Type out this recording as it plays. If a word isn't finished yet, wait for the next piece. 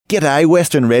G'day,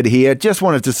 Western Red here. Just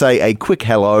wanted to say a quick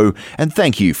hello and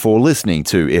thank you for listening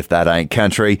to If That Ain't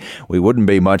Country. We wouldn't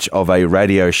be much of a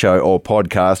radio show or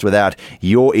podcast without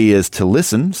your ears to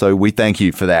listen, so we thank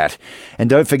you for that. And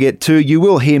don't forget too, you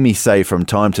will hear me say from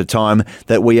time to time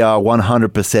that we are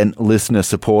 100% listener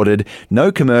supported, no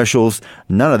commercials,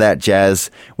 none of that jazz,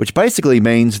 which basically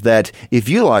means that if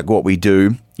you like what we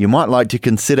do, you might like to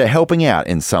consider helping out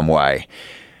in some way.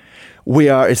 We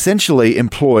are essentially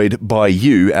employed by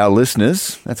you, our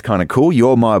listeners. That's kind of cool.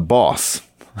 You're my boss.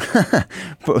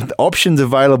 Options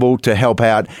available to help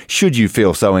out, should you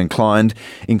feel so inclined,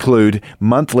 include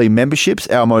monthly memberships,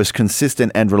 our most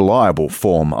consistent and reliable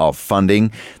form of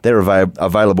funding. They're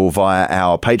available via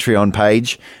our Patreon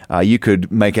page. You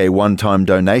could make a one-time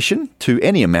donation to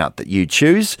any amount that you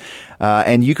choose.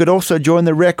 And you could also join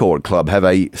the Record Club, have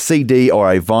a CD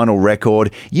or a vinyl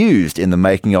record used in the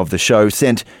making of the show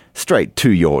sent straight to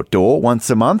your door once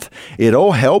a month. It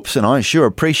all helps, and I sure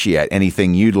appreciate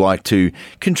anything you'd like to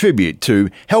contribute to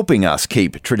helping us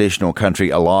keep traditional country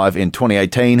alive in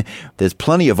 2018. There's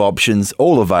plenty of options,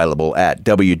 all available at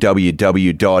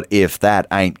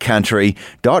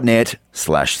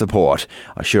www.ifthataintcountry.net/support.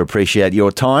 I sure appreciate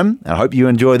your time, and I hope you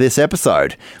enjoy this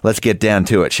episode. Let's get down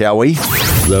to it, shall we?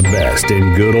 The best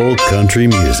in good old country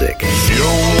music. You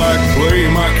don't like play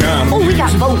my kind of we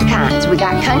got both kinds. We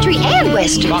got country and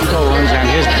western. Buckles and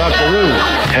his buckaroo.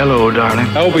 Hello, darling. I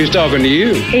hope he's talking to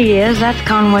you. He is. That's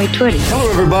Conway Twitty. Hello,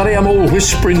 everybody. I'm old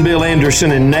Whispering Bill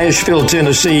Anderson in Nashville,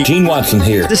 Tennessee. Gene Watson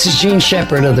here. This is Gene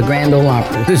Shepard of the Grand Ole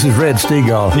Opry. This is Red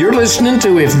Steagall. You're listening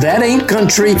to If That Ain't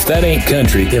Country. If that ain't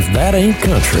country. If that ain't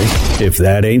country. If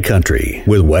That Ain't Country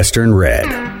with Western Red.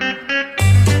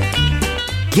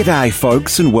 G'day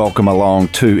folks and welcome along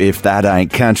to If That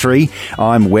Ain't Country.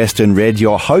 I'm Western Red,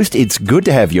 your host. It's good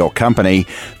to have your company.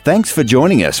 Thanks for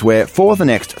joining us, where for the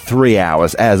next 3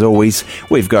 hours, as always,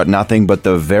 we've got nothing but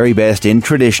the very best in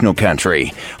traditional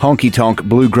country. Honky-tonk,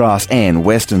 bluegrass and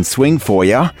western swing for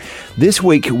you. This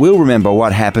week, we'll remember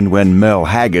what happened when Merle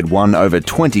Haggard won over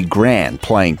 20 grand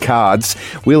playing cards.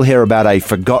 We'll hear about a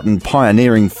forgotten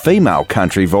pioneering female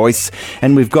country voice.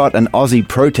 And we've got an Aussie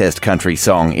protest country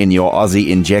song in your Aussie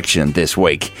injection this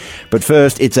week. But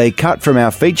first, it's a cut from our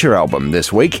feature album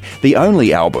this week, the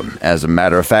only album, as a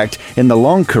matter of fact, in the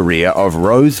long career of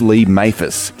Rose Lee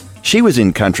Maphis. She was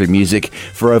in country music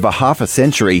for over half a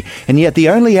century, and yet the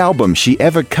only album she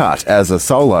ever cut as a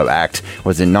solo act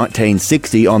was in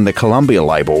 1960 on the Columbia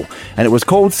label, and it was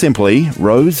called simply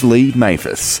Rose Lee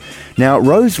Maphis. Now,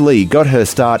 Rose Lee got her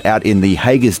start out in the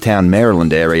Hagerstown,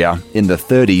 Maryland area in the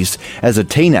 30s as a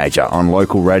teenager on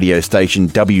local radio station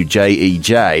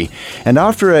WJEJ, and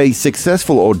after a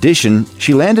successful audition,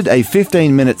 she landed a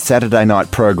 15-minute Saturday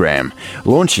night program,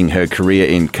 launching her career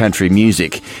in country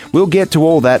music. We'll get to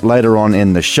all that later on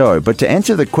in the show, but to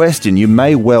answer the question you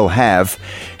may well have,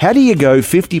 how do you go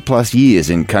 50 plus years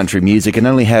in country music and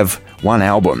only have one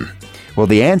album? Well,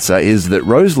 the answer is that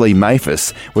Rose Lee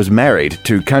Maphis was married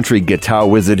to country guitar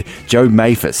wizard Joe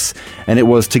Maphis, and it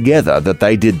was together that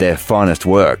they did their finest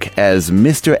work as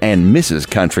Mr. and Mrs.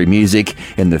 Country Music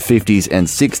in the 50s and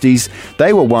 60s.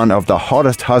 They were one of the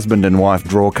hottest husband and wife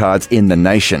drawcards in the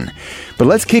nation. But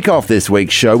let's kick off this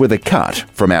week's show with a cut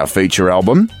from our feature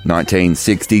album,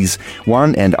 1960's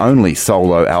one and only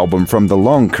solo album from the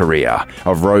long career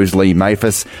of Rose Lee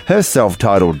Maphis, her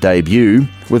self-titled debut,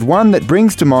 with one that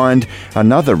brings to mind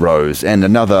another Rose and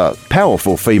another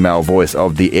powerful female voice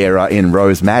of the era in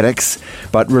Rose Maddox.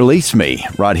 But Release Me,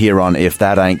 right here on If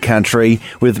That Ain't Country,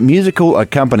 with musical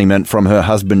accompaniment from her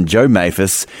husband Joe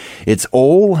Maphis. It's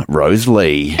all Rose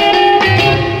Lee.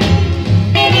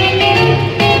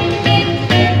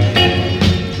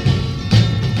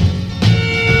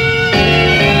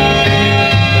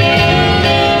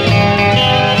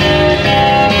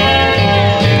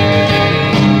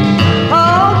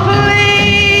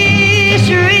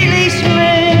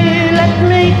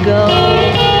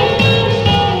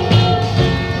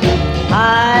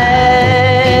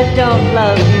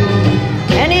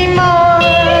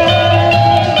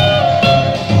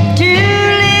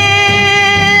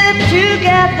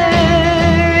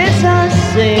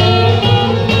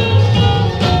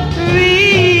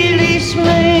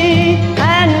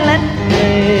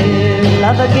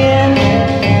 Again,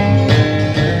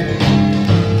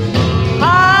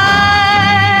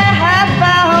 I have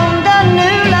found a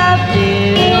new love,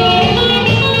 dear,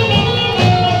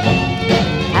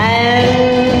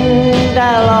 and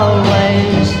I'll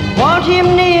always want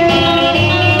him near.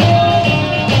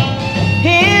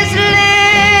 His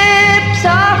lips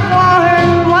are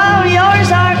warm while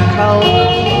yours are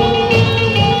cold.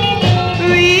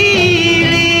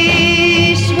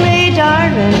 Release me,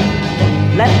 darling,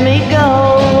 let me go.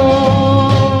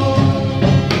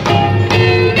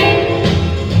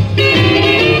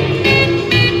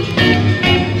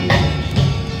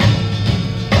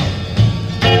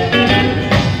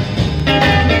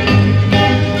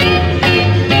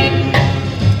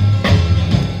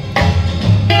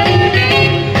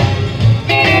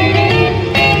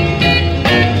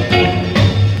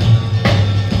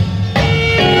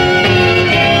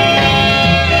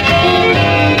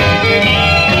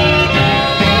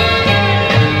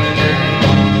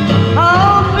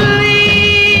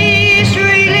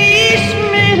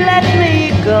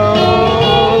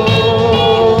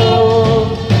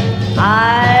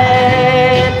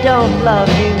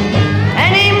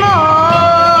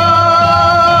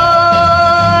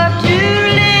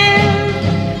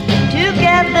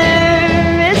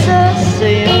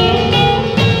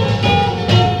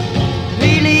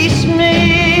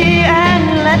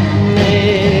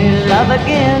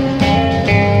 Again.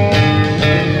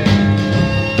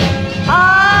 I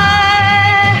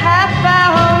have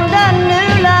found a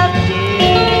new love, dear,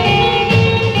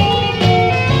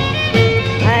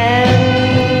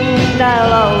 and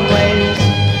I'll always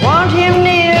want him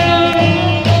near.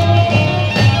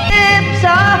 Lips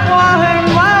are warm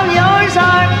while yours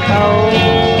are cold.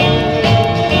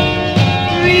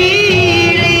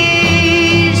 Release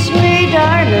me,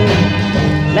 darling,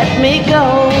 let me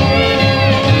go.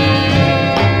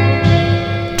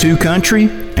 Too country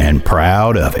and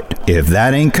proud of it. If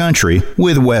That Ain't Country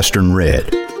with Western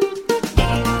Red.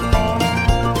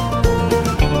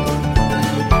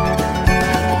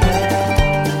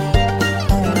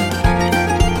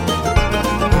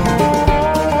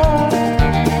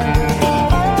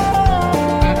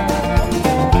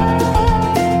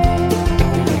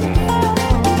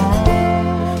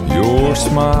 Your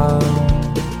smile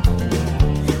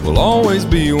will always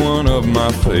be one of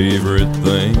my favorite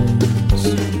things.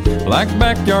 Like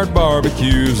backyard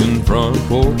barbecues and front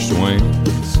porch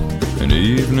swings, an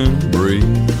evening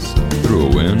breeze through a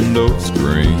window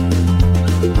screen.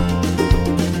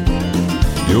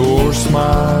 Your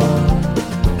smile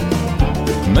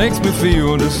makes me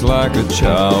feel just like a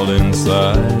child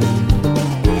inside,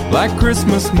 like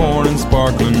Christmas morning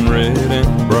sparkling red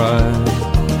and bright,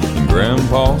 and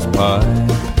Grandpa's pie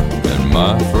and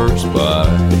my first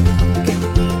bite.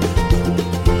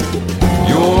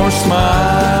 Your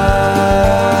smile,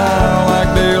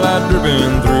 like daylight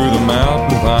dripping through the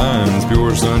mountain pines,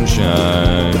 pure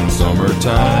sunshine,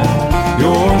 summertime.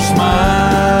 Your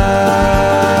smile,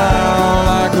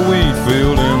 like a wheat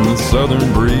field in the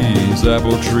southern breeze,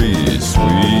 apple trees,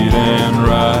 sweet and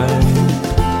ripe.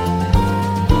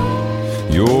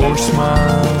 Your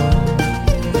smile,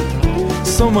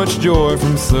 so much joy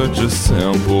from such a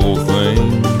simple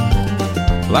thing,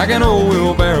 like an old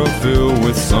wheelbarrow filled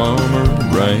with summer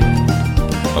rain,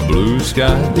 a blue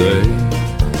sky day,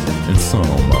 and sun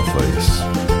on my face,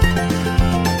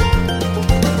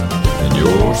 and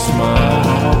your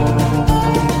smile.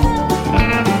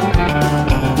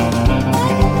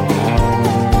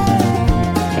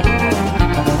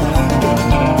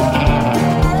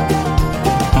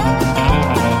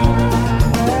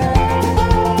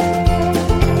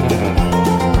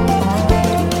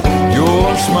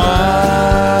 Your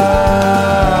smile,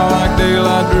 like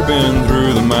daylight dripping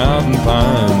through the mountain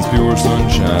pines, pure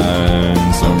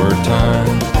sunshine,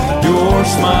 summertime. Your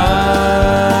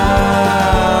smile,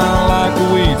 like a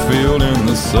wheat field in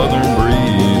the southern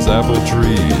breeze, apple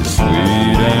trees,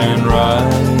 sweet and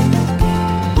ripe.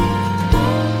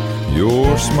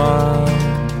 Your smile,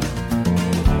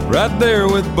 right there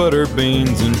with butter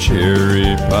beans and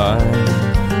cherry pie,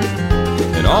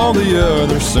 and all the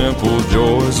other simple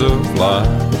joys of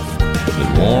life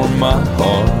that warm my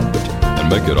heart and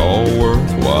make it all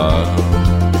worthwhile.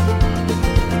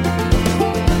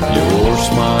 Your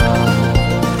smile.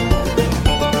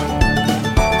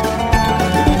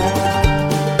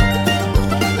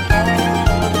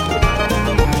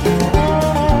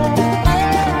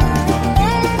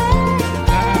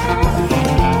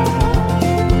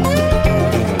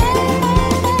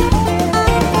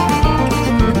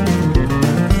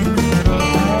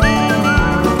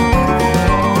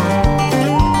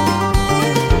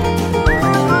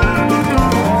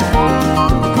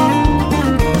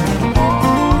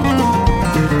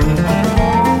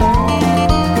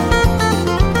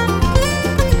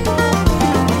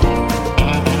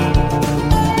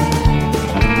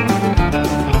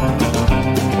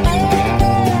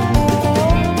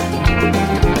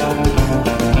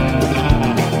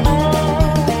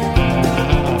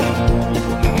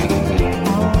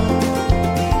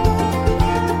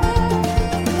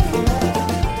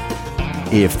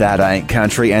 If That Ain't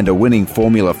Country, and a winning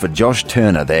formula for Josh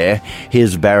Turner there.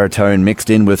 His baritone mixed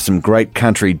in with some great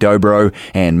country dobro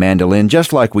and mandolin,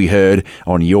 just like we heard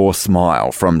on Your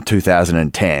Smile from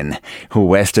 2010.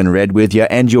 Western Red with you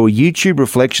and your YouTube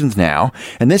reflections now.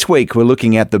 And this week we're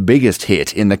looking at the biggest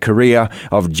hit in the career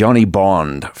of Johnny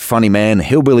Bond, funny man,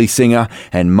 hillbilly singer,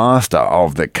 and master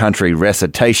of the country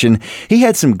recitation. He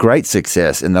had some great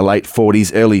success in the late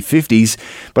 40s, early 50s,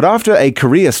 but after a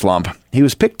career slump, he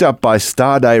was picked up by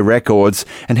Starday Records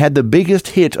and had the biggest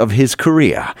hit of his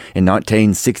career in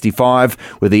 1965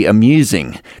 with the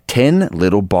amusing 10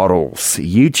 Little Bottles.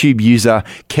 YouTube user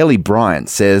Kelly Bryant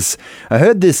says, I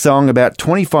heard this song about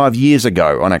 25 years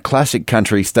ago on a classic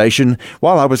country station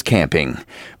while I was camping.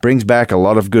 Brings back a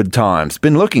lot of good times.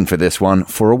 Been looking for this one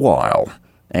for a while.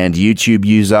 And YouTube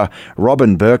user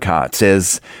Robin Burkhart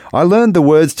says, I learned the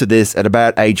words to this at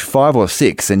about age 5 or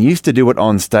 6 and used to do it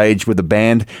on stage with a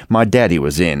band my daddy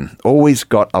was in. Always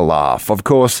got a laugh. Of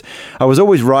course, I was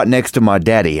always right next to my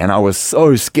daddy and I was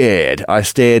so scared. I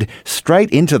stared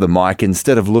straight into the mic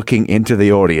instead of looking into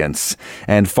the audience.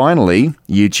 And finally,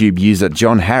 YouTube user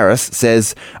John Harris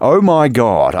says, oh my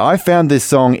God, I found this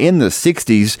song in the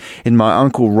 60s in my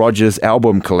Uncle Roger's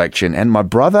album collection and my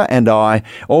brother and I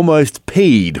almost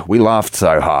peed. We laughed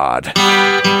so hard.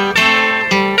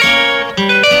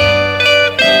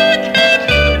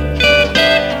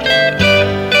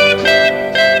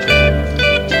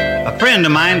 A friend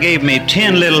of mine gave me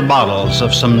 10 little bottles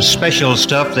of some special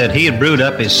stuff that he had brewed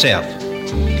up himself.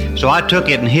 So I took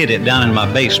it and hid it down in my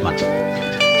basement.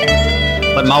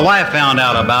 But my wife found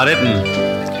out about it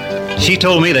and she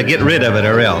told me to get rid of it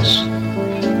or else.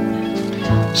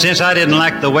 Since I didn't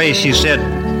like the way she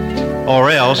said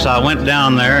or else, I went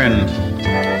down there and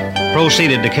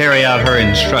proceeded to carry out her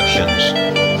instructions.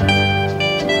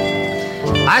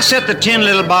 I set the 10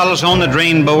 little bottles on the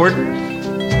drain board,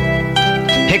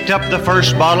 picked up the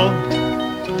first bottle,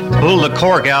 pulled the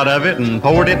cork out of it, and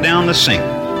poured it down the sink.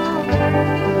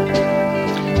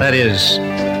 That is,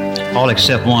 all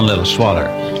except one little swaller,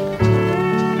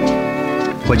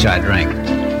 which I drank.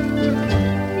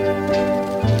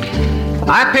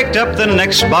 I picked up the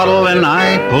next bottle and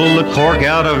I pulled the cork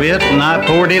out of it and I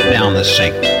poured it down the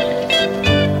sink.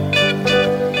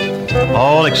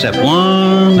 All except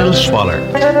one little swaller,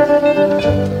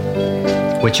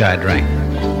 which I drank.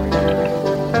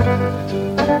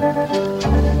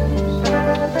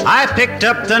 I picked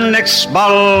up the next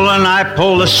bottle and I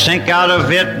pulled the sink out of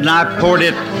it and I poured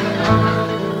it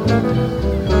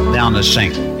down the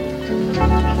sink.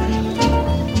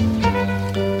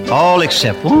 All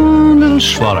except one little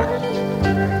swaller,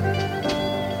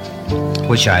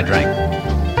 which I drank.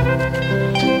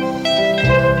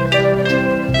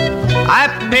 I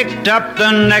picked up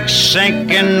the next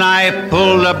sink and I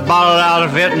pulled a bottle out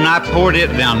of it and I poured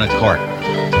it down the cork.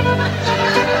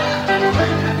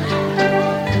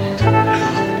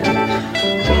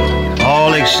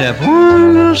 All except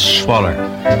one little swaller,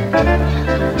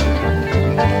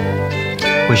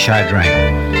 which I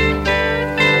drank.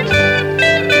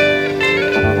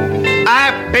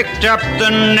 Picked up the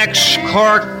next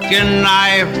cork and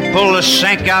I pulled the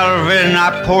sink out of it and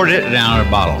I poured it down a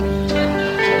bottle.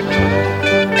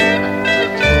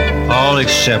 All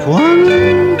except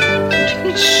one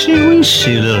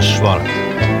teensy little swaller,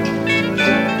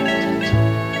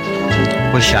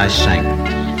 which I sank.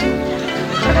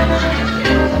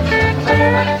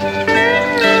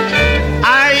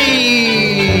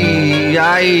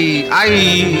 I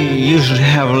usually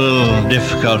have a little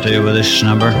difficulty with this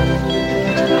number.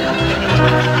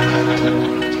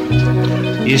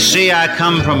 You see, I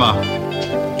come from a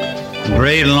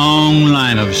great long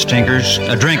line of drinkers.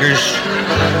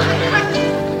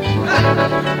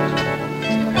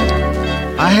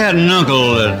 I had an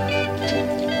uncle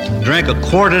that drank a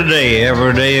quart a day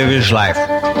every day of his life.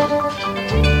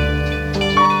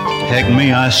 Heck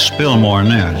me, I spill more than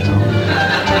that, you know.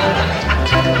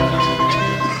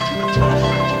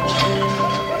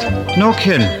 No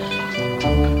kidding.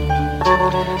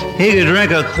 He could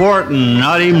drink a quart and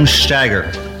not even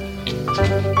stagger.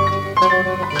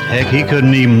 Heck, he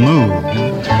couldn't even move.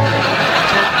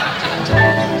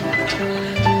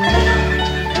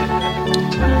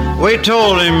 We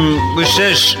told him, we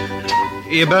says,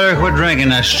 you better quit drinking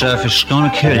that stuff, it's gonna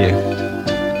kill you.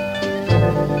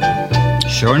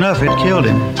 Sure enough, it killed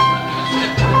him.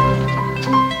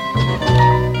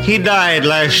 He died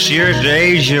last year at the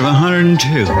age of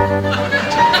 102.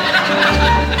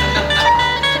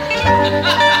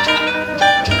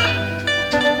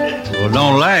 Well,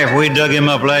 don't laugh. We dug him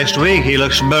up last week. He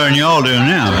looks better than y'all do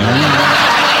now.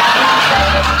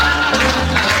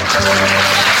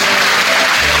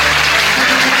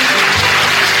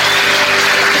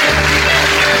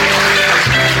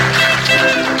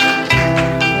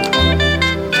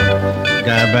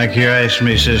 back here asked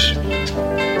me, he says,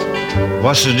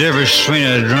 what's the difference between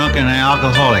a drunk and an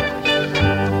alcoholic?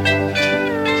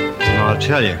 Well, I'll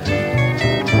tell you.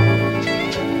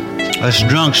 Us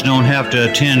drunks don't have to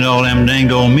attend all them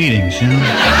dang old meetings, you know?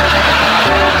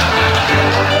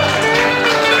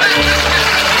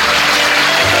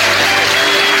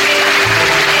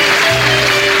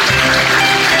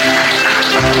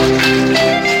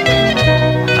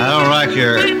 I don't like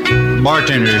your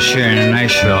bartenders here in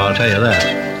Nashville, I'll tell you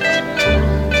that.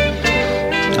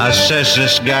 I says to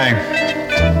this guy,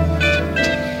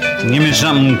 give me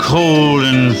something cold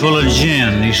and full of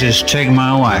gin. He says, take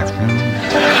my wife. You know?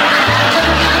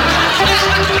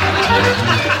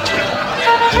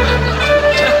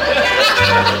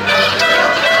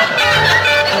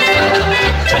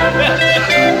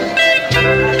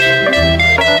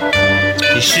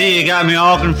 You see, you got me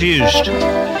all confused.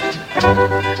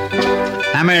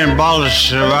 How many bottles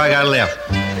have I got left?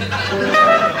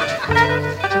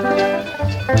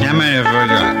 How many have I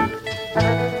got?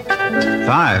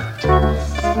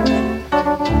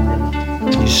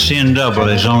 5. You see, in double,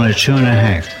 there's only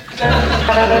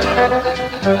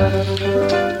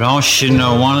 2.5. But I want you to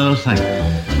know one little thing.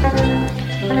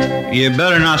 You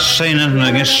better not say nothing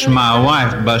against my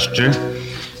wife, Buster,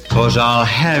 because I'll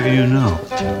have you know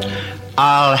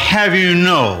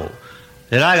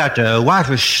that I got the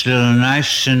wifest little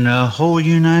nice in the whole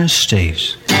United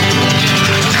States.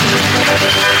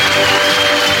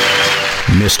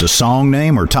 Missed a song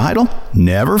name or title?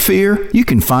 Never fear. You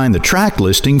can find the track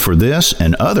listing for this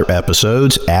and other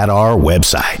episodes at our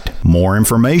website. More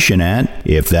information at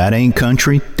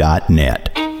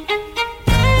ifthataintcountry.net.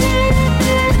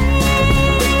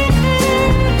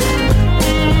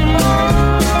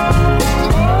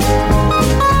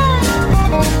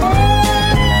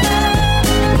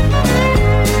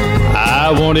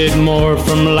 I wanted more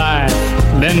from life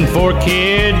than 4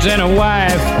 kids and a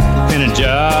wife and a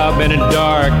job in a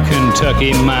dark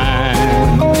Kentucky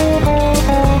mine.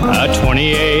 A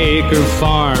 20-acre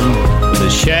farm with a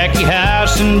shacky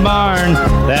house and barn,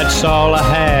 that's all I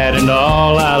had and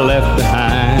all I left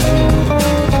behind.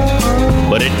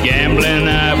 But at gambling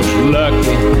I was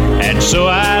lucky, and so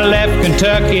I left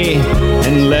Kentucky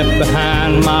and left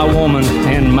behind my woman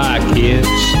and my kids.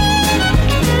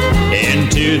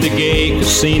 Into the gay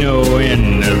casino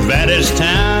in Nevada's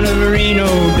town of Reno,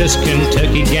 this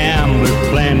Kentucky gambler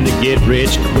planned to get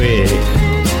rich quick.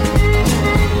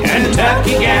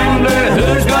 Kentucky gambler,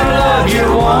 who's gonna love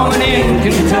your woman in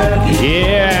Kentucky?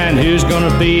 Yeah, and who's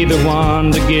gonna be the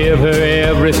one to give her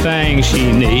everything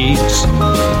she needs?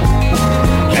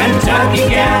 Kentucky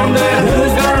gambler,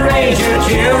 who's gonna raise your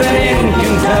children in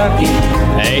Kentucky?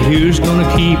 Hey, who's gonna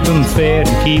keep them fed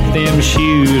and keep them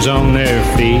shoes on their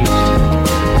feet?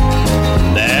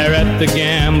 There at the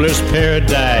gambler's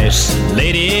paradise,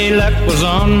 Lady Luck was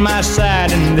on my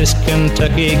side, and this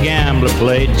Kentucky gambler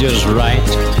played just right.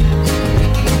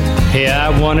 Yeah, I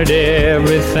wanted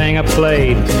everything I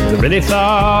played. I really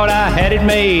thought I had it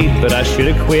made, but I should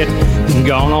have quit and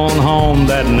gone on home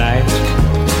that night.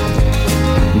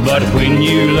 But when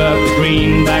you love the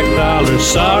greenback dollar,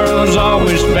 sorrow's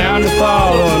always bound to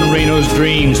follow, and Reno's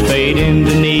dreams fade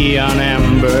into neon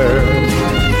amber.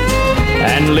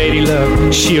 And Lady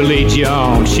Luck, she'll lead you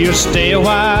on. She'll stay a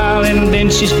while and then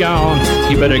she's gone.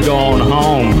 You better go on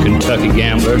home, Kentucky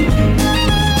gambler.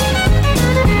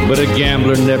 But a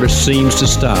gambler never seems to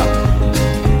stop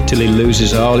till he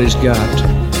loses all he's got.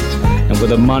 And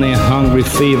with a money-hungry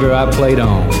fever, I played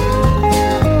on.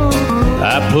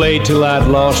 I played till I'd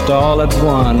lost all I'd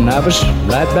won. I was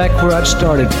right back where I'd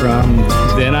started from.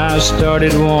 Then I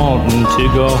started wanting to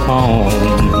go home.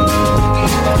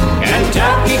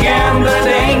 Kentucky gambler,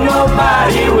 there ain't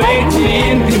nobody waiting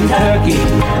in Kentucky.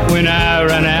 When I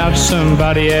ran out,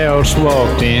 somebody else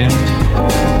walked in.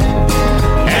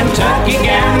 Kentucky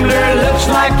gambler, looks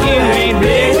like you ain't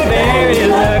really very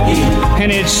lucky.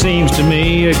 And it seems to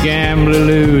me a gambler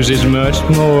loses much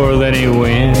more than he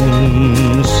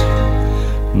wins.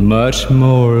 Much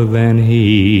more than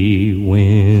he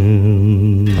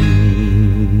wins.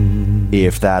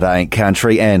 If That Ain't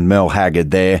Country, and Merle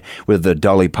Haggard there with the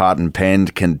Dolly Parton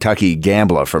penned Kentucky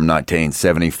Gambler from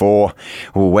 1974.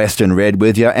 Western Red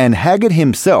with you, and Haggard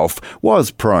himself was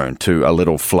prone to a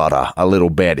little flutter, a little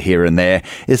bet here and there,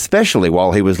 especially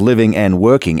while he was living and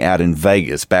working out in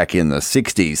Vegas back in the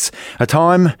 60s, a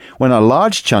time when a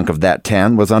large chunk of that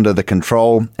town was under the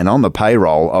control and on the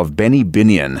payroll of Benny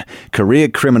Binion, career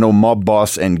criminal mob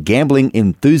boss and gambling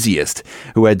enthusiast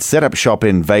who had set up shop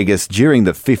in Vegas during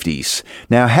the 50s. Elvis.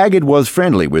 Now, Haggard was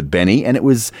friendly with Benny, and it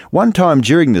was one time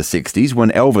during the 60s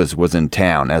when Elvis was in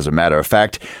town, as a matter of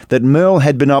fact, that Merle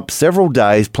had been up several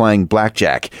days playing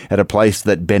blackjack at a place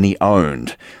that Benny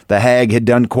owned. The hag had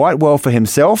done quite well for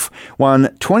himself,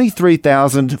 won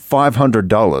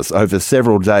 $23,500 over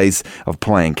several days of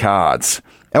playing cards.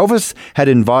 Elvis had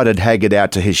invited Haggard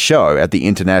out to his show at the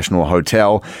International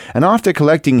Hotel, and after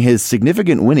collecting his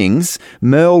significant winnings,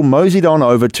 Merle moseyed on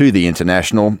over to the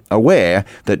International, aware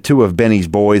that two of Benny's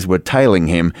boys were tailing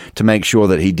him to make sure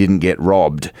that he didn't get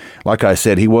robbed. Like I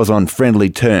said, he was on friendly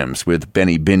terms with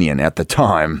Benny Binion at the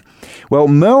time. Well,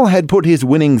 Merle had put his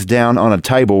winnings down on a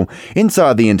table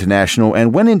inside the International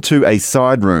and went into a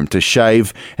side room to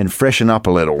shave and freshen up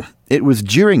a little. It was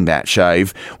during that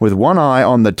shave, with one eye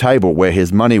on the table where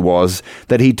his money was,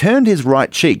 that he turned his right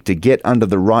cheek to get under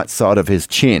the right side of his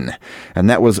chin. And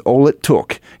that was all it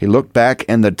took. He looked back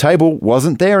and the table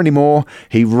wasn't there anymore.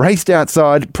 He raced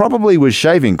outside, probably with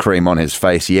shaving cream on his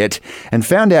face yet, and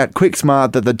found out quick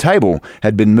smart that the table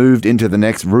had been moved into the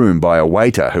next room by a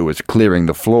waiter who was clearing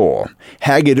the floor.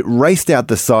 Haggard raced out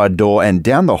the side door and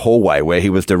down the hallway where he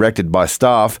was directed by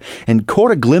staff and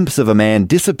caught a glimpse of a man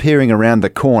disappearing around the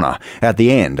corner at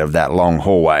the end of that long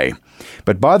hallway.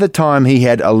 But by the time he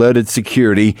had alerted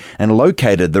security and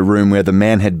located the room where the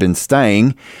man had been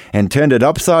staying and turned it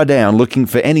upside down looking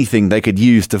for anything they could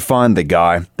use to find the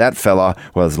guy, that fella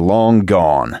was long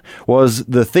gone. Was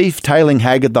the thief tailing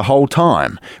Haggard the whole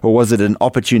time, or was it an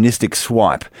opportunistic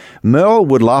swipe? Merle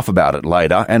would laugh about it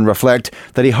later and reflect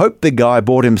that he hoped the guy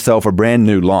bought himself a brand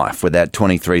new life with that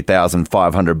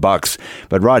 $23,500.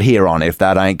 But right here on If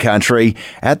That Ain't Country,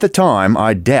 at the time,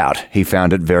 I doubt he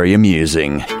found it very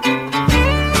amusing.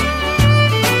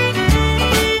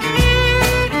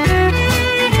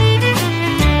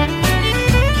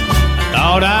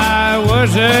 Thought I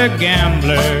was a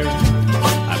gambler.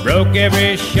 I broke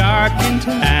every shark in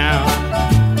town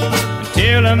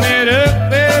until I met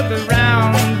up with a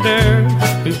rounder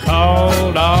who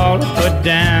called all to put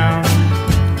down.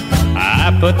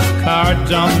 I put the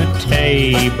cards on the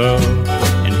table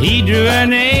and he drew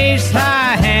an ace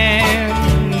high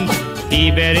hand. He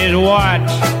bet his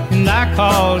watch and I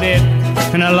called it,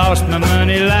 and I lost my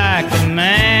money like a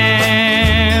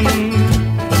man.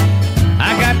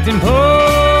 I got them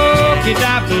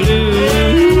polka-dot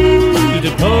blues,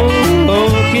 the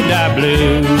polka-dot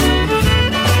blues.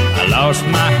 I lost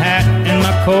my hat and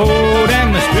my coat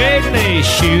and my straight lace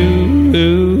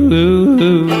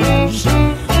shoes. I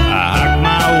hocked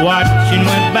my watch and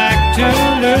went back to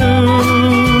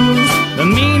lose the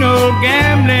mean old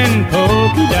gambling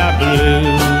polka-dot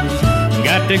blues.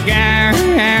 Got the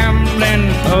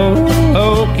gambling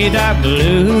polka-dot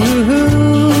blues.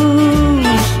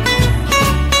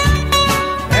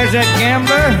 There's that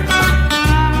gambler,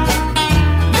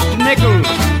 Mr. Nichols.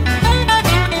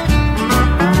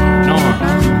 Norm.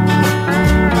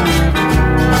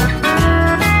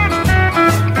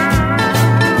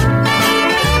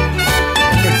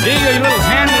 Do your little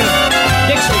hand of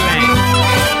Dixieland.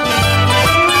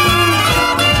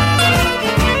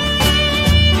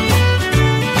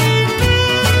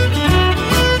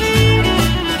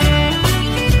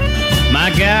 My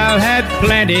gal had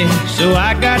plenty, so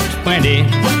I got 20.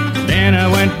 Then I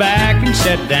went back and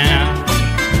sat down.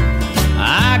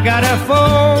 I got a 4,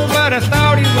 but I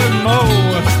thought he was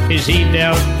more as he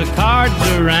dealt the cards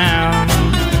around.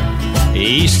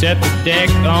 He set the deck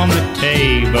on the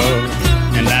table,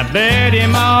 and I bet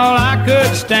him all I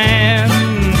could stand.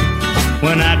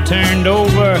 When I turned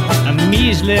over a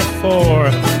measly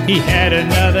 4, he had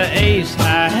another ace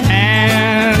high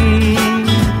hand.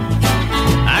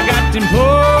 I got them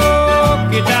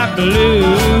polka-dot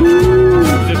blues,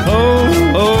 the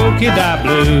polka-dot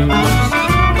blues. I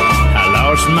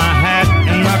lost my hat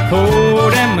and my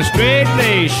coat and my straight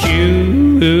lace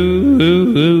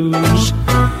shoes.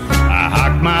 I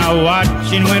hocked my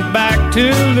watch and went back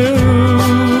to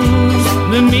lose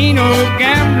the mean old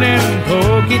gambling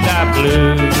polka-dot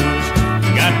blues.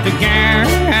 Got the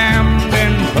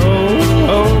gambling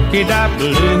polka-dot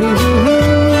blues.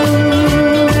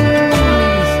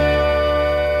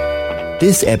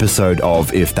 This episode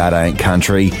of If That Ain't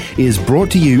Country is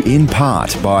brought to you in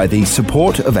part by the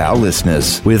support of our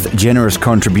listeners, with generous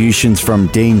contributions from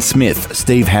Dean Smith,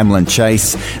 Steve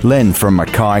Hamlin-Chase, Len from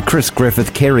Mackay, Chris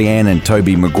Griffith, Kerry Ann and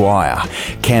Toby Maguire,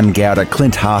 Cam Gowder,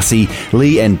 Clint Harsey,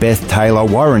 Lee and Beth Taylor,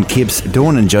 Warren Kipps,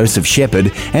 Dawn and Joseph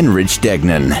Shepherd, and Rich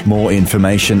Degnan. More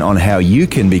information on how you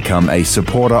can become a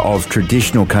supporter of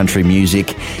traditional country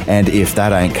music and If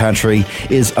That Ain't Country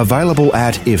is available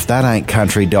at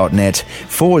ifthataintcountry.net/support.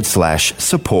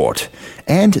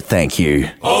 And thank you.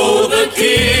 Oh, the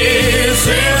kids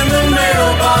in the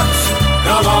mailbox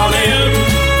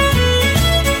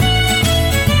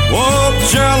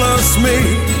reckless me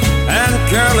and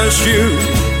careless you,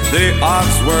 the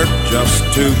odds were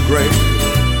just too great.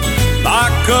 I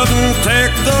couldn't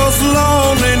take those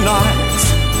lonely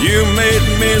nights you made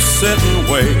me sit and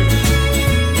wait.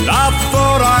 I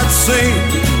thought I'd seen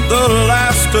the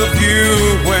last of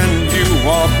you when you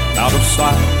walked out of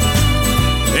sight.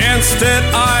 Instead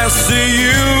I see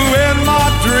you in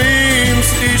my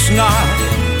dreams each night.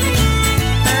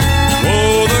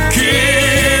 Oh, the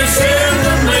keys in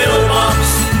the mailbox,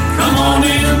 come on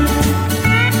in.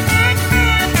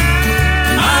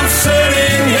 I'm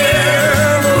sitting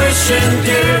here wishing,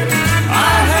 dear,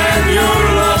 I had your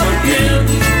love again.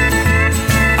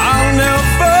 I'll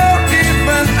never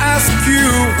even ask you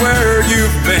where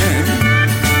you've been.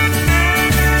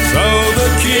 So the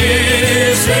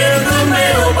keys in the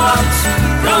mailbox,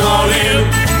 come on in.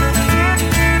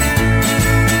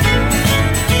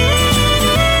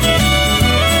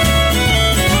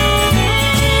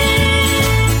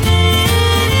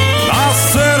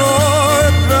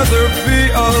 Be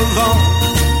alone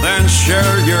than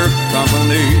share your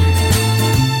company.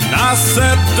 I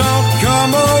said don't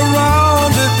come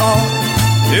around at all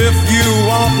if you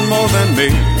want more than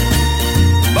me.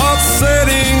 But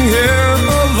sitting here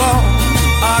alone,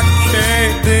 I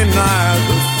can't deny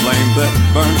the flame that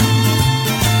burns.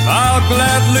 I'll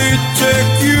gladly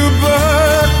take you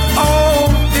back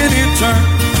on any turn.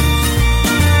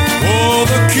 Oh,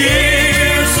 the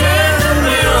keys in the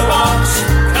mailbox,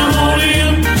 come on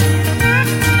in.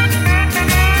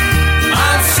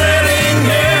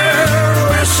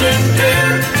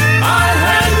 Dear, I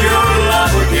had your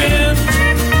love again.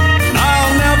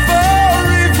 I'll never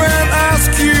even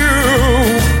ask you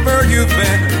where you've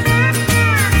been.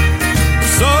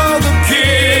 So the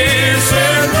keys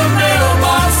in the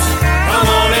mailbox, come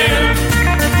on in.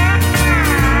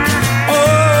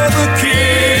 Oh, the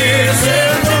keys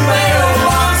in the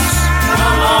mailbox,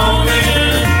 come on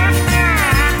in.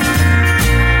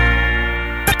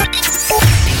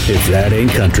 If that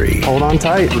ain't country. Hold on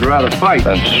tight. Would rather fight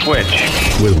than switch.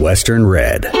 With Western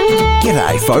Red.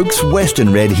 G'day folks,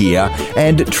 Western Red here,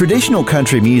 and traditional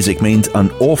country music means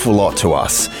an awful lot to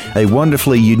us. A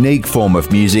wonderfully unique form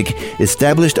of music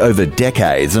established over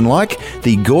decades, and like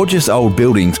the gorgeous old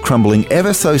buildings crumbling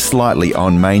ever so slightly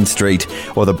on Main Street,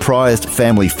 or the prized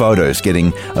family photos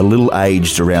getting a little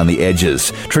aged around the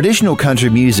edges, traditional country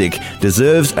music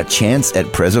deserves a chance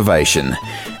at preservation.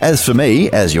 As for me,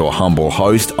 as your humble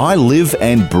host, I live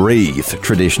and breathe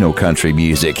traditional country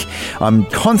music. I'm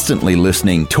constantly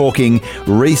listening, talking,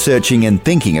 researching and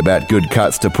thinking about good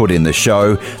cuts to put in the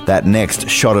show, that next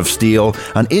shot of steel,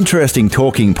 an interesting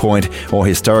talking point or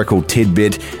historical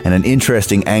tidbit, and an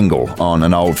interesting angle on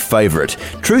an old favourite.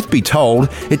 Truth be told,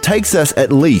 it takes us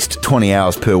at least 20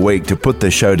 hours per week to put the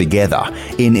show together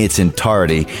in its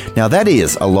entirety. Now that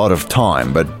is a lot of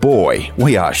time, but boy,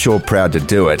 we are sure proud to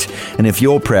do it. And if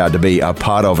you're proud to be a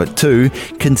part of it too,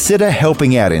 consider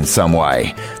helping out in some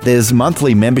way. There's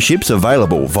monthly memberships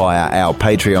available via our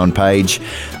Patreon page,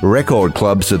 record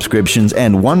club subscriptions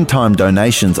and one-time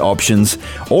donations options,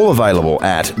 all available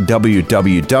at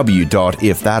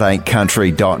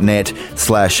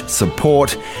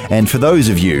www.ifthataintcountry.net/support. And for those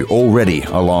of you already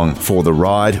along for the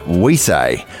ride, we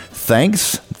say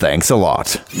thanks a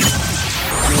lot.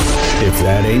 If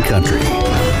that ain't country,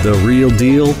 the real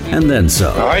deal and then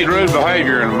some. I hate rude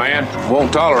behavior and a man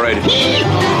won't tolerate it.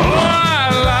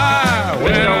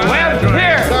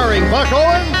 Starring Buck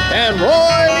Owens and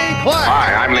Roy Clark.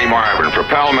 Hi, I'm Lee Marvin for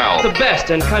Pall Mall. The best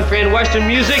in country and western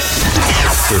music.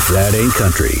 If that ain't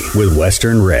country with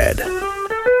Western Red.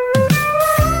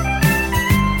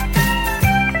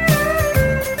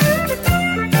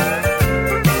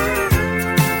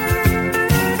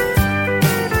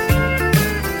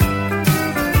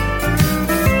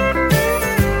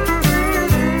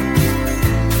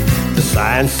 The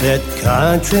sign said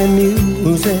country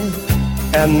music,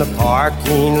 and the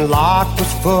parking lot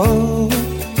was full.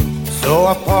 So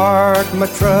I parked my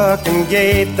truck and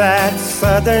gave that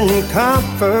Southern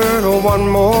Comfort one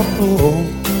more pull.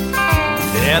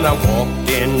 Then I walked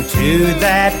into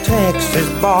that Texas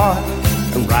bar,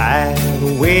 and right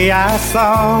away I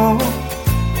saw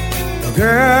a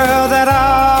girl that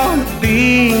ought to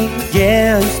be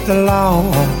against the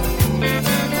law.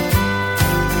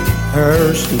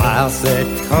 Her smile said,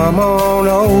 come on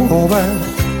over.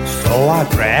 So I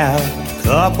grabbed a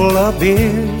couple of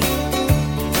beers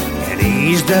and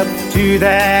eased up to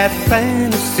that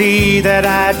fantasy that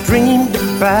I dreamed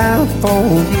about for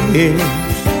years.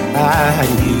 I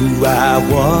knew I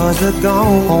was a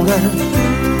goner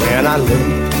when I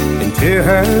looked into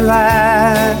her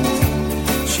eyes.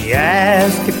 She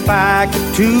asked if I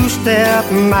could two-step,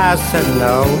 and I said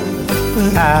no.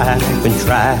 but I've been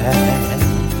trying.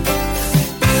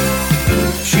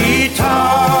 She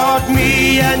taught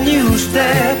me a new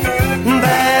step,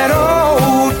 that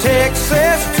old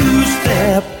Texas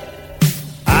two-step.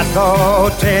 I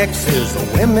thought Texas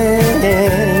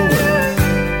women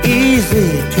were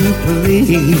easy to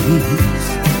please.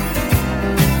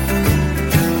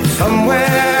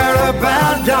 Somewhere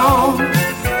about dawn,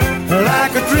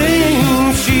 like a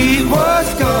dream, she was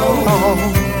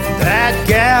gone. That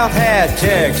gal had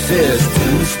Texas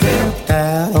two-step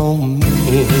out on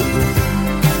me.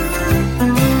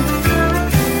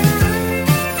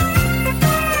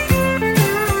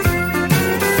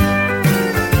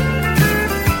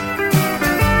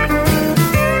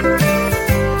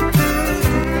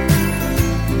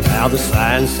 Now the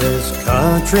sign says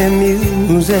country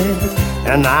music,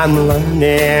 and I'm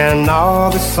learning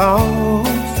all the songs.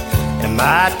 And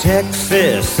my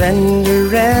Texas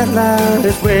Cinderella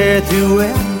is with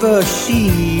whoever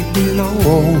she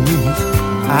belongs.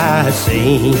 I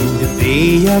seem to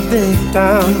be a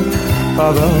victim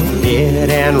of a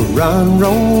hit-and-run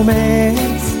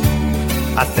romance.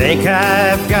 I think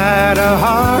I've got a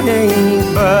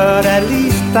heartache, but at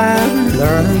least I've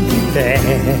learned to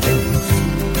dance.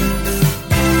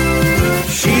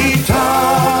 She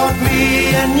taught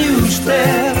me a new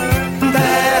step,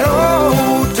 that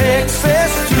old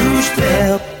Texas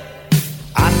two-step.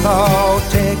 I thought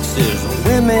Texas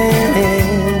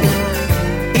women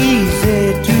were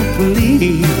easy to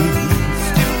please.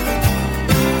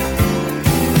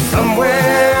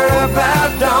 Somewhere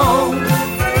about dawn,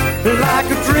 like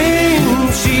a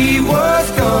dream, she was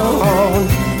gone.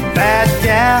 That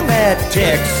gal at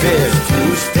Texas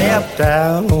two-stepped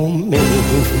out on me.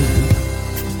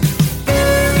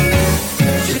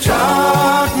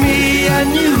 Taught me a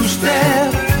new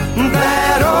step,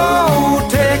 that old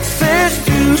Texas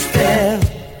two-step.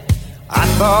 I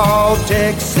thought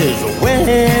Texas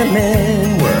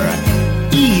women were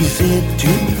easy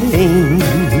to please.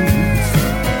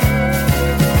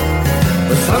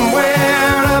 But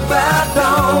somewhere about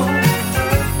dawn,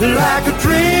 like a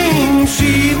dream,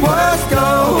 she was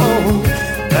gone.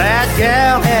 That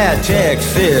gal had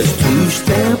Texas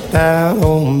two-step out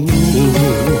on me.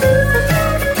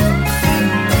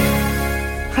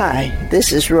 Hi,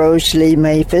 this is Rose Lee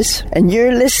Maphis, and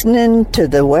you're listening to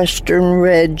the Western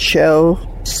Red Show.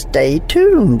 Stay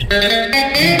tuned.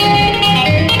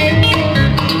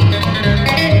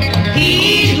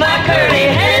 He's my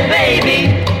curly-headed baby.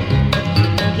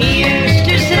 He used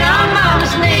to sit on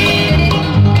Mama's knee.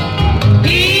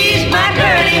 He's my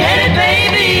curly-headed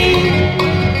baby.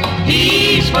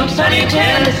 He's from sunny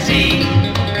Tennessee.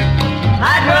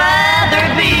 I'd rather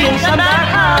be in some dark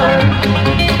holler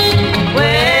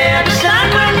where the sun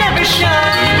will never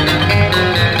shine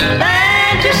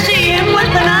than to see him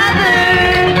with another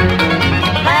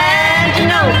and to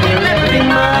know he'll never be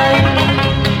mine.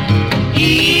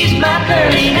 He's my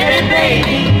curly-headed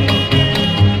baby.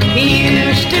 He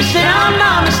used to sit on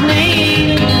Mama's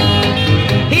knee.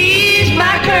 He's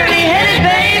my curly-headed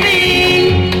baby.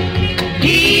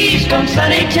 He's from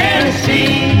sunny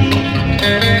Tennessee.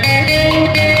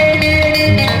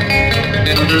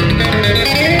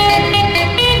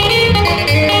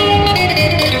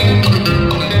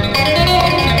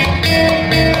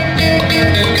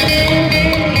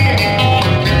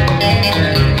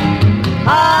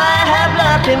 I have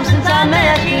loved him since I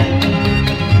met him,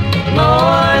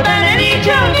 more than any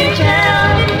tongue can tell.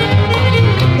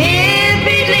 If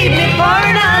he'd leave me for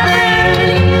another,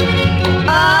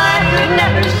 I could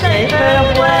never say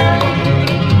farewell.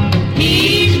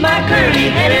 He's my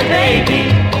curly-headed baby.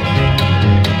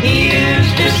 He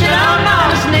used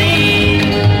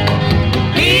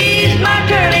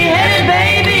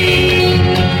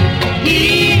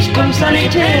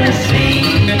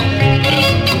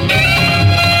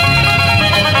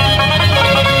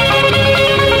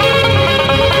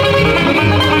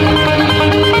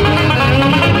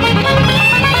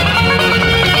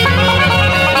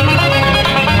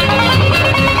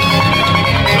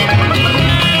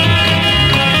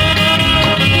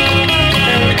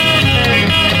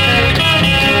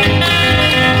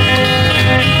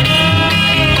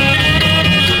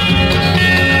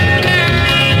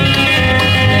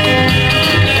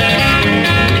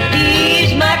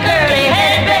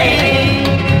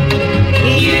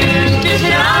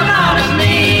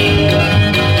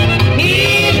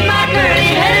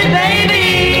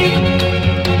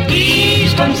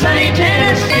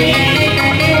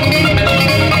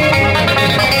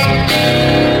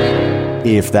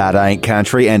If That Ain't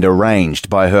Country, and arranged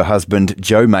by her husband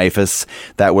Joe Maphis.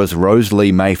 That was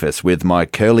Rosalie Maphis with My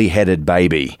Curly-Headed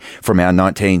Baby from our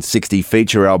 1960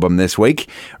 feature album this week,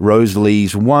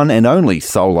 Rosalie's one and only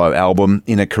solo album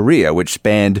in a career which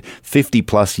spanned 50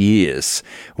 plus years.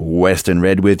 Western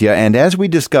Red with you, and as we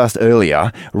discussed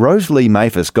earlier, Rosalie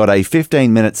Maphis got a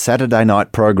 15-minute Saturday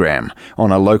night program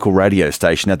on a local radio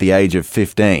station at the age of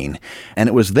 15, and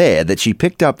it was there that she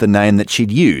picked up the name that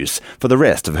she'd use for the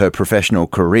rest of her professional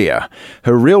career.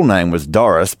 Her real name was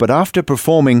Doris, but after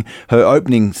performing her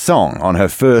opening song on her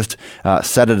first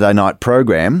Saturday night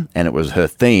program, and it was her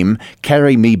theme,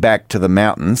 Carry Me Back to the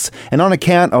Mountains, and on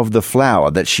account of the flower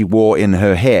that she wore in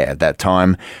her hair at that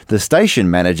time, the station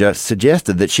manager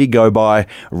suggested that she go by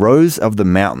Rose of the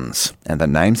Mountains, and the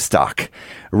name stuck.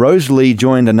 Rosalie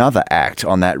joined another act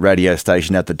on that radio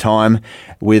station at the time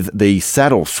with the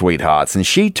Saddle Sweethearts, and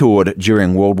she toured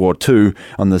during World War II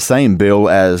on the same bill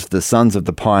as the Sons of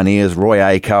the Pioneers, Roy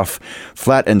Acuff,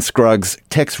 Flatt and Scruggs,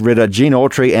 Tex Ritter, Gene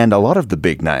Autry, and a lot of the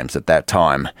big names at that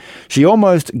time. She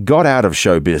almost got out of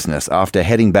show business after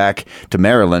heading back to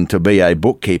Maryland to be a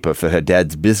bookkeeper for her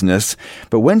dad's business,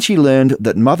 but when she learned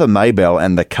that Mother Maybelle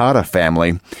and the Carter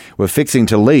family were fixing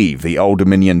to leave the Old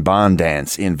Dominion Barn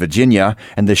Dance in Virginia,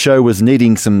 and the show was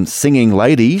needing some singing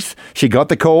ladies, she got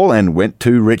the call and went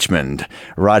to Richmond,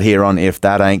 right here on If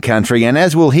That Ain't Country. And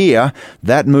as we'll hear,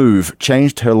 that move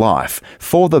changed her life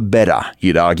for the better,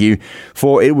 you'd argue,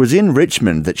 for it was in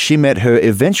Richmond that she met her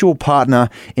eventual partner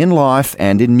in life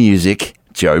and in music,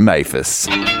 Joe Maphis.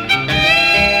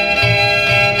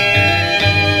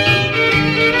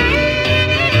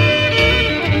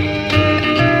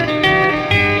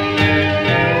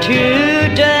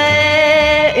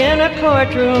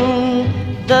 Courtroom,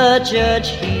 the judge,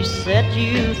 he set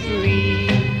you free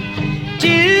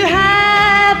to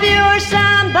have your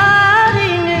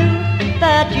somebody new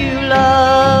that you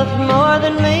loved more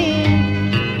than me.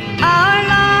 Our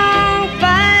long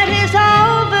fight is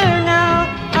over now.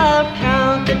 I'll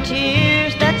count the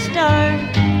tears that start.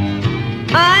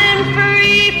 I'm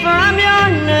free from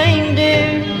your name,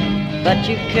 dear, but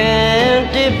you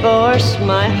can't divorce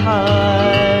my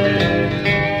heart.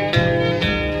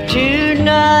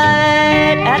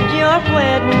 Tonight at your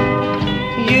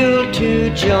wedding, you two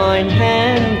join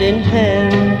hand in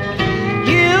hand.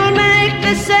 You'll make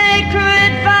the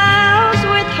sacred vows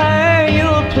with her.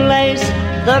 You'll place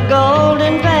the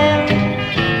golden bell,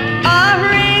 a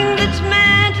ring that's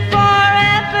meant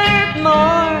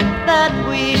forevermore, that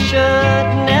we should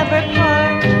never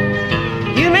part.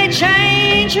 You may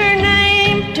change her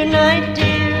name tonight,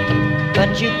 dear,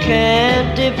 but you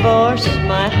can't divorce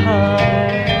my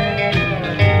heart.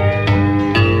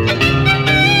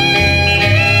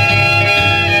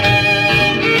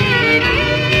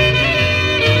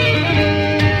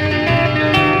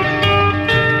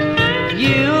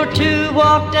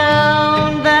 Walk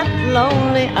down that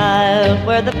lonely aisle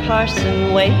where the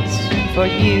parson waits for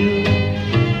you.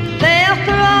 They'll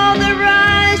throw the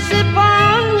rice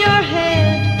upon your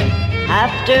head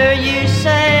after you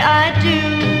say I do.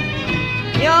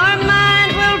 Your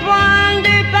mind will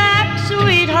wander back,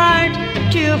 sweetheart,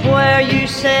 to where you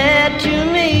said to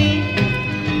me,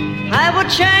 I will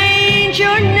change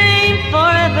your name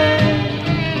forever,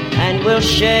 and we'll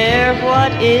share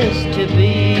what is to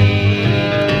be.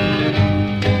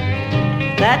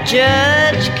 That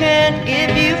judge can't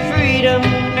give you freedom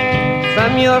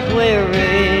from your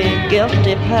weary,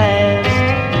 guilty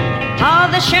past. All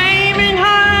the shame and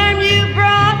harm you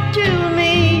brought to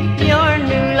me, your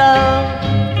new love,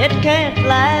 it can't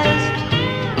last.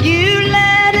 You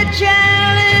let a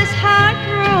jealous heart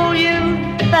rule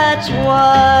you, that's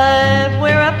why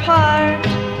we're apart.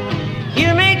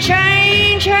 You may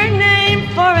change her name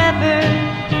forever,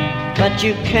 but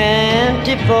you can't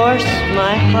divorce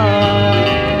my heart.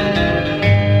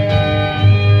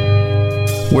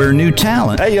 We're new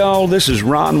talent. Hey, y'all, this is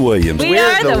Ron Williams. We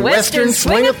are the Western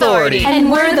Swing Authority.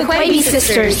 And we're the Quavy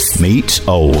Sisters. Meets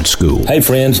old school. Hey,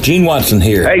 friends, Gene Watson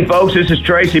here. Hey, folks, this is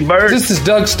Tracy Byrd. This is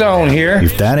Doug Stone here.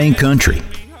 If That Ain't Country,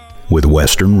 with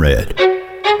Western Red.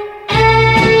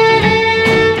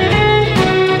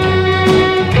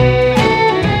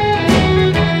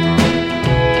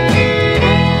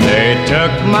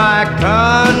 Took my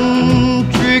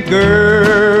country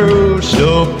girl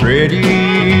so pretty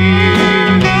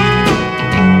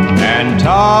and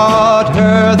taught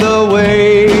her the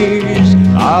ways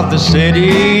of the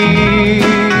city.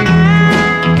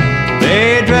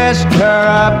 They dressed her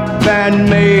up and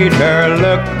made her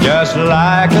look just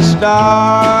like a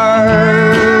star.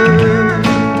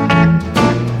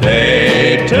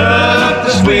 They took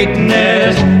the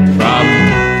sweetness from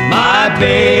my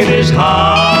baby's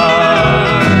heart.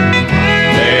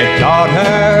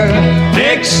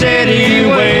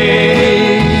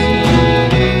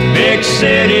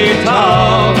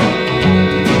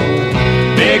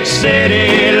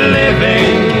 city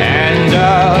living and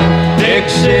a big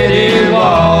city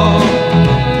walk.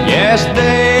 Yes,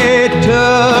 they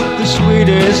took the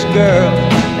sweetest girl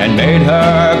and made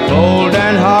her cold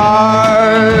and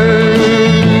hard.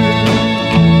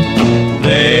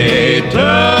 They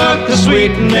took the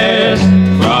sweetness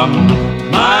from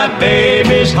my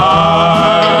baby's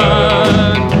heart.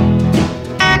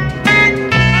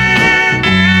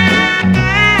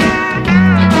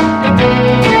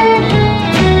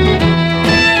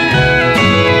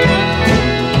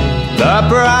 The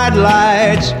bright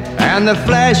lights and the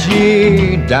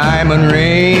flashy diamond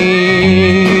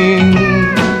rings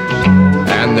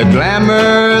and the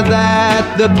glamour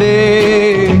that the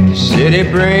big city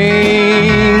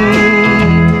brings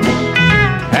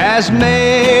has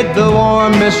made the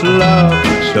warmest love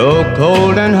so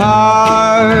cold and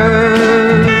hard.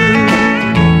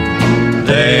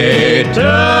 They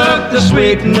took the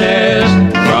sweetness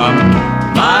from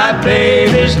my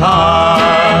baby's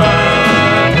heart.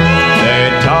 They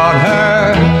taught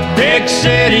her big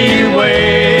city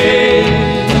ways,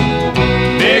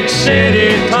 big city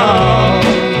talk,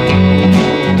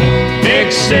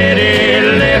 big city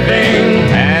living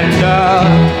and a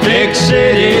big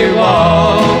city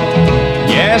walk.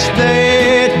 Yes,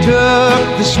 they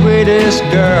took the sweetest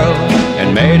girl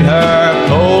and made her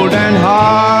cold and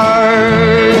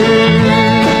hard.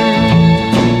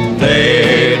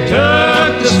 They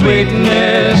took the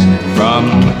sweetness from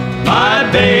my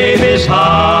baby's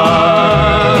heart.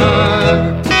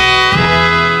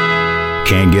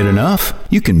 Can't get enough?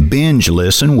 You can binge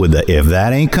listen with the If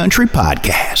That Ain't Country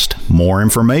podcast. More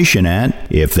information at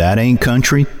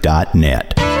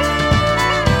ifthataintcountry.net.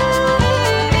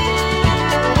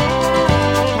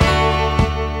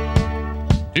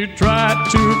 To try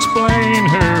to explain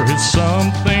her is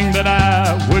something that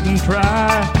I wouldn't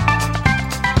try.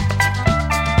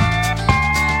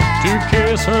 To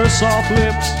kiss her soft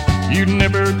lips, you'd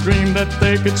never dream that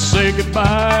they could say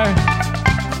goodbye.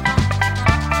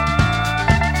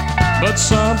 But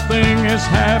something has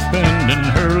happened in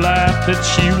her life that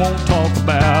she won't talk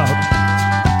about.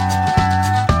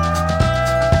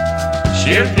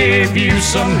 She'll give you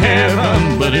some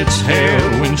heaven, but it's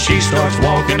hell when she starts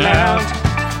walking out.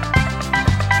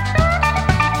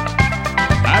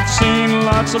 I've seen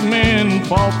lots of men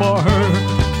fall for her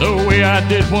the way I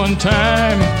did one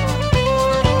time.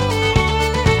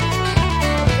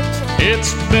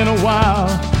 It's been a while,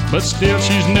 but still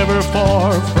she's never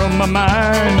far from my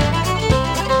mind.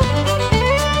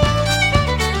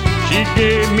 She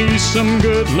gave me some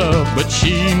good love, but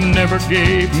she never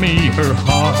gave me her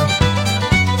heart.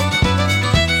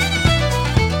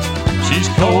 She's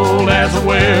cold as a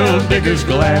well digger's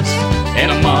glass in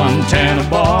a Montana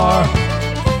bar.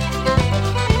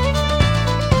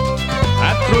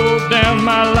 I'd throw down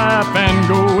my life and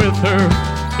go with her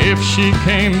if she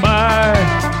came by.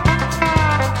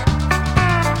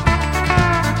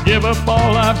 Give up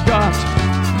all I've got,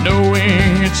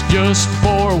 knowing it's just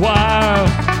for a while.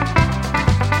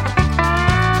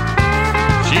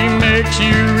 She makes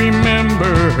you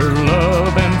remember her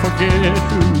love and forget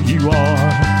who you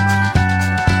are.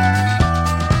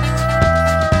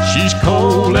 She's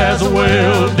cold as a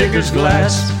well digger's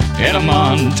glass in a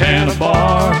Montana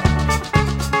bar.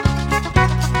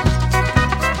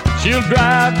 She'll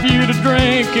drive you to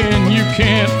drink and you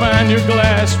can't find your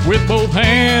glass with both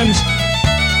hands.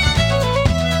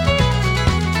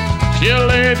 She'll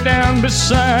lay down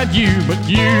beside you, but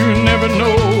you never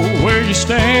know where you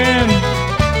stand.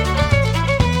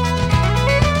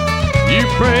 You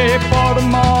pray for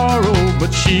tomorrow,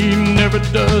 but she never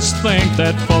does think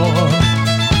that far.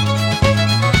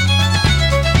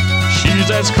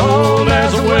 She's as cold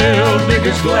as a well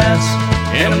digger's glass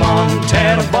in a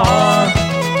Montana bar.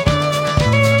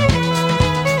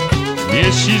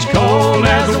 Yes, she's cold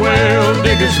as a well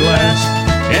digger's glass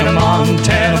in a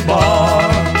Montana bar.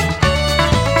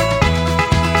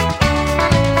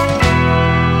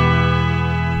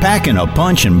 Packing a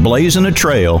punch and blazing a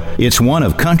trail, it's one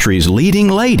of country's leading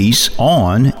ladies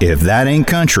on If That Ain't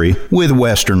Country with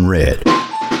Western Red.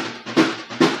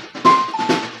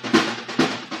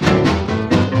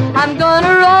 I'm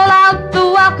gonna roll out the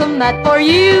welcome mat for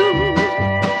you,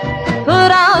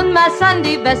 put on my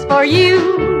Sunday best for you,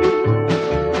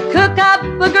 cook up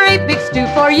a great big stew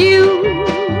for you.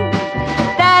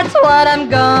 That's what I'm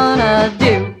gonna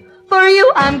do for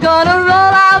you. I'm gonna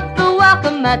roll out the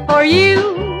welcome mat for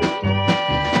you,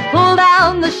 pull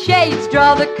down the shades,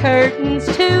 draw the curtains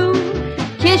too,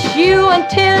 kiss you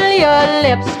until your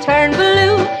lips turn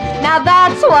blue. Now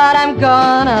that's what I'm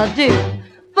gonna do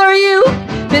for you.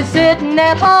 Been sitting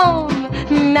at home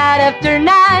night after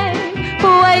night,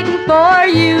 waiting for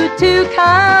you to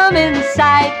come in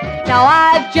sight. Now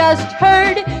I've just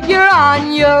heard you're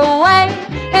on your way,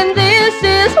 and this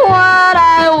is what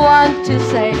I want to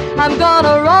say. I'm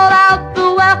gonna roll out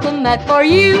the welcome mat for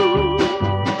you.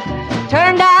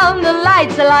 Turn down the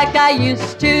lights like I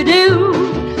used to do.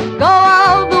 Go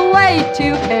all the way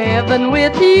to heaven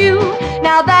with you.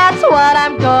 Now that's what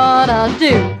I'm gonna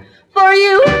do for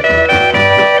you.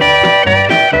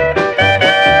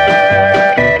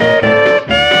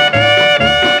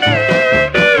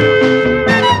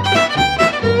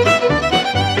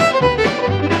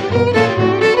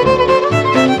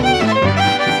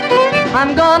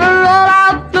 I'm gonna roll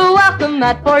out the welcome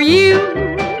mat for you.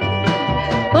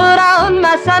 Put on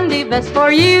my Sunday best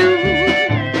for you.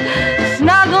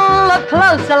 Snuggle up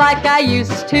closer like I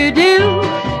used to do.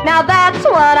 Now that's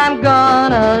what I'm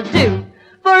gonna do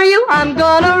for you. I'm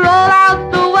gonna roll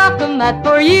out the welcome mat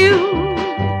for you.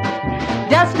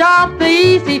 Dust off the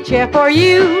easy chair for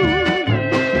you.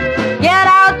 Get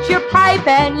out your pipe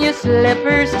and your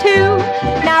slippers too.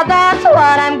 Now that's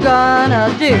what I'm gonna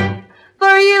do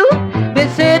for you. Been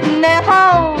sitting at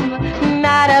home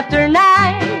night after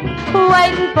night,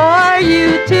 waiting for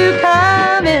you to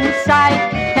come in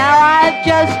sight. Now I've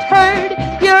just heard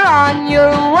you're on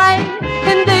your way,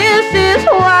 and this is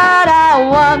what I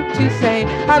want to say.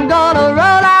 I'm gonna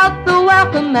roll out the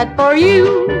welcome mat for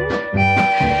you.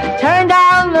 Turn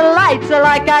down the lights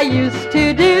like I used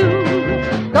to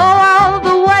do. Go all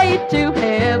the way to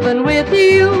heaven with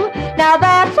you. Now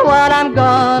that's what I'm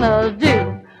gonna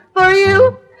do for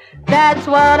you. That's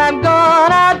what I'm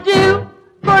gonna do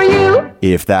for you.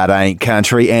 If That Ain't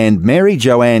Country, and Mary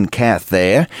Joanne Kath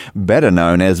there, better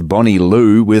known as Bonnie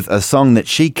Lou, with a song that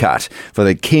she cut for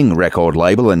the King record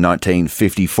label in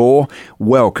 1954.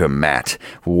 Welcome, Matt.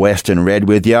 Western Red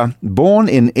with you. Born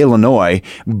in Illinois,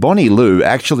 Bonnie Lou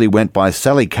actually went by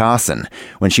Sally Carson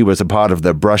when she was a part of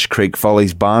the Brush Creek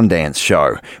Follies barn dance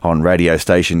show on radio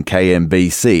station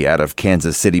KMBC out of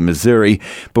Kansas City, Missouri,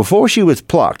 before she was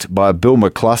plucked by Bill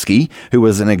McCluskey, who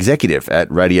was an executive at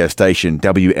radio station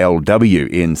WLW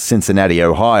in Cincinnati,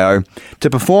 Ohio, to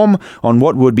perform on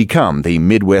what would become the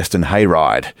Midwestern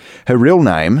Hayride. Her real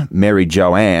name, Mary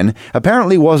Joanne,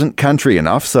 apparently wasn't country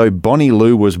enough, so Bonnie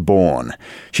Lou was born.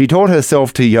 She taught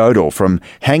herself to yodel from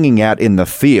hanging out in the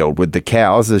field with the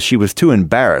cows, as she was too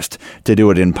embarrassed to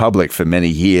do it in public for many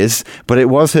years, but it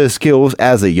was her skills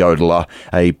as a yodeler,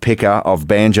 a picker of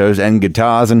banjos and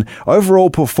guitars, and overall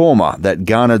performer that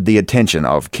garnered the attention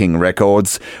of King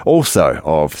Records, also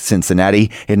of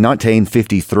Cincinnati, in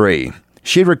 1953.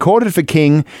 She recorded for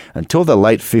King until the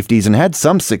late 50s and had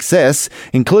some success,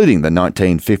 including the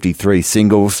 1953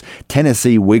 singles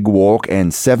Tennessee Wigwalk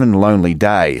and 7 Lonely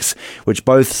Days, which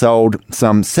both sold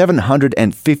some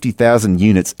 750,000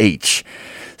 units each.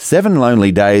 7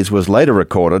 Lonely Days was later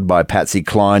recorded by Patsy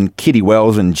Cline, Kitty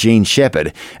Wells and Gene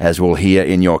Shepard, as we'll hear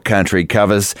in your country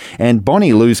covers, and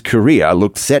Bonnie Lou's career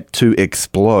looked set to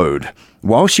explode.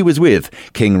 While she was with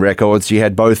King Records, she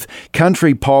had both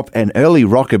country pop and early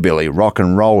rockabilly rock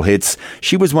and roll hits.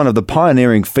 She was one of the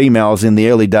pioneering females in the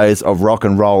early days of rock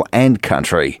and roll and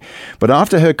country. But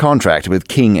after her contract with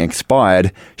King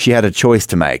expired, she had a choice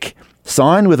to make.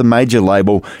 Sign with a major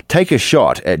label, take a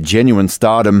shot at genuine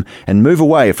stardom, and move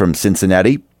away from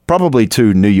Cincinnati, probably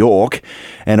to New York,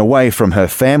 and away from her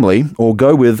family, or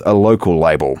go with a local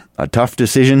label. A tough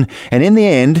decision, and in the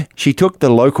end, she took the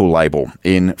local label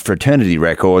in Fraternity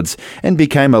Records and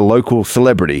became a local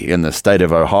celebrity in the state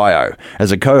of Ohio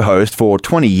as a co-host for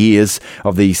 20 years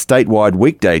of the statewide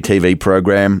weekday TV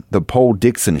program, The Paul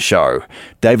Dixon Show.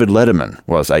 David Letterman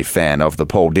was a fan of The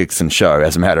Paul Dixon Show,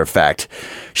 as a matter of fact.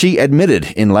 She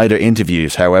admitted in later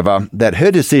interviews, however, that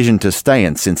her decision to stay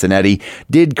in Cincinnati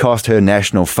did cost her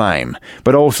national fame,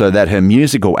 but also that her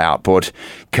musical output,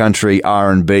 country,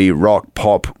 R&B, rock,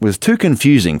 pop, was too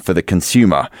confusing for the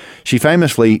consumer. She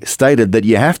famously stated that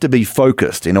you have to be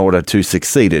focused in order to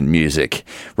succeed in music.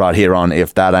 Right here on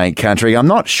If That Ain't Country, I'm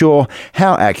not sure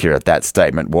how accurate that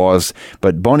statement was,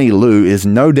 but Bonnie Lou is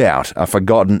no doubt a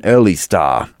forgotten early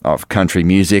star of country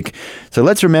music. So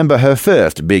let's remember her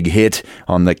first big hit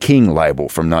on the King label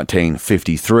from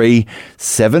 1953,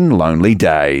 7 Lonely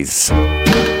Days.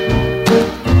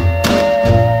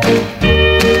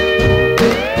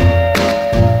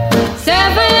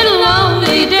 7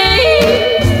 lonely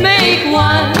days make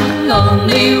one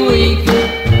lonely week.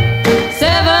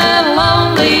 7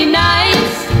 lonely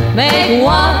nights make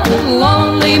one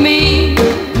lonely me.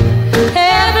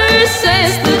 Ever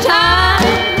since the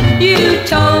time you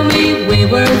told me we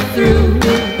were through,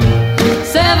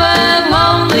 7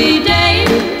 lonely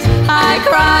days I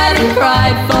cried and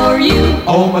cried for you.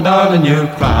 Oh, my darling, you're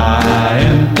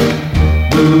crying.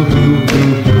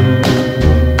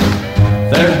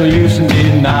 There's no use in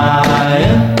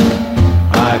denying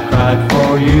I cried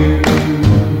for you.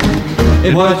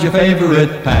 It was your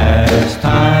favorite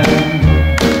pastime,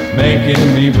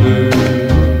 making me blue.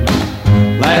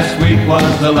 Last week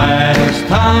was the last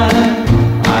time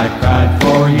I cried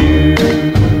for you.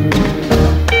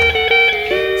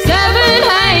 7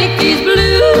 hankies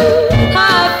blue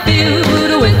I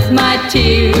filled with my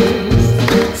tears.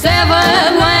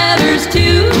 7 letters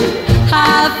too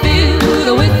I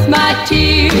filled with my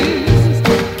tears.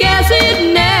 Guess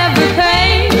it never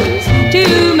pays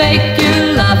to make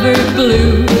your lover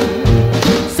blue.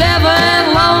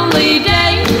 7 lonely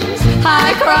days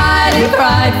I cried and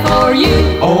cried for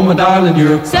you. Oh, my darling,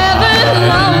 you're 7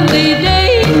 lonely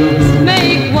days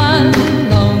make 1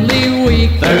 lonely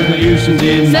week. There's no use in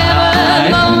denying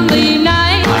 7 lonely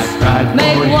nights I cried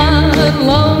make for 1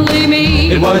 lonely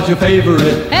me. It was your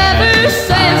favorite Ever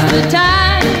since the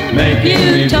time making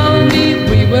you me told me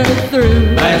we were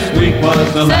through. Last week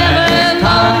was the 7 last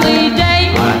time lonely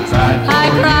days I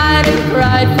cried and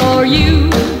cried for you.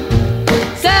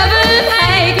 7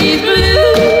 hankies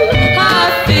blue I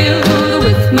filled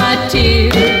with my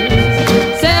tears.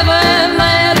 7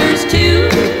 letters too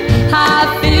I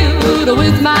filled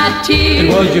with my tears. It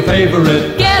was your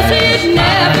favorite Guess it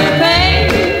never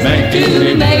pays making me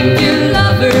to make your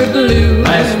lover blue.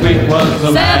 Last week was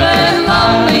the 7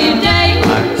 lonely days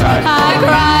I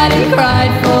cried and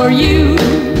cried for you.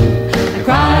 I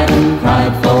cried and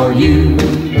cried for you.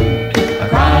 I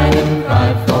cried and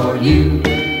cried for you.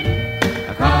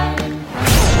 I cried.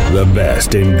 The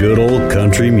best in good old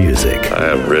country music. I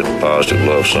haven't written a positive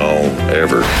love song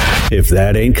ever. If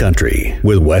That Ain't Country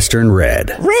with Western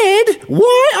Red. Red,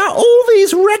 why are all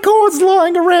these records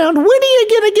lying around? When are you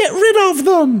going to get rid of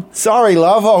them? Sorry,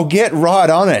 love, I'll get right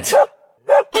on it.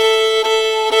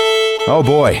 Oh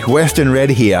boy, Western Red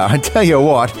here. I tell you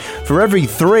what, for every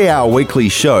 3-hour weekly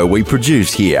show we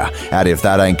produce here at If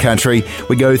That Ain't Country,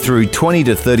 we go through 20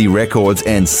 to 30 records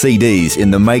and CDs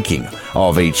in the making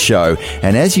of each show.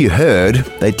 And as you heard,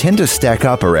 they tend to stack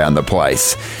up around the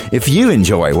place. If you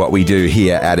enjoy what we do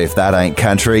here at If That Ain't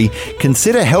Country,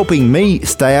 consider helping me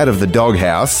stay out of the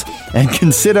doghouse and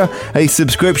consider a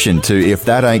subscription to If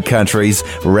That Ain't Country's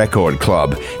Record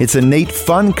Club. It's a neat,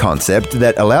 fun concept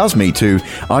that allows me to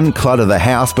unclutter the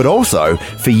house, but also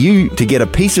for you to get a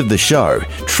piece of the show.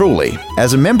 Truly,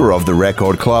 as a member of the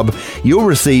Record Club, you'll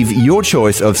receive your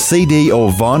choice of CD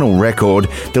or vinyl record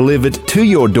delivered to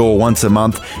your door once a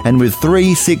month, and with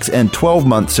 3, 6 and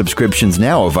 12-month subscriptions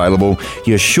now available,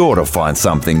 you're sure to find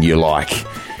something you like.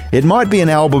 It might be an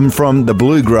album from the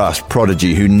bluegrass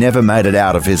prodigy who never made it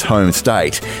out of his home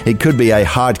state. It could be a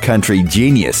hard country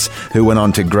genius who went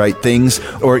on to great things,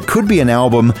 or it could be an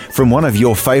album from one of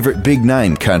your favourite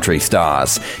big-name country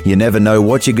stars. You never know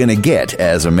what you're going to get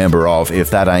as a member of If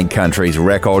That Ain't Country's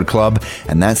Record Club,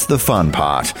 and that's the fun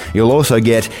part. You'll also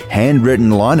get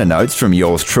handwritten liner notes from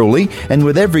yours truly, and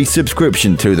with every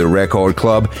subscription to the Record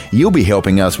Club, you'll be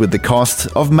helping us with the costs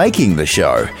of making the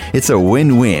show. It's a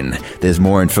win-win. There's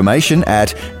more information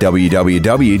at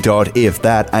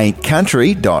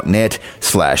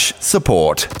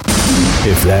www.ifthataintcountry.net/support.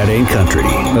 If That Ain't Country,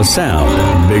 a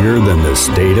sound bigger than the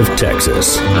state of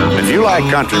Texas. If you like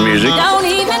country music, Don't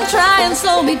even try and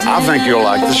slow me down. I think you'll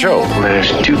like the show.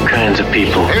 There's 2 kinds of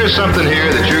people. Here's something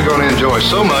here that you're going to enjoy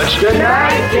so much. Good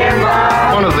night,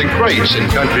 Kimbo. One of the greats in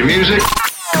country music.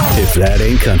 If That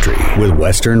Ain't Country with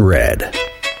Western Red.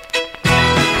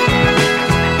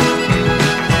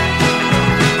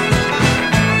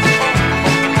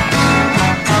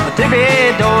 Tippy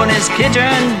Doe and his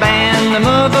Cajun band, they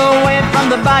move away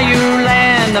from the bayou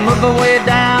land, they move away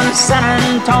down to San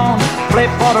Antone, play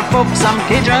for the folks some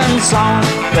Cajun songs.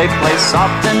 They play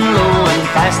soft and low and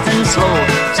fast and slow,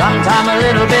 sometime a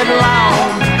little bit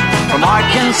loud. From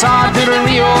Arkansas to the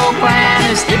Rio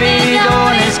Grande, it's Tippy Doe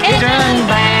and his Cajun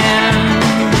band.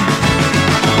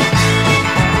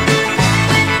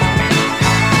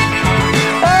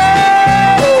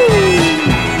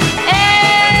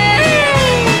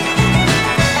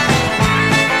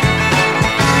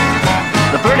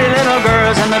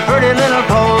 And the pretty little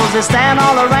clothes, they stand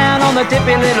all around on the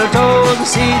tippy little toes to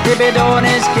see Tippy Doe and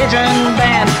his Cajun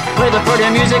band play the pretty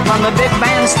music from the big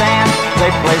bandstand. They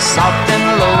play soft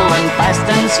and low and fast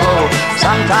and slow,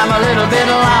 sometime a little bit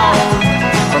loud.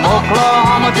 From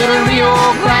Oklahoma to the Rio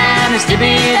Grande, it's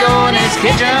Tippy Doe and his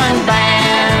Cajun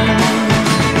band.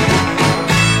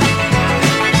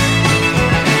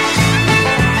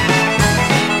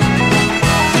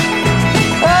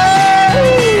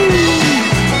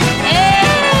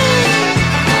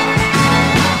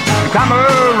 Come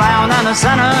around on the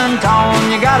San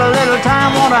Antone, you got a little little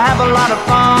time, wanna have a lot of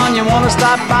fun. You wanna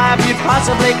stop by if you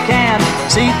possibly can.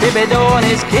 See Thibodeau and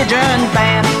his Cajun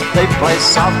band. They play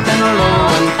soft and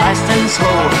low and fast and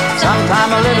slow,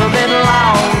 sometime a little bit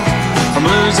loud. From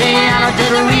Louisiana to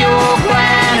the Rio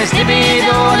Grande, it's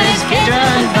Thibodeau and his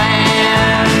Cajun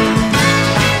band.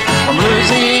 From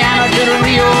Louisiana to the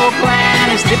Rio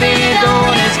Grande, it's Thibodeau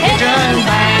and his Cajun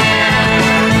band.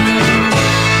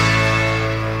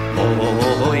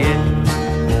 Oh, yeah.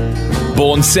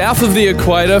 Born south of the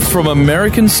equator from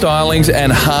American stylings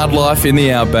and hard life in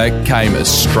the outback came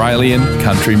Australian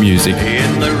country music.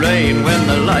 In the rain when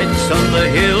the lights on the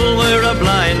hill were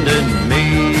a-blinded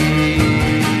me.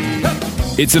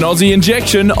 It's an Aussie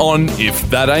injection on If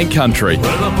That Ain't Country.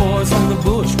 Well, the boys on the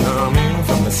bush come in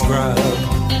from the scrub.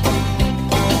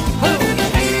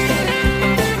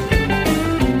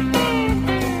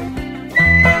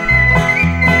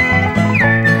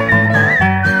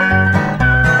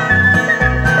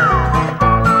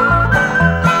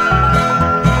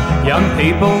 Young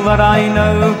people that I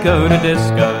know go to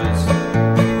discos.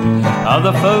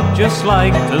 Other folk just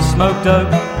like to smoke dope.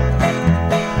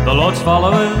 The Lord's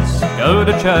followers go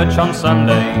to church on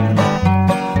Sunday.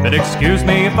 But excuse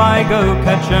me if I go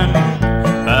catching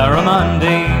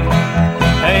barramundi.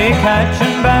 Hey,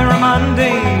 catching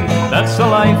barramundi, that's the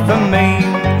life for me.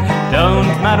 Don't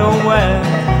matter where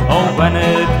or when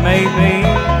it may be.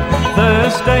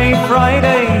 Thursday,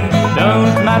 Friday,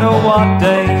 don't matter what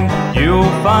day,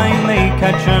 you'll find me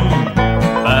catching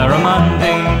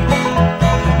barramundi.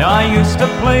 Now I used to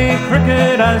play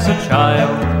cricket as a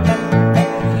child,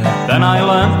 then I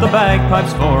learnt the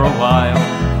bagpipes for a while.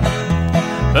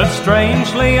 But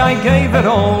strangely I gave it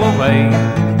all away,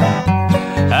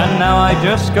 and now I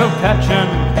just go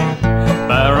catching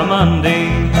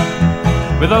barramundi.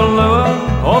 With a lure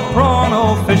or prawn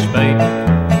or fish bait,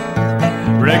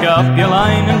 rig up your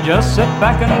line and just sit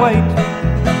back and wait.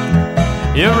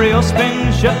 Your reel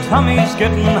spins, your tummy's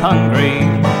getting hungry,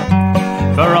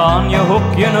 for on your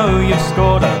hook you know you've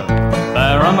scored a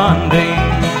barramundi.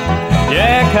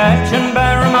 Yeah, catching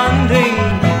barramundi,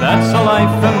 that's a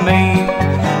life for me.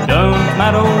 Don't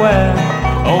matter where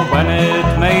or when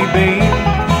it may be.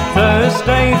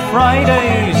 Thursday,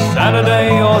 Friday,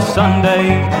 Saturday or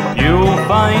Sunday, you'll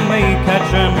find me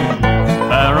catching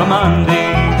barramundi.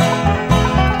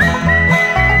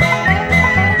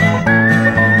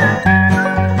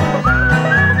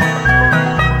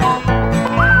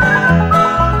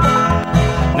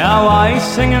 Now I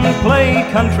sing and play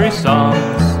country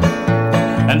songs,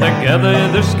 and together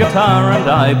this guitar and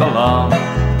I belong.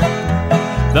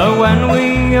 Though when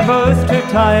we are both too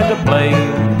tired to play,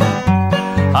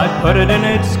 I put it in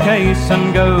its case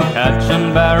and go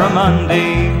catching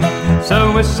barramundi.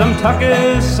 So with some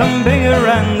tuckers, some beer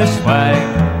and this swag,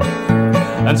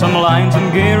 and some lines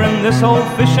and gear in this old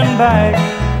fishing bag,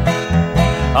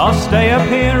 I'll stay up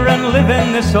here and live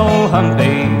in this old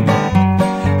humpy,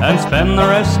 and spend the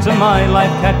rest of my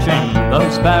life catching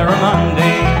those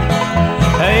barramundi.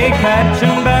 Hey,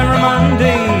 catching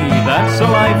barramundi, that's a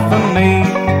life for me.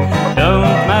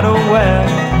 Don't matter where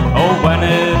or when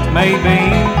it may be.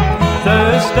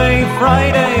 Thursday,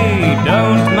 Friday,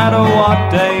 don't matter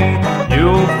what day,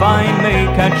 you'll find me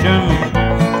catching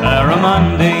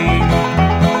barramundi.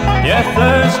 Yeah,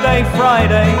 Thursday,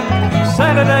 Friday,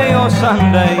 Saturday or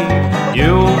Sunday,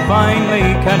 you'll find me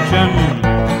catching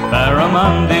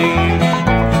barramundi,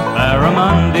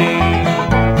 barramundi.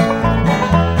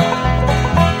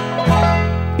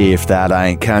 If That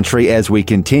Ain't Country, as we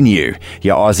continue.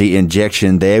 Your Aussie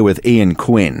injection there with Ian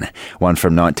Quinn, one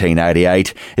from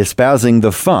 1988, espousing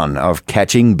the fun of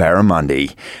catching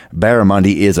barramundi.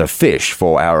 Barramundi is a fish,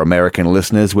 for our American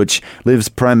listeners, which lives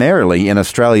primarily in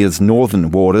Australia's northern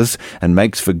waters and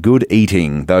makes for good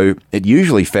eating, though it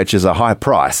usually fetches a high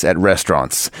price at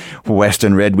restaurants.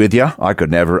 Western Red with you, I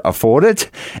could never afford it.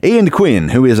 Ian Quinn,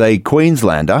 who is a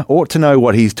Queenslander, ought to know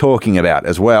what he's talking about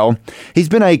as well. He's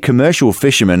been a commercial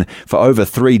fisherman for over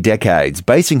 3 decades,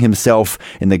 basing himself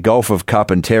in the Gulf of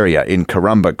Carpentaria in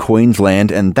Corumba, Queensland,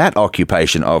 and that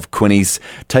occupation of Quinnies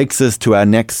takes us to our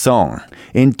next song.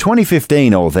 In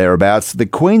 2015 or thereabouts, the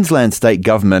Queensland State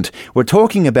Government were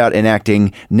talking about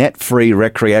enacting net-free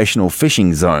recreational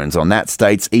fishing zones on that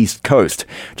state's east coast,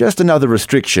 just another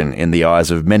restriction in the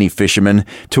eyes of many fishermen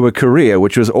to a career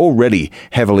which was already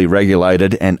heavily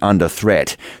regulated and under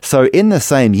threat. So in the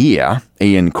same year,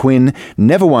 Ian Quinn,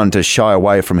 never one to shy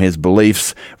away from his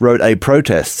beliefs, wrote a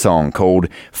protest song called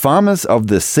Farmers of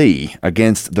the Sea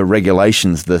against the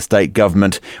regulations the state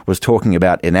government was talking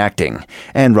about enacting.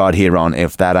 And right here on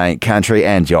If That Ain't Country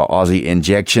and your Aussie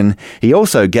injection, he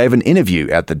also gave an interview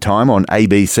at the time on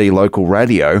ABC local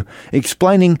radio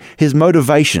explaining his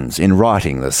motivations in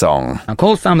writing the song. I'm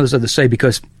called Farmers of the Sea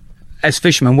because as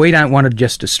fishermen we don't want to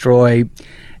just destroy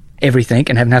everything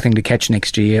and have nothing to catch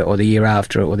next year or the year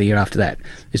after or the year after that.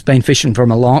 There's been fishermen for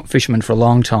a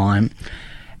long time,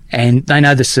 and they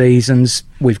know the seasons.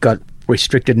 We've got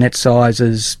restricted net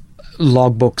sizes,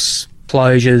 logbooks,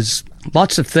 closures,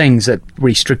 lots of things that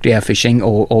restrict our fishing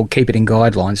or keep it in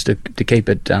guidelines to keep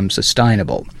it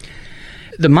sustainable.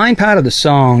 The main part of the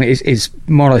song is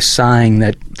more or less saying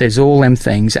that there's all them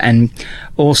things, and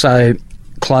also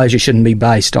closure shouldn't be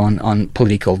based on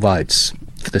political votes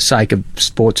for the sake of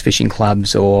sports fishing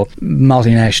clubs or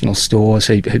multinational stores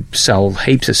who sell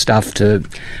heaps of stuff to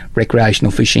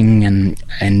recreational fishing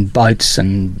and boats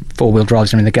and four-wheel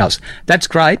drives and everything else. That's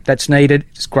great, that's needed,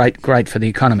 it's great for the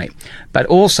economy. But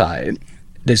also,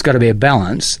 there's got to be a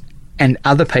balance, and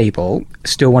other people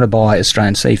still want to buy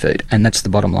Australian seafood, and that's the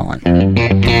bottom line.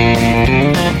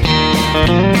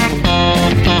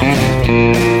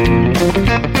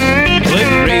 It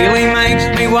really makes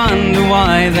me wonder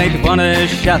why they'd want to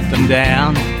shut them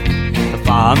down, the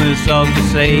farmers of the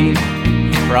sea,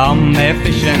 from their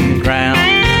fishing ground,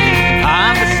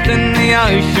 harvesting the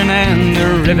ocean and the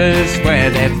rivers where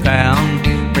they're found,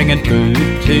 bringing food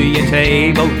to your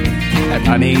table and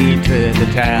money to the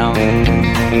town.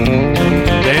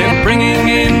 They're bringing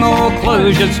in more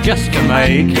closures just to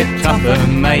make it tougher,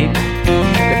 mate,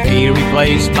 to be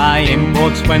replaced by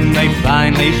imports when they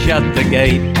finally shut the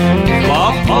gate.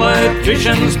 Our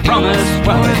politicians promise,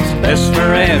 well, it's best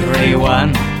for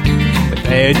everyone, but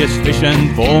they're just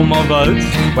fishing for more votes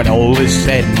when all is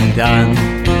said and done.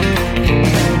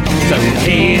 So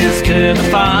here's to the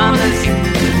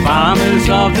farmers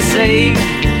of the sea.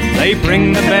 They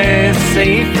bring the best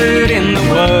seafood in the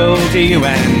world to you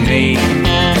and me.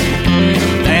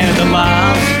 They're the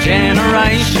last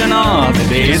generation of the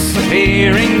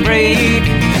disappearing breed.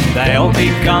 They'll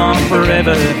be gone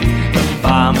forever, the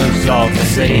farmers of the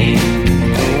sea.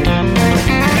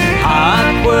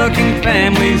 Hard-working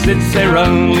families, it's their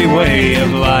only way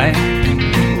of life.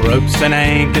 Ropes and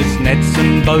anchors, nets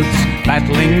and boats,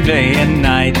 battling day and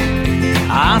night,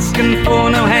 asking for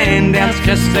no handouts,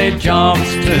 just their jobs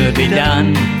to be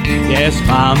done. Yes,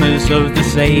 farmers of the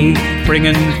sea,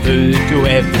 bringing food to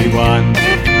everyone.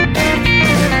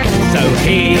 So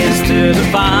here's to the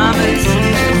farmers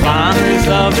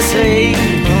of the sea.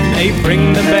 They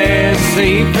bring the best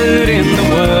seafood in the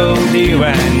world to you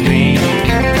and me.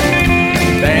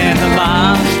 They're the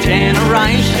last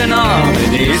generation of the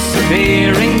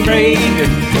disappearing breed.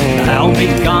 They'll be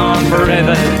gone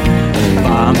forever,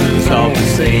 farmers of the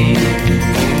sea.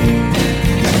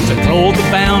 So draw the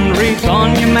boundaries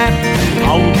on your map,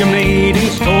 hold your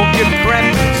meetings, talk your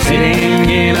crap, sitting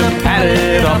in a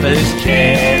padded office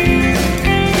chair.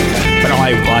 But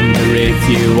I wonder if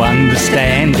you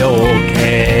understand or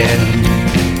care.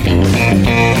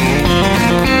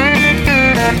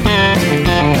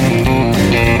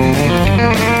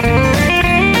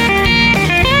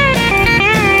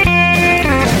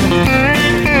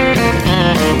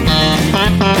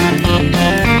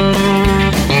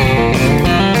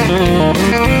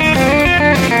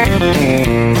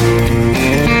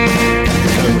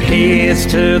 So here's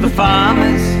to the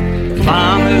farmers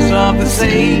of the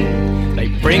sea. They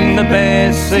bring the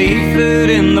best seafood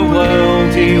in the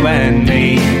world to you and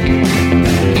me.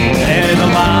 They're the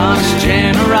last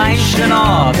generation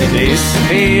of the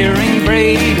disappearing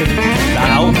breed.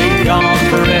 They'll be gone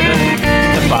forever,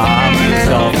 the farmers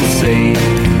of the sea.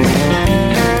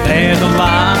 They're the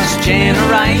last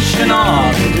generation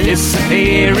of the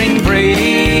disappearing breed.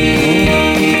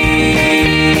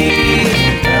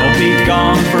 They'll be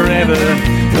gone forever,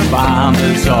 the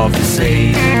farmers of the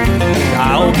sea.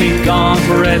 They'll be gone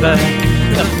forever,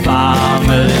 the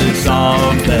farmers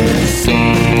of the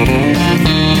sea.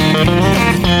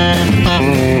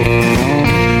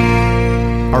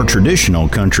 Our Traditional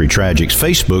Country Tragics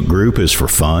Facebook group is for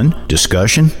fun,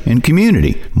 discussion, and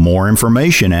community. More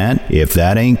information at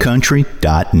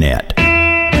ifthataintcountry.net.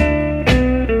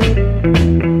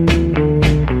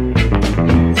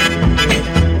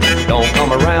 Don't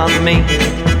come around me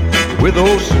with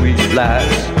those sweet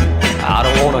lies. I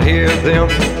don't want to hear them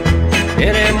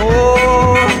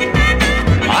anymore.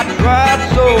 I tried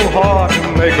so hard to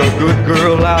make a good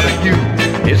girl out of you.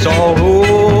 It's all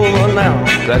over now,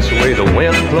 that's the way the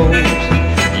wind blows.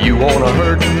 You wanna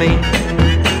hurt me,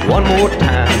 one more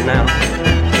time now.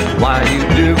 Why you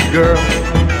do, girl,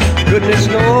 goodness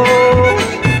knows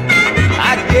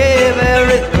I gave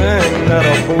everything that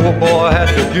a poor boy had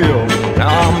to give.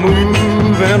 Now I'm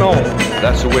moving on.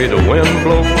 That's the way the wind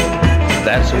blows.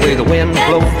 That's the way the wind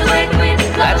blows.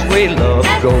 That's the way love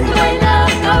goes.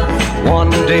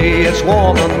 One day it's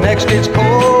warm, the next it's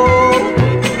cold.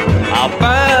 I'll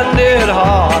find it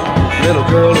hard, little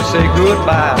girl, to say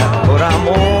goodbye, but I'm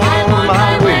on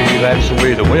my way. That's the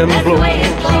way the wind blows.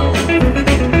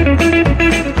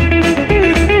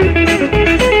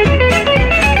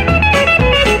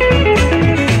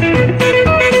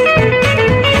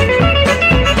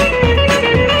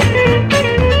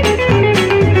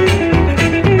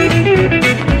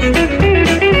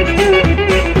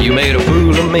 You made a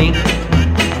fool of me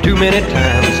too many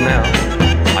times now.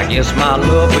 I guess my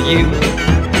love for you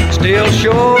still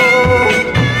sure.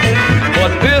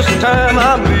 But this time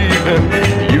I'm leaving,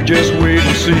 you just wait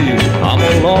and see. I'm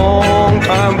a long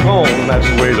time gone, that's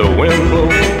the way the wind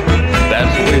blows.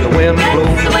 That's the way the wind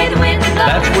blows.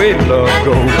 That's the way love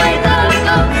goes.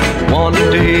 One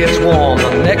day it's warm, the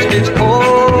next it's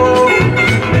cold.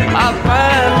 I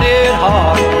find it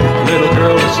hard, little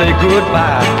girl, to say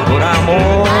goodbye, but I'm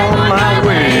on my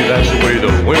way. That's the way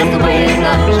the wind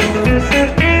blows.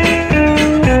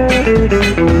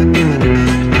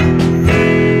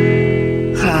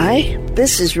 Hi,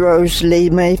 this is Rosalie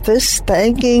Maphis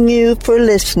thanking you for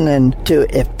listening to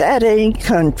If That Ain't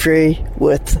Country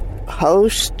with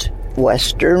host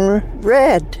Western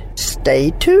Red.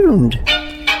 Stay tuned.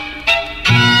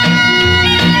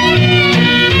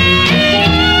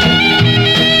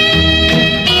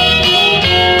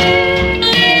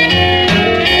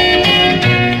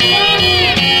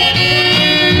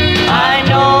 I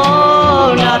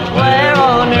know not where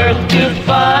on earth to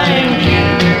find you.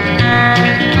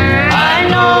 I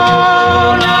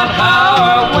know not how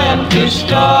or when to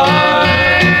start.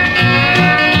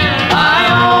 I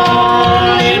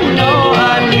only know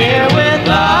I'm here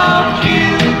without you,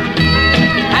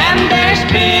 and there's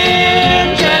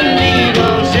pins and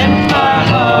needles in my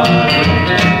heart.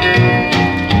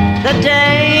 The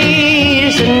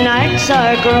days and nights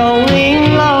are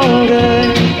growing longer.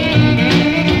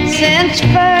 Since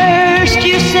first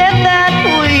you said that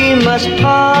we must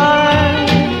part,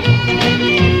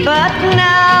 but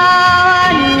now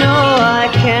I know I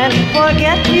can't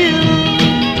forget you.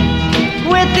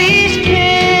 With these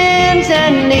pins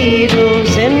and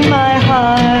needles in my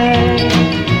heart,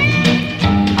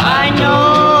 I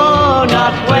know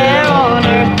not where on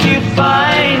earth to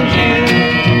find you.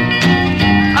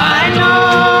 I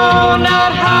know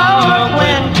not how or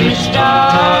when to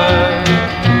start.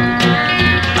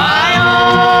 I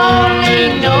only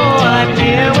know I'm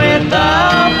here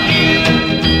without you,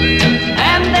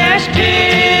 and there's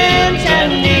pins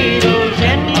and needles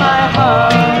in my heart.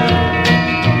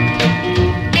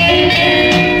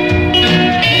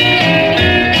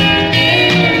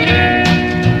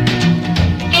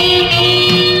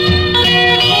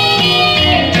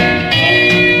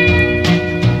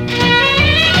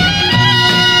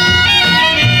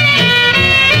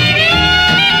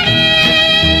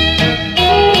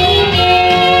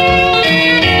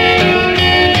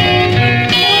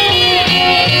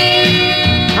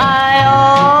 I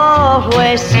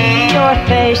always see your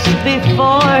face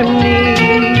before me.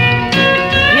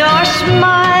 Your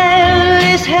smile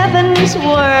is heaven's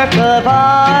work of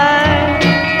art.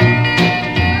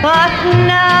 But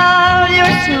now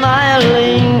you're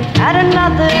smiling at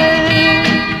another,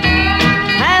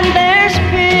 and there's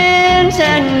pins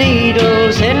and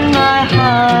needles in my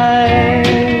heart.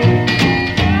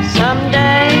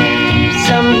 Someday,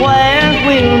 somewhere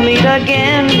we'll meet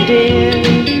again, dear,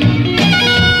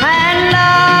 and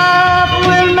love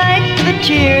will make the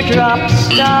teardrops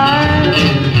start.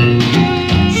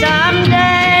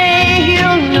 Someday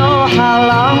you'll know how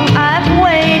long I've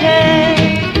waited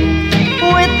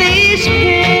with these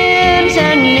pins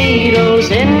and needles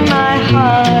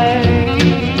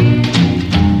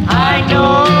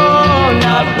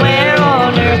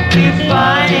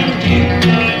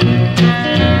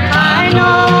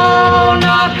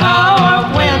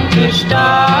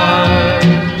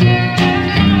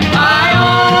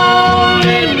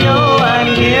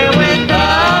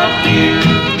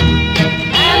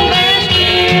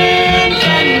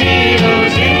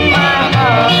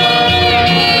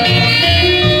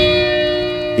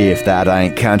If That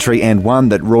Ain't Country, and one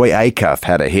that Roy Acuff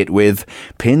had a hit with,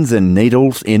 Pins and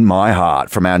Needles in My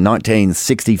Heart, from our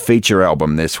 1960 feature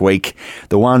album this week,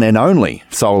 the one and only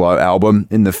solo album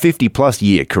in the 50-plus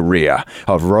year career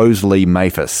of Rosalie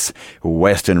Maphis.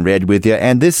 Western Red with you,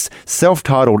 and this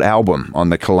self-titled album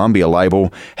on the Columbia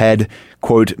label had,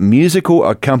 quote, musical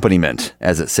accompaniment,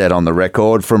 as it said on the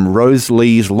record, from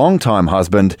Rosalie's longtime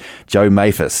husband, Joe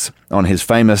Maphis, on his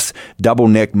famous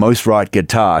double-neck Mosrite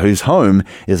guitar, whose home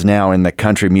is now in the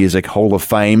Country Music Hall of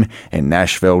Fame in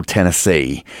Nashville,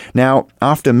 Tennessee. Now,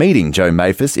 after meeting Joe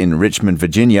Maphis in Richmond,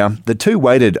 Virginia, the two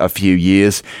waited a few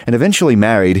years and eventually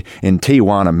married in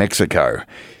Tijuana, Mexico.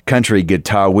 Country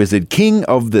guitar wizard, King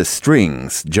of the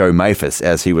Strings, Joe Maphis,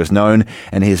 as he was known,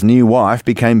 and his new wife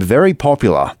became very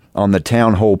popular on the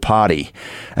Town Hall Party,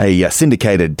 a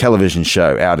syndicated television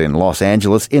show out in Los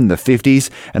Angeles in the 50s,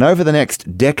 and over the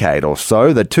next decade or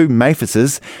so, the two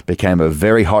Maphises became a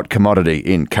very hot commodity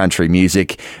in country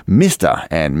music, Mr.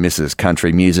 and Mrs.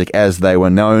 Country Music as they were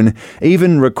known,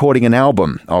 even recording an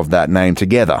album of that name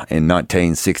together in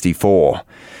 1964.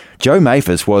 Joe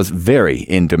Maphis was very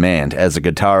in demand as a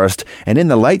guitarist, and in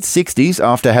the late 60s,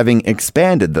 after having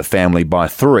expanded the family by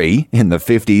 3 in the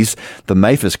 50s, the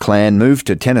Maphis clan moved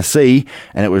to Tennessee,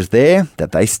 and it was there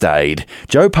that they stayed.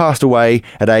 Joe passed away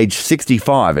at age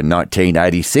 65 in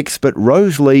 1986, but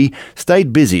Rosalie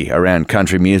stayed busy around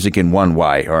country music in one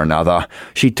way or another.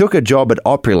 She took a job at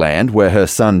Opryland, where her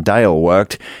son Dale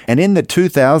worked, and in the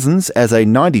 2000s, as a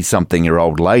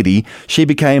 90-something-year-old lady, she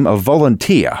became a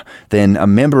volunteer, then a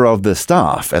member of the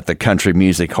staff at the Country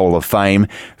Music Hall of Fame.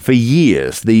 For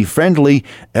years, the friendly,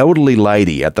 elderly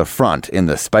lady at the front in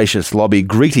the spacious lobby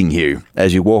greeting you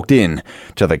as you walked in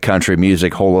to the Country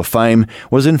Music Hall of Fame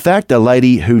was in fact a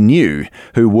lady who knew,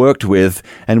 who worked with,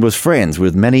 and was friends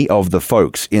with many of the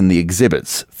folks in the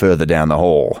exhibits further down the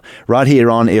hall. Right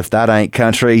here on If That Ain't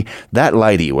Country, that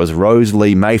lady was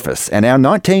Rosalie Maphis, and our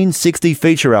 1960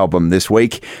 feature album this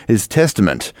week is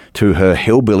testament to her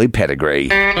hillbilly pedigree.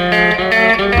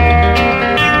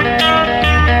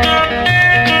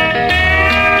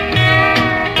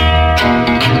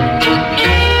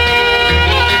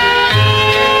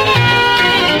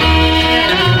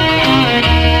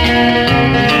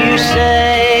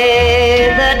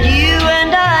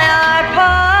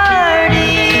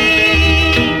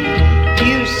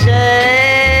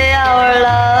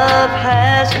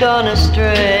 Gone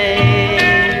astray.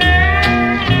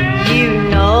 You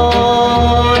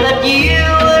know that you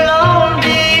alone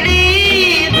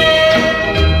believe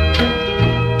it,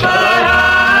 but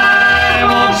I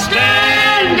won't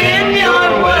stand in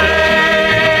your way.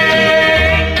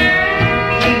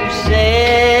 You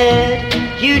said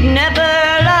you'd never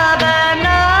love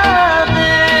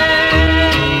another,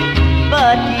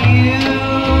 but you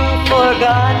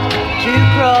forgot to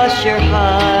cross your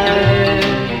heart.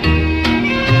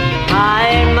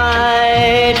 I'm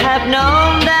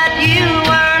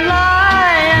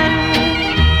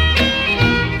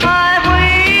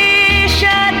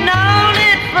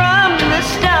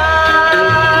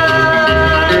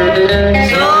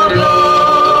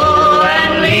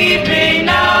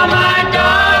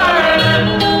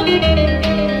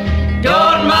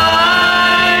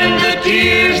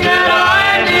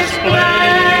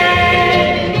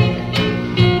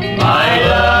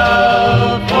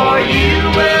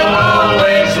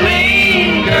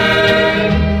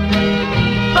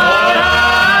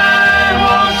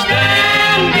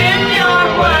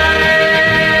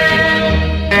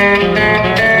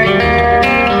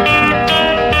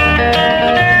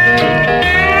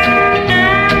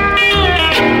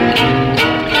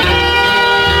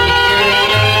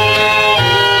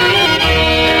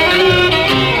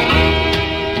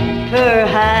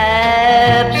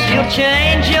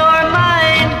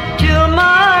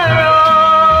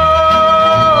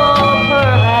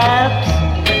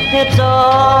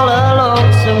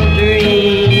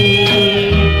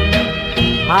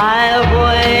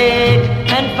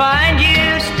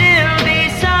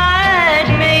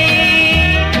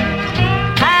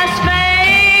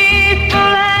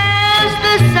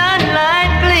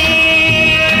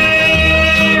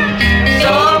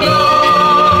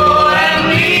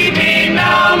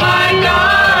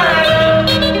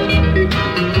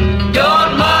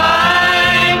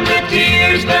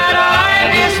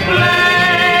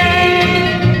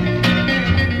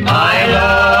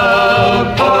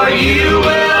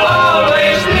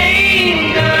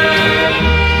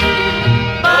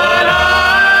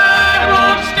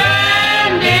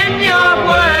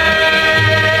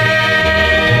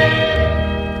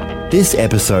This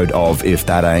episode of If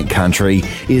That Ain't Country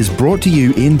is brought to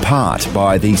you in part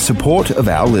by the support of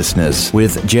our listeners,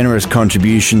 with generous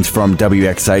contributions from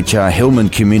WXHR Hillman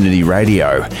Community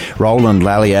Radio, Roland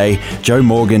Lallier, Joe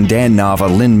Morgan, Dan Nava,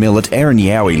 Lynn Millett, Aaron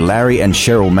Yowie, Larry and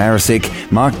Cheryl Marisick,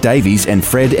 Mark Davies and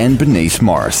Fred and Bernice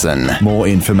Morrison. More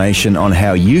information on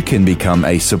how you can become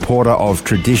a supporter of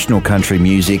traditional country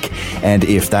music and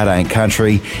If That Ain't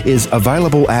Country is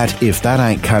available at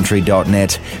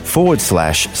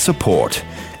ifthataintcountry.net/support.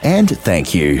 And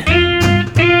thank you.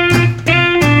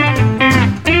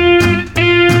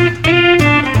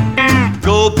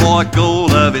 Go, boy, go,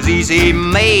 love is easy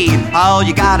made. All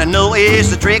you gotta know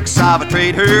is the tricks of a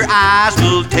trade. Her eyes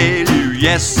will tell you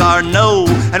yes or no.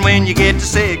 And when you get the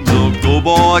signal, go,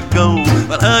 boy, go.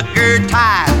 Well, hug her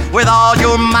tight with all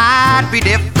your might. Be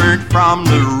different from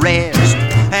the rest.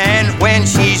 And when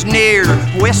she's near,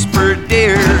 whisper,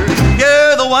 dear,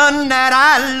 you're the one that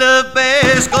I love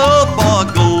best. Go, boy,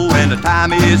 go, when the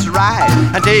time is right,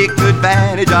 and take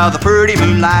advantage of the pretty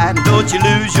moonlight. And don't you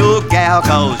lose your gal,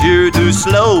 cause you're too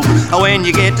slow. When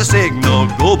you get the signal,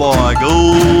 go, boy,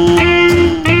 go.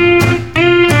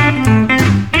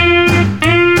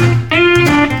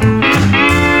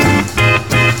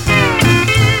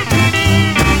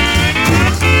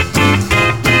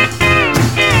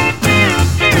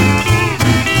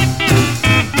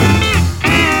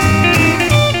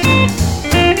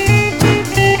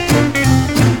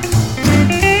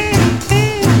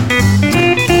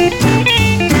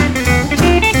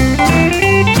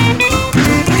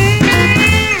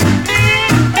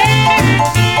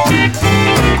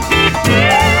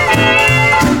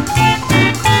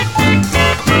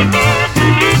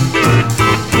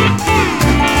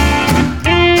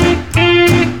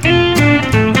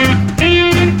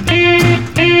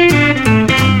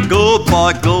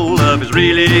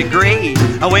 Really great.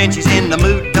 When she's in the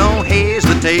mood, don't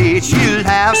hesitate. She'll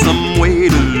have some way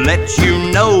to let you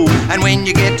know. And when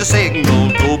you get the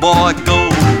signal, go, boy, go.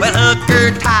 Well, hug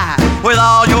her tight with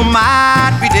all your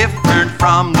might. Be different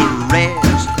from the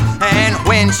rest. And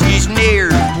when she's near,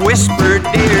 whisper,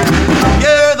 dear,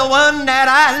 you're the one that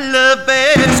I love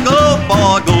best. Go,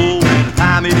 boy, go, when the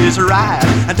time is right,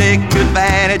 and take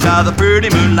advantage of the pretty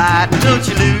moonlight. Don't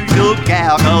you lose your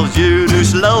gal, cause you're too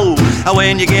slow.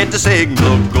 When you get the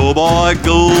signal, go, boy,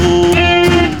 go.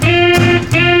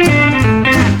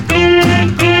 Go,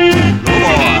 boy.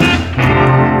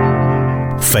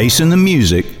 Facing the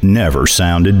music never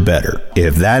sounded better.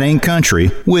 If That Ain't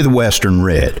Country with Western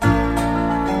Red.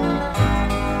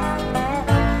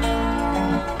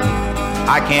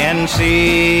 I can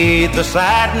see the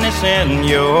sadness in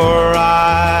your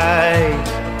eyes,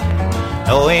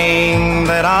 knowing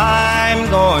that I'm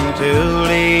going to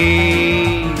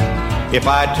leave. If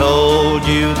I told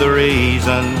you the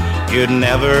reason, you'd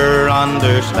never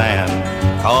understand,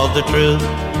 cause the truth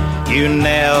you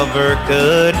never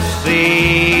could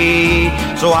see.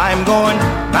 So I'm going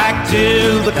back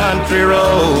to the country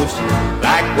roads,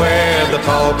 back where the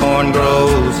tall corn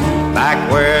grows,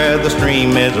 back where the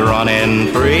stream is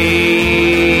running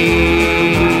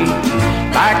free,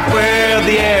 back where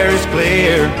the air is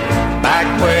clear, back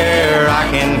where I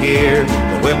can hear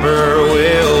the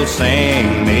whippoorwill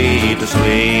sing me to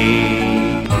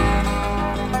sleep.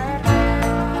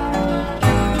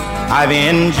 I've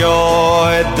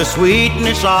enjoyed the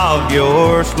sweetness of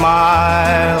your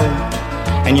smile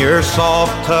and your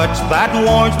soft touch that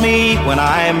warms me when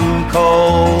I'm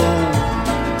cold.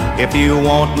 If you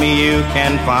want me, you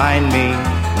can find me.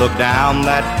 Look down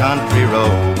that country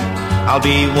road. I'll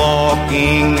be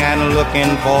walking and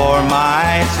looking for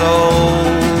my soul.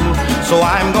 So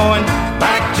I'm going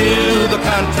back to the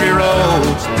country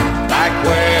roads, back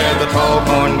where the tall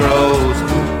corn grows,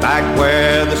 back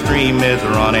where the stream is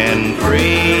running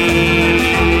free,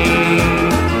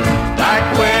 back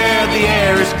where the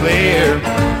air is clear,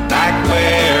 back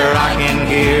where I can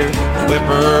hear the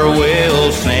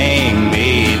whippoorwill sing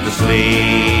me to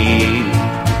sleep.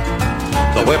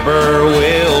 The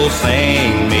whippoorwill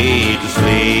sing me to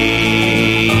sleep.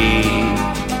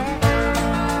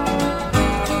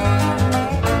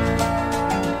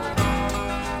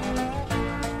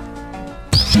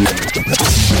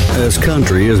 As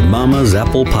country as Mama's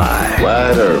apple pie.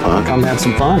 Wide earth, huh? Come have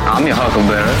some fun. I'm your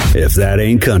huckleberry. If That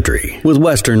Ain't Country with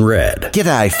Western Red.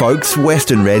 G'day folks,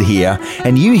 Western Red here,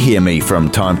 and you hear me from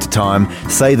time to time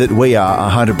say that we are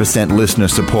 100% listener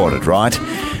supported, right?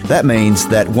 That means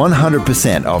that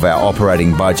 100% of our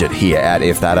operating budget here at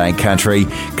If That Ain't Country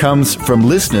comes from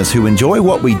listeners who enjoy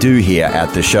what we do here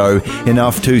at the show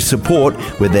enough to support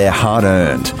with their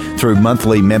hard-earned through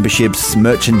monthly memberships,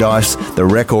 merchandise, the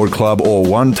record club, or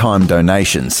one-time one-time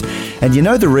donations. And you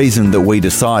know the reason that we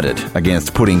decided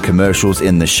against putting commercials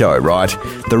in the show, right?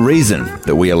 The reason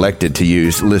that we elected to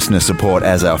use listener support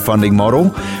as our funding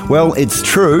model? Well, it's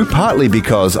true, partly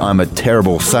because I'm a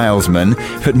terrible salesman,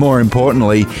 but more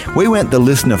importantly, we went the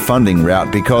listener funding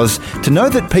route because to know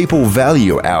that people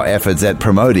value our efforts at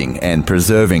promoting and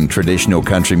preserving traditional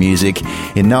country music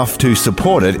enough to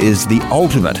support it is the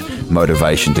ultimate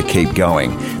motivation to keep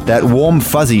going. That warm,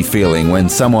 fuzzy feeling when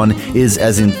someone is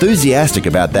as enthusiastic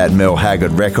about that Merle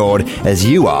Haggard record as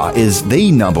you are is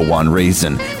the number one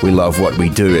reason we love what we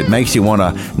do. It makes you want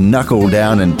to knuckle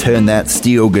down and turn that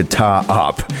steel guitar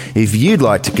up. If you'd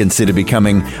like to consider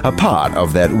becoming a part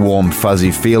of that warm,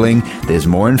 fuzzy feeling, there's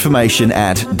more information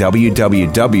at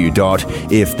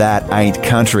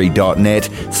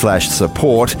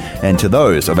www.ifthataintcountry.net/support. And to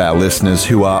those of our listeners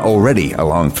who are already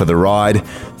along for the ride,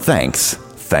 thanks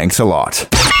a lot.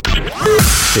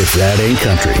 If that ain't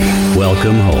country,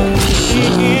 welcome home.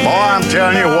 Boy, I'm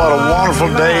telling you, what a wonderful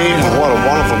day and what a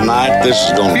wonderful night this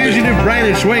is going to be. Fugitive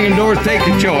Brandon Swinging Doors, take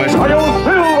your choice.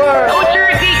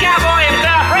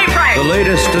 The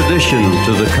latest addition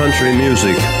to the Country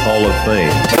Music Hall of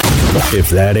Fame. If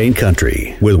That Ain't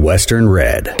Country with Western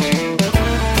Red.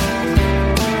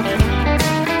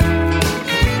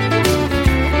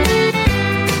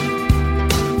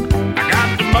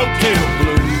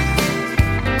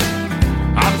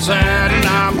 Sad and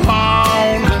I'm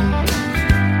lonely.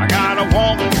 I got a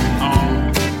woman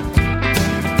on.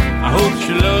 I hope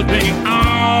she loves me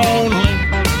only.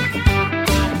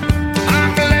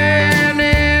 I'm laying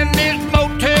in this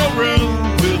motel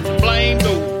room with the blamed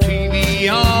old TV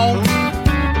on,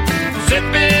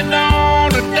 sipping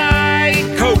on a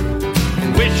Diet Coke,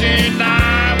 wishing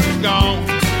I was gone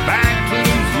back to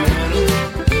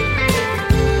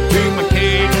Louisiana, to my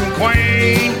Cajun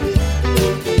queen.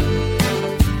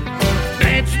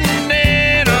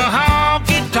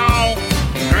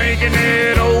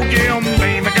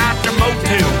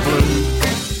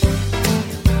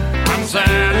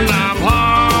 Sad and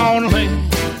I'm lonely.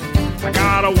 I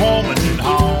got a woman at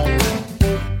home.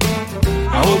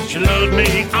 I hope she loves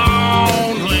me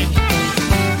only.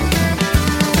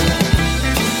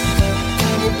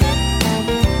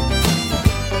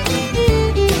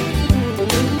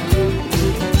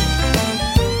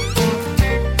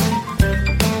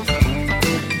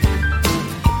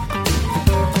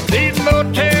 These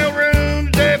motel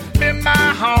rooms, they've been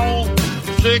my home.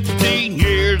 16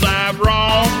 years I've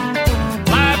roamed.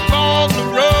 On the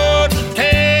road to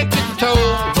take its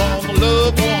toll from the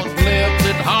loved ones left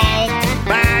at home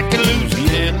back in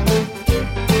Louisiana.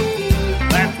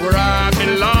 That's where I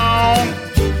belong.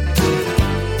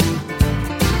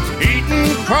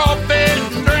 Eating crawfish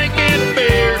and drinking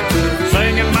beer,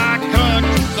 singing my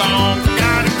country song.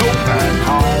 Gotta go back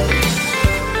home.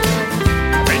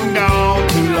 Been gone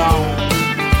too long.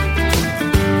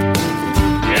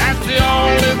 That's the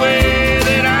only way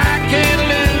that I can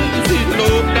lose these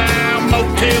low down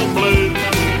motel blues.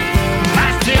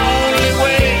 That's the only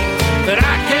way that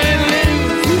I can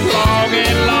lose these long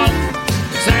and long,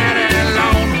 sad and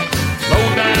lonely, low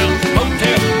down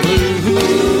motel blues.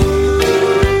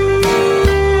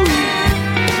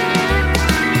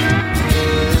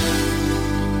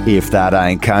 If That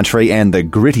Ain't Country, and the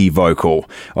gritty vocal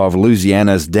of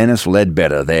Louisiana's Dennis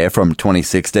Ledbetter there from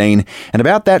 2016. And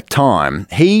about that time,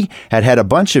 he had had a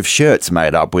bunch of shirts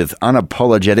made up with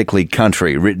unapologetically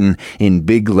country written in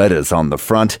big letters on the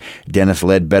front. Dennis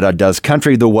Ledbetter does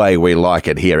country the way we like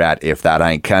it here at If That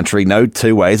Ain't Country. No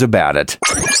two ways about it.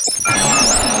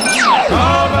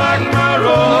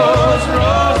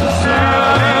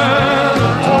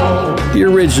 The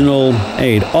original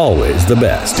ain't always the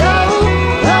best.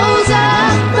 Those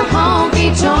are the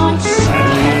honky tonks.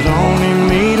 There's only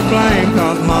me to blame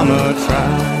 'cause mama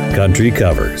tried. Country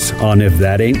covers on If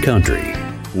That Ain't Country.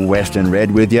 Western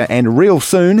Red with you, and real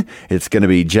soon it's going to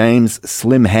be James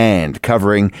Slim Hand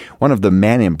covering one of the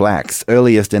Man in Black's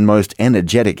earliest and most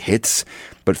energetic hits.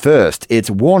 But first, it's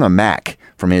Warner Mac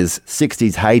from his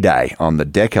 60s heyday on the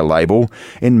Decca label.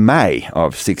 In May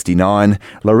of 69,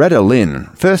 Loretta Lynn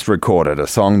first recorded a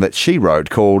song that she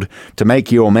wrote called To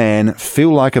Make Your Man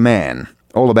Feel Like a Man.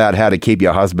 All about how to keep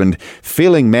your husband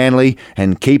feeling manly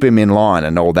and keep him in line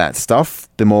and all that stuff.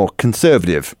 The more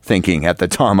conservative thinking at the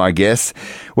time, I guess.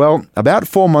 Well, about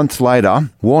 4 months later,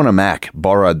 Warner Mac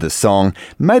borrowed the song,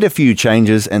 made a few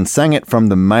changes and sang it from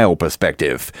the male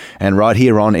perspective. And right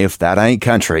here on If That Ain't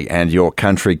Country and your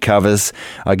country covers,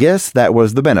 I guess that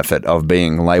was the benefit of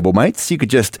being label mates. You could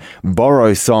just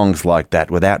borrow songs like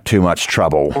that without too much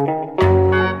trouble.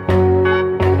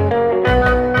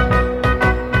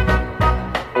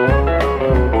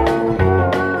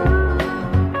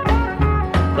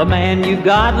 The man you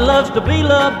got loves to be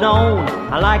loved on.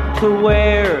 I like to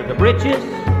wear the breeches.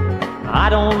 I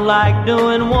don't like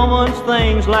doing woman's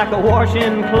things like a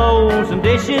washing clothes and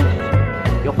dishes.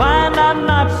 You'll find I'm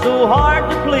not so hard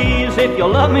to please if you'll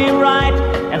love me right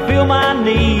and feel my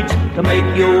needs to make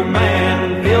your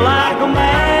man feel like a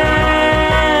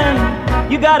man.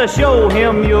 You gotta show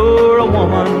him you're a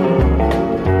woman.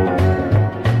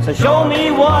 So show me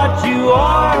what you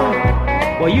are.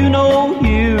 Well, you know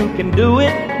you can do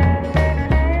it.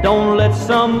 Don't let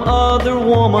some other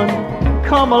woman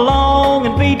come along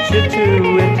and beat you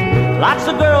to it. Lots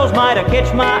of girls might have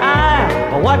catch my eye,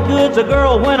 but what good's a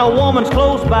girl when a woman's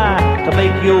close by to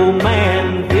make your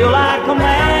man feel like a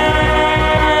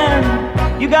man?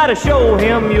 You gotta show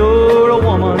him you're a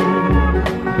woman.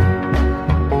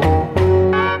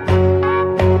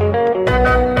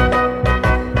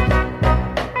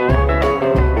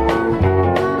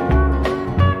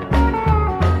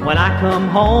 When I come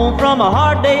home from a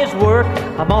hard day's work,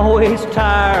 I'm always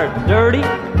tired and dirty.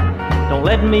 Don't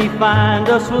let me find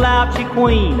a slouchy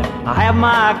queen. I have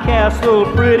my castle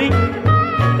pretty.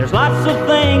 There's lots of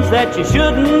things that you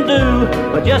shouldn't do,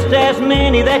 but just as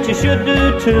many that you should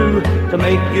do too, to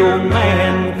make your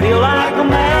man feel like a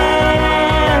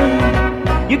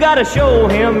man. You gotta show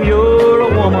him you're a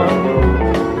woman.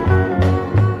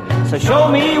 So show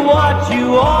me what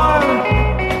you are.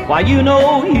 Why, you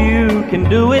know you can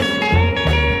do it.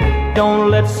 Don't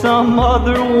let some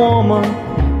other woman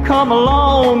come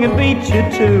along and beat you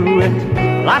to it.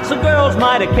 Lots of girls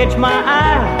might have catch my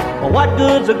eye, but what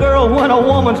good's a girl when a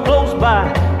woman's close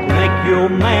by to make your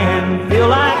man feel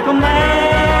like a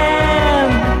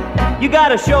man? You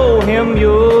gotta show him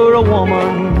you're a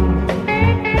woman.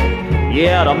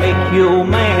 Yeah, to make your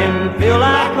man feel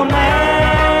like a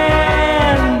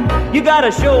man, you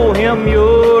gotta show him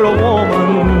you're a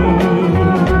woman.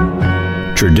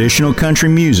 Traditional country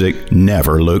music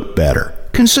never looked better.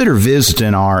 Consider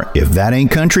visiting our If That Ain't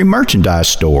Country merchandise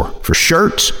store for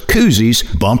shirts, koozies,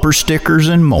 bumper stickers,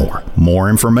 and more.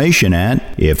 More information at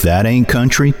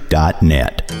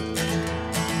ifthataintcountry.net.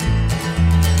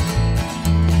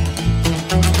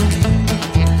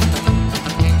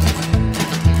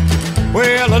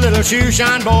 Well, a little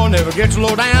shoe-shine boy never gets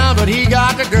low down, but he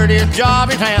got the dirtiest job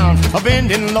in town, a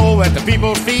bending low at the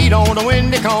people's feet on the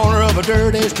windy corner of a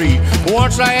dirty street.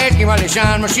 Once I asked him while he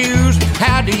shined my shoes,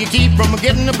 how do you keep from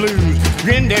getting the blues?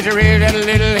 Grinned as he raised that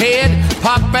little head,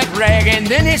 popped that rag, and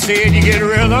then he said, you get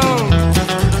rhythm.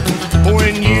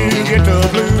 When you get the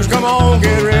blues, come on,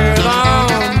 get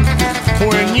rhythm.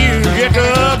 When you get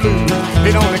the blues,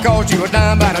 it only costs you a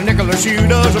dime, about a nickel a shoe,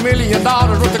 does $1 million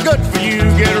worth of good for you.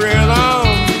 Get rhythm.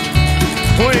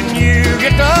 When you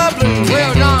get the blues,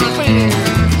 well, John, please.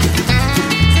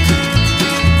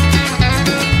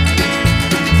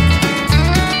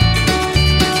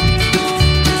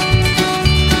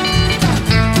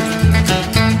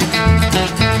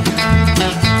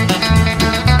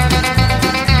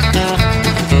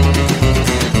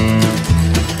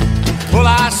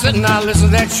 And I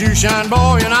listened to that shoe-shine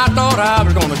boy, and I thought I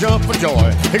was gonna jump for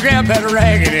joy. He grabbed that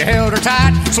rag and he held her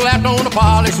tight, slapped on the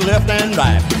polish left and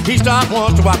right. He stopped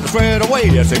once to wipe the sweat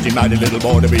away. I said, you mighty little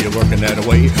boy to be working that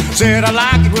away. Said, I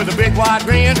like it with a big wide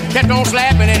grin. Kept on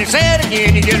slapping and he said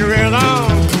again, you get rhythm.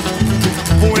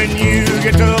 When you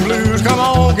get the blues, come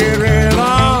on, get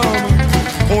rhythm.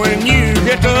 When you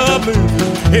get the blues,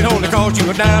 it only costs you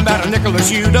a dime, about a nickel a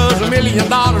shoe, does $1 million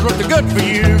worth of good for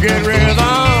you. Get rhythm.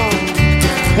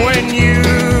 When you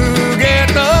get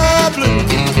the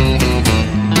blues.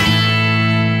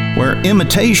 Where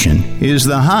imitation is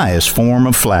the highest form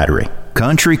of flattery.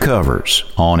 Country covers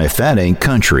on If That Ain't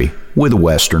Country with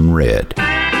Western Red.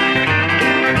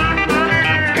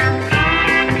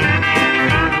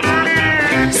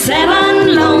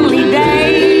 7 lonely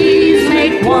days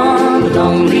make one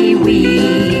lonely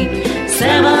week.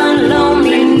 7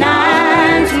 lonely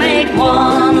nights make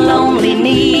one lonely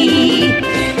need.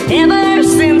 Ever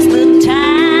since the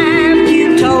time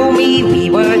you told me we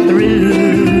were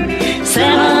through,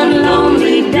 7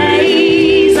 lonely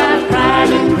days I've cried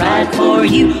and cried for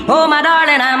you. Oh, my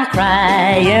darling, I'm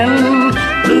crying.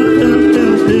 Boo, boo,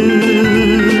 boo,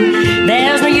 boo.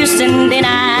 There's no use in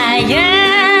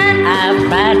denying I've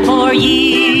cried for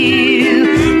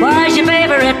you. Was your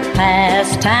favorite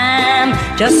pastime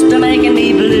just to making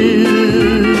me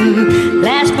blue?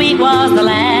 Last week was the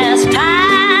last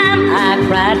time I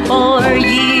cried for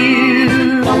you.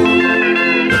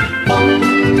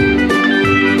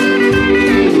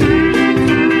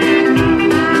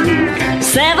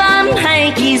 7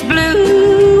 hankies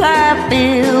blue I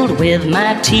filled with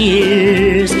my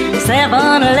tears.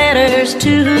 7 letters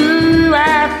too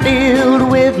I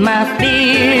filled with my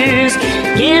fears.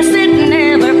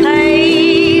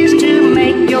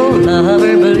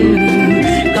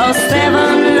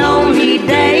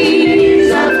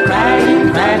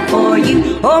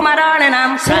 Oh, my darling,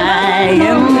 I'm crying.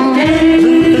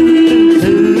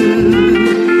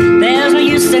 There's no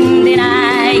use in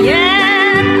denying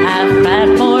I've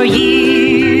cried for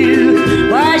you.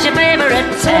 Was your favorite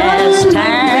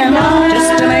pastime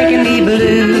just to make me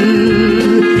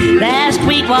blue? Last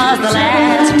week was the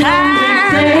last time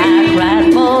I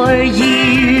cried for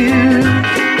you.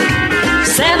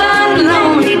 7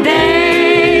 lonely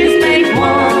days make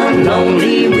one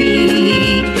lonely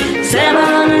week.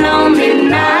 7 lonely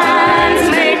nights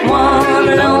make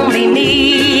one lonely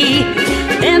me.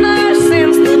 Ever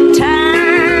since the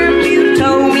time you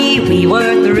told me we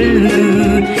were through,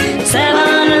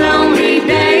 7 lonely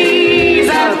days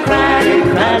I've cried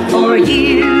and cried for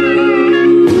you.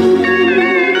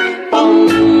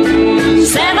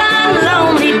 7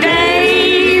 lonely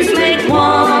days make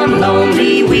one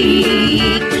lonely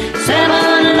week.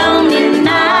 7 lonely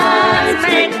nights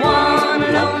make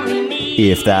one lonely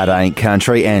me. If That Ain't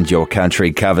Country, and your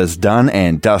country covers done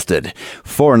and dusted.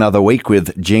 For another week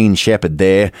with Gene Shepherd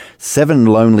there. 7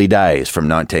 Lonely Days from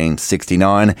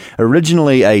 1969.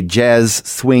 Originally a jazz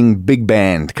swing big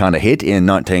band kind of hit in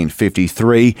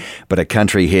 1953, but a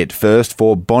country hit first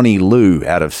for Bonnie Lou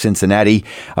out of Cincinnati,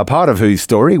 a part of whose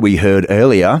story we heard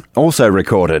earlier, also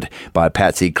recorded by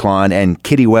Patsy Cline and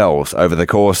Kitty Wells over the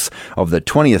course of the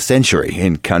 20th century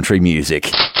in country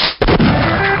music.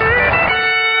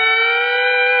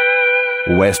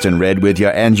 Western Red with you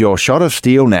and your shot of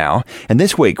steel now, and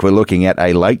this week we're looking at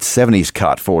a late 70s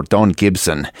cut for Don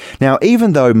Gibson. Now,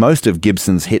 even though most of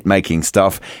Gibson's hit-making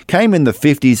stuff came in the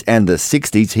 50s and the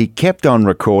 60s, he kept on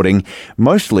recording,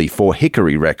 mostly for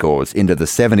Hickory Records, into the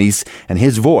 70s, and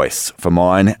his voice, for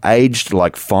mine, aged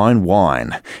like fine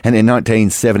wine. And in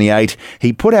 1978,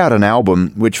 he put out an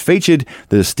album which featured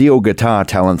the steel guitar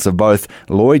talents of both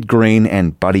Lloyd Green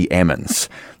and Buddy Emmons.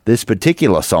 This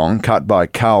particular song, cut by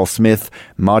Carl Smith,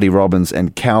 Marty Robbins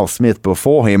and Carl Smith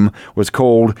before him, was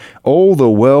called All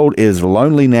the World Is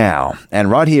Lonely Now.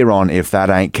 And right here on If That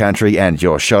Ain't Country and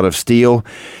Your Shot of Steel,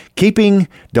 keeping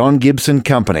Don Gibson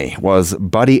company was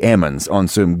Buddy Emmons on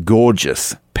some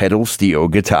gorgeous pedal steel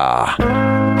guitar.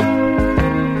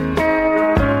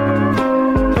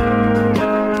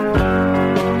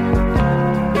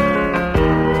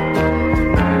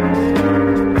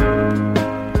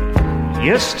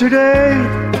 Yesterday,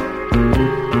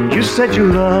 you said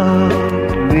you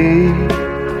loved me,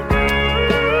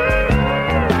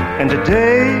 and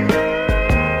today,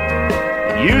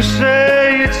 you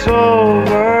say it's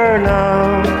over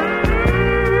now.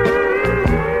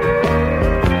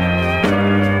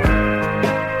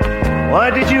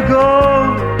 Why did you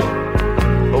go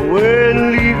away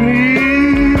and leave me?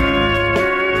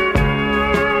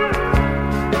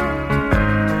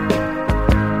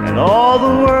 And all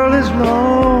the world is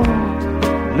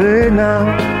lonely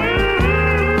now.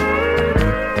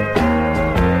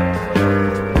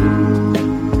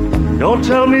 Don't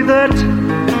tell me that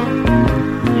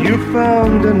you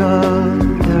found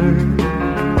another,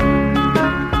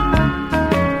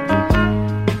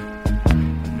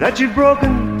 that you've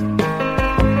broken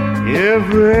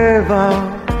every vow.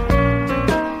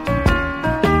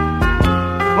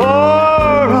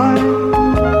 For I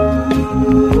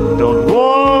don't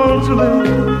want to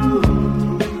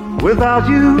live without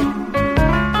you,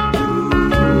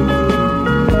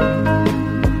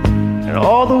 and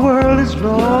all the world is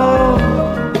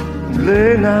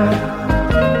lonely now.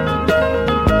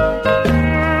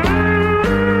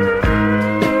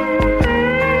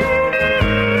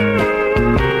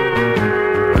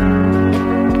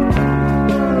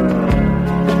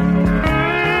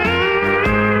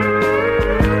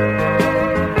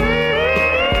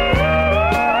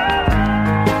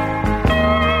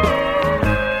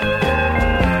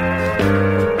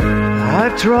 I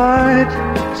tried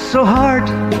so hard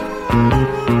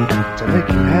to make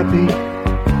you happy,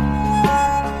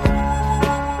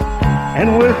 and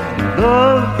with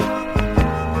love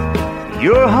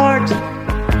your heart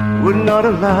would not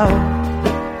allow.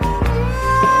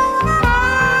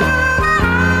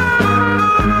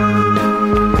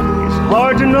 It's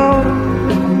hard to know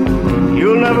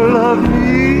you'll never love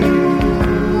me,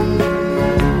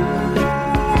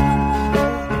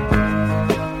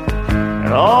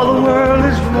 and all the world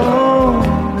is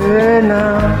lonely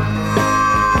now.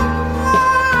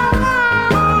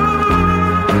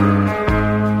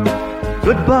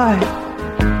 Goodbye,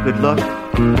 good luck,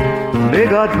 may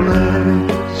God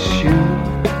bless you.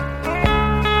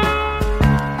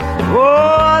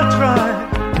 Oh, I'll try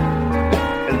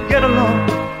and get along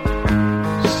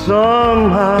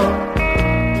somehow.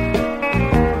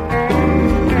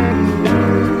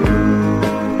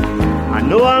 I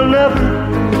know I'll never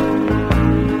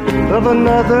love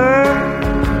another,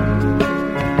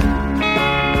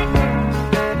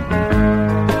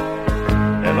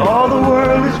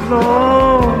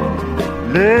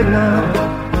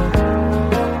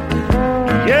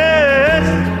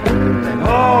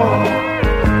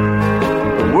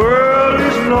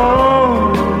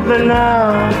 moving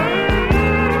now.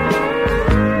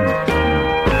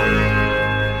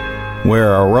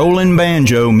 Where a rolling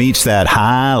banjo meets that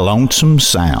high, lonesome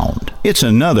sound. It's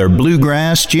another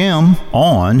bluegrass gem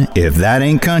on If That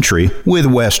Ain't Country with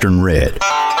Western Red.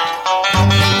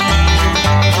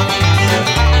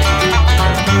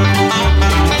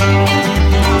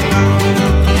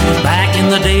 Back in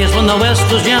the days when the West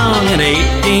was young in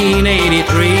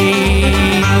 1883,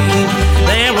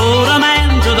 there rode a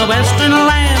man to the western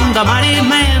land, a mighty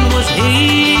man was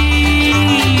he.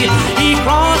 He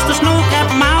crossed the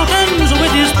snow-capped mountains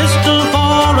with his pistol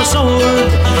for a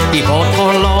sword. He fought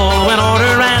for law and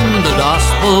order and the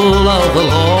gospel of the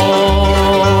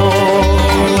Lord.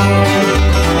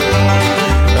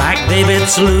 Like David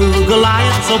slew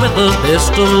Goliath, so with a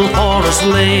pistol for a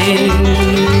sling,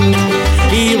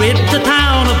 he rid the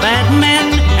town of bad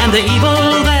men and the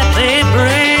evil that they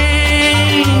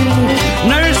bring.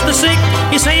 Nursed the sick,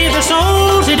 he saved their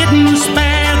souls, he didn't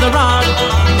spare the rod.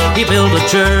 He built a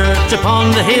church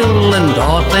upon the hill and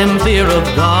taught them fear of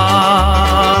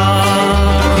God.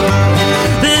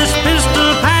 This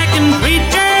pistol-packing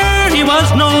preacher, he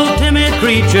was no timid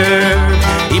creature.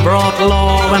 He brought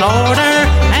law and order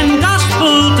and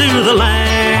gospel to the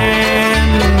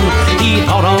land. He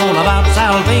taught all about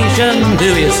salvation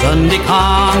to his Sunday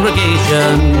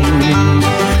congregation.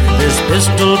 This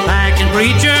pistol-packing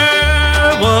preacher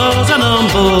was an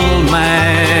humble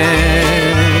man.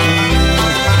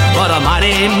 But a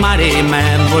mighty, mighty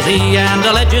man was he, and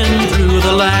a legend through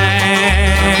the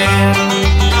land.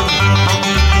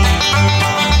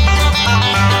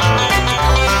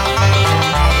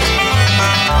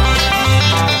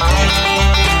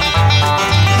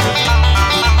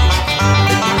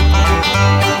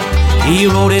 He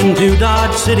rode into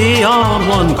Dodge City on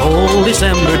one cold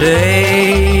December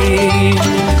day.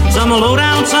 Some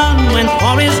low-down son went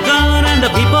for his gun, and the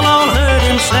people all heard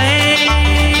him say,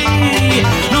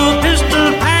 "No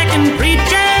pistol-packing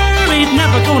preacher, he's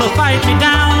never gonna fight me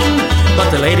down." But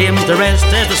they laid him to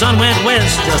rest as the sun went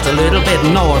west, just a little bit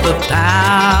north of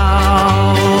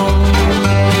town.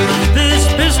 This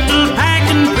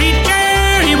pistol-packing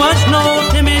preacher, he was no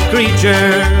timid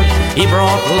creature. He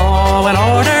brought law and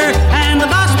order and the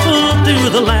gospel to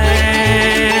the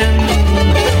land.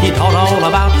 He taught all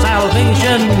about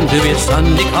salvation to his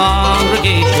Sunday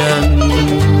congregation.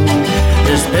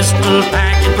 This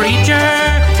pistol-packing preacher,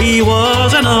 he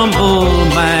was an humble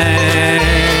man.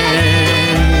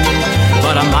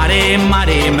 But a mighty,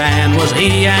 mighty man was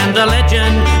he, and a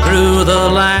legend through the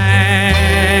land.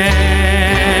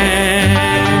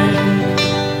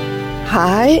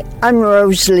 Hi, I'm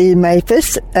Rosalie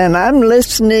Maphis, and I'm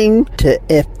listening to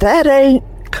If That Ain't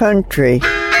Country.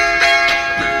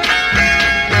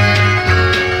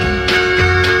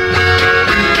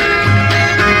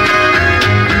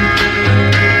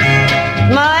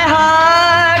 My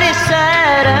heart is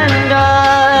sad and I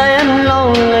am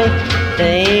lonely,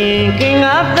 thinking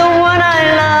of the one I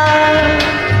love.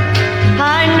 I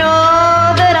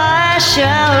know that I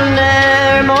shall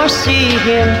never more see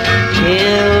him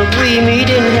till we meet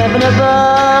in heaven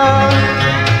above.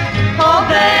 Oh,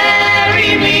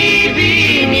 bury me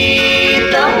beneath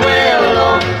the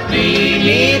willow,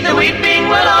 beneath the weeping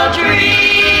willow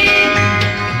tree.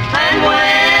 And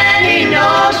when he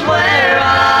knows where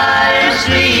I'm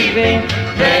sleeping,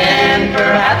 then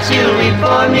perhaps he'll weep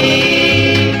for me.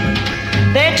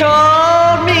 They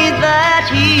told me that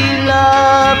he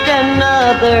loved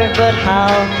another, but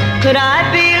how could I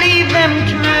believe them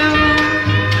true?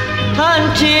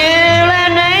 Until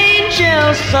an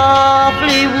angel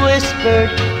softly whispered,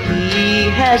 he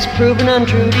has proven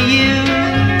untrue to you.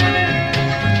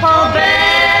 Oh,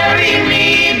 bury me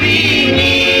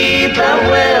beneath the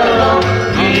willow,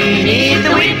 beneath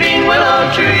the weeping willow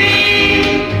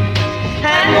tree.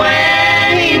 And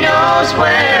when he knows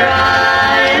where I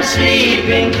am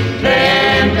sleeping,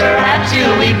 then perhaps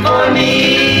he'll weep for me.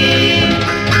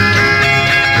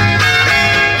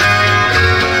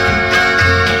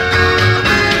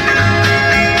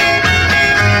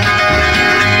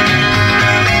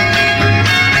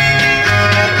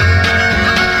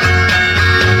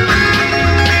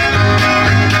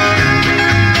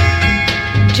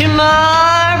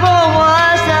 Tomorrow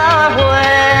was our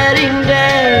wedding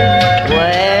day.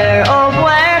 Where, oh,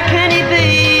 where can he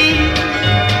be?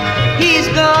 He's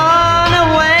gone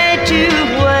away to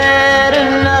wed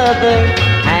another,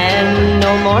 and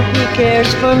no more he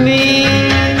cares for me.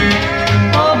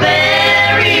 Oh,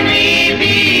 bury me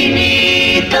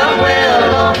beneath the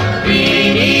willow,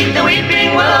 beneath the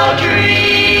weeping willow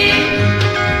tree.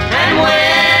 And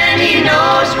when he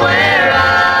knows where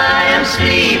I am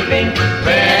sleeping,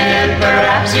 then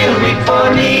perhaps he'll weep for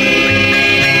me.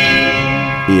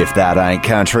 If That Ain't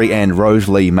Country, and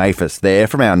Rosalie Maphis there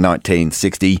from our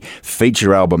 1960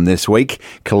 feature album this week,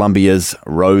 Columbia's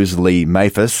Rosalie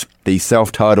Maphis, the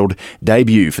self-titled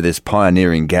debut for this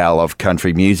pioneering gal of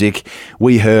country music.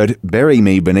 We heard Bury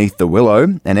Me Beneath the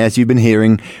Willow, and as you've been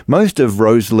hearing, most of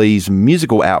Rosalie's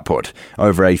musical output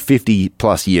over a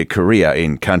 50-plus year career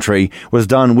in country was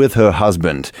done with her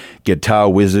husband, guitar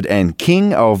wizard and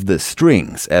king of the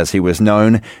strings, as he was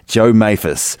known, Joe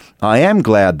Maphis. I am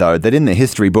glad, though, that in the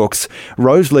history books,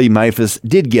 Rosalie Maphis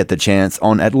did get the chance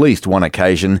on at least one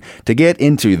occasion to get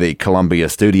into the Columbia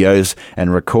studios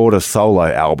and record a solo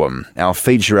album. Our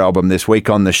feature album this week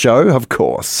on the show, of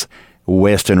course.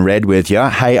 Western Red with you.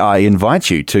 Hey, I invite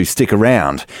you to stick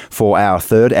around for our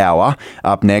third hour.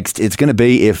 Up next, it's going to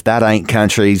be If That Ain't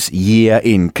Country's Year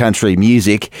in Country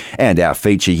Music, and our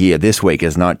feature year this week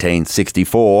is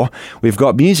 1964. We've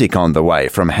got music on the way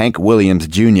from Hank Williams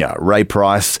Jr., Ray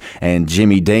Price and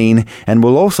Jimmy Dean, and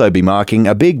we'll also be marking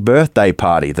a big birthday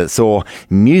party that saw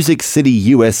Music City,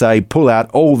 USA pull out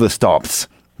all the stops.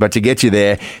 But to get you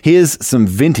there, here's some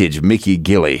vintage Mickey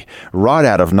Gilley, right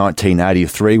out of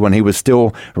 1983 when he was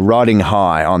still riding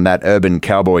high on that urban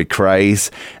cowboy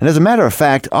craze. And as a matter of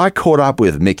fact, I caught up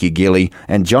with Mickey Gilley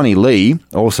and Johnny Lee,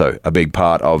 also a big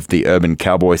part of the Urban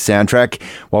Cowboy soundtrack,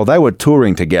 while they were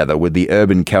touring together with the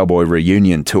Urban Cowboy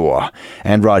Reunion Tour.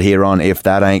 And right here on If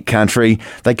That Ain't Country,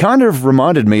 they kind of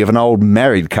reminded me of an old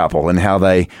married couple and how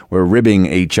they were ribbing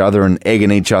each other and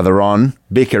egging each other on,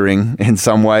 bickering in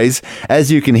some ways,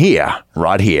 as you can hear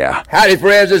right here. Howdy,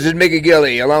 friends. This is Mickey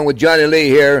Gilley, along with Johnny Lee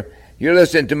here. You're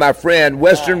listening to my friend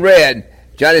Western Red.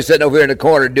 Johnny's sitting over here in the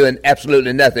corner doing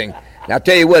absolutely nothing. And I'll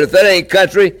tell you what, if that ain't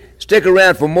country, stick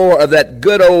around for more of that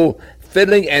good old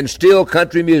fiddling and steel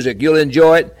country music. You'll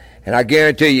enjoy it, and I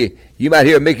guarantee you, you might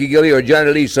hear a Mickey Gilley or a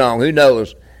Johnny Lee song. Who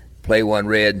knows? Play one,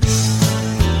 Red.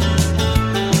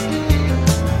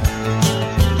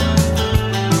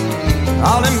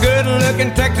 All them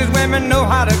good-looking Texas women know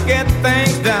how to get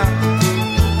things done.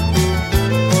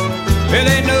 Yeah,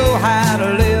 they know how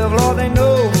to live, Lord, they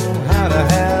know how to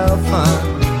have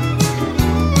fun.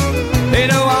 They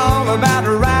know all about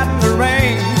riding the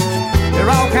range. They're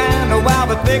all kind of wild,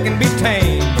 but they can be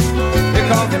tamed.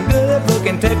 Because them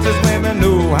good-looking Texas women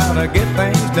know how to get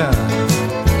things done.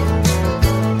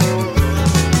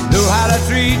 Know how to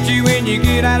treat you when you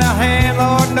get out of hand.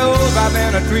 Lord knows I've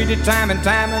been treated time and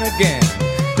time and again.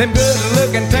 Them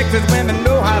good-looking Texas women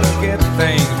know how to get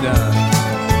things done.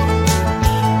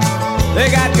 They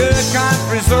got good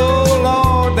country soul,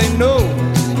 Lord, they know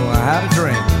how to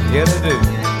drink. Yeah, they do.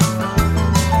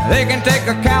 They can take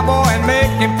a cowboy and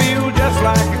make him feel just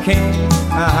like a king.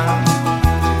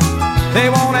 They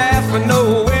won't ask for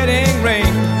no wedding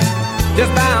ring,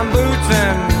 just buy 'em boots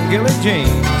and Gilley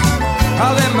jeans.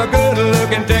 All them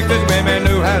good-looking Texas women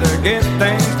know how to get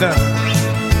things done.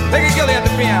 Take a Gilley at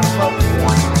the piano, folks.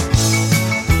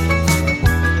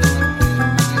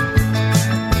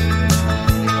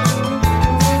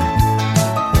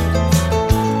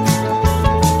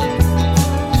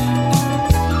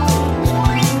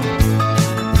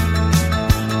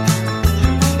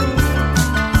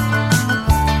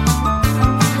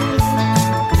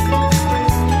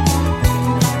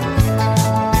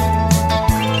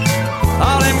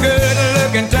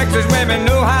 Texas women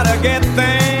know how to get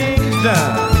things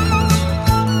done.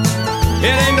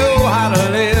 Yeah, they know how to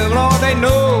live, Lord, they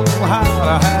know how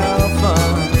to have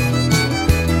fun.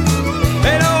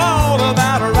 They know all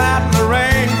about riding the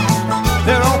range.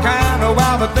 They're all kind of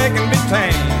wild, but they can be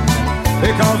tamed.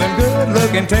 Because them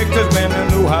good-looking Texas women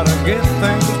know how to get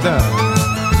things done.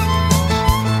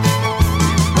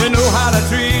 They know how to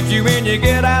treat you when you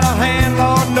get out of hand.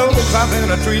 Lord knows I've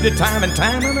been treated time and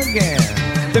time and again.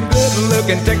 Them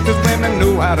good-looking Texas women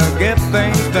know how to get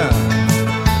things done.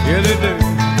 Yeah, they do.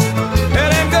 Yeah,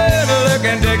 them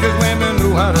good-looking Texas women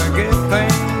know how to get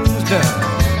things done.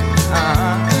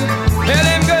 Yeah,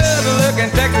 them good-looking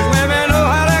Texas women know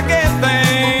how to get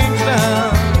things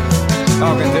done.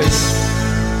 Talking to you.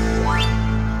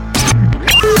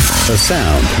 A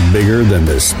sound bigger than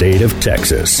the state of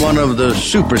Texas. One of the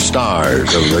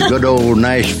superstars of the good old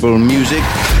Nashville music.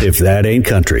 If That Ain't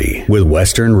Country with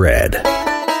Western Red.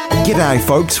 G'day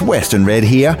folks, Western Red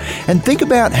here, and think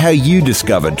about how you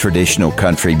discovered traditional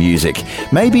country music.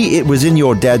 Maybe it was in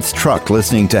your dad's truck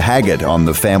listening to Haggard on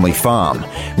the family farm.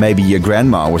 Maybe your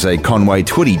grandma was a Conway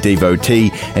Twitty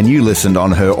devotee and you listened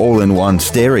on her all-in-one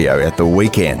stereo at the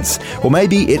weekends. Or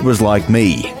maybe it was like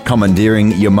me,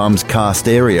 commandeering your mum's car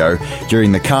stereo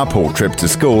during the carpool trip to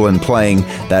school and playing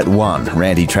that one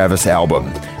Randy Travis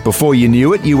album. Before you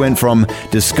knew it, you went from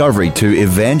discovery to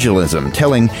evangelism,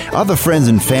 telling other friends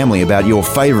and family about your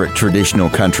favourite traditional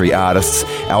country artists,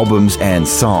 albums and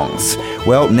songs.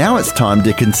 Well, now it's time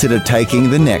to consider taking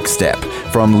the next step,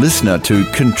 from listener to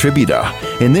contributor.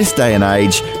 In this day and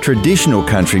age, traditional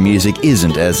country music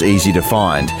isn't as easy to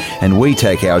find, and we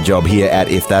take our job here at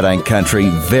If That Ain't Country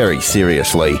very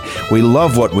seriously. We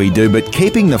love what we do, but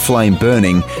keeping the flame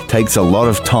burning takes a lot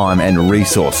of time and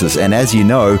resources, and as you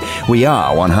know, we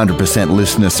are 100%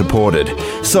 listener supported.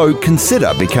 So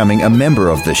consider becoming a member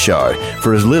of the show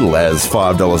for as little as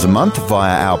 $5 a month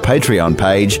via our Patreon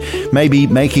page, maybe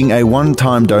making a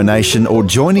one-time donation or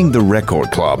joining the Record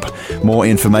Club. More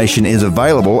information is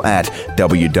available at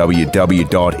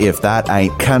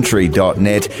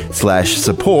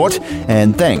www.ifthataintcountry.net/support,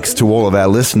 and thanks to all of our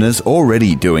listeners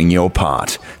already doing your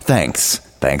part. Thanks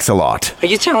a lot. Are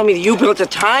you telling me that you built a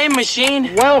time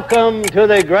machine? Welcome to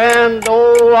the Grand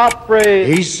Ole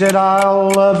Opry. He said, I'll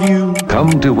love you.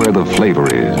 Come to where the flavor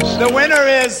is. The winner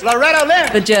is Loretta Lynn.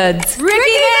 The Judds. Ricky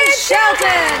Van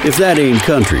Shelton. If That Ain't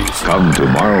Country, come to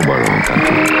Marlboro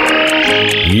Country.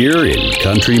 Year in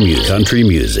country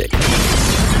music.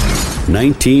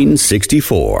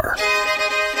 1964.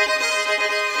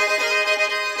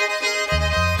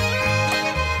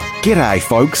 G'day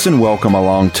folks and welcome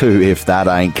along to If That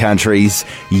Ain't Country's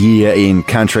Year in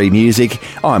Country Music.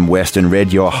 I'm Western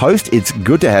Red, your host. It's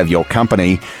good to have your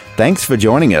company. Thanks for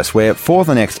joining us, where for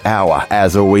the next hour,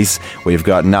 as always, we've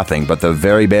got nothing but the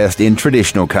very best in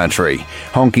traditional country,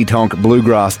 honky-tonk,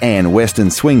 bluegrass and western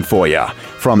swing for you.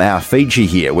 From our feature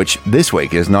here, which this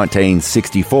week is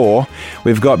 1964,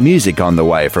 we've got music on the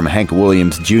way from Hank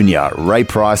Williams Jr., Ray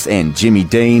Price and Jimmy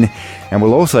Dean, and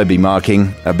we'll also be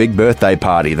marking a big birthday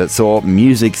party that saw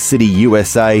Music City,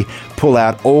 USA pull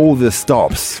out all the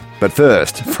stops. But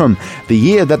first, from the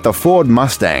year that the Ford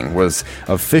Mustang was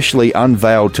officially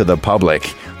unveiled to the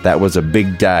public, that was a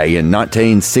big day in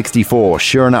 1964,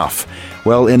 sure enough.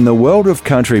 Well, in the world of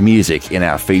country music in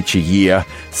our feature year,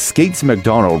 Skeets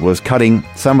MacDonald was cutting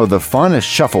some of the finest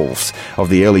shuffles of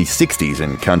the early 60s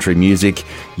in country music,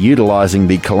 utilising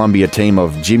the Columbia team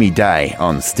of Jimmy Day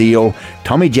on steel,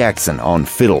 Tommy Jackson on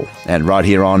fiddle, and right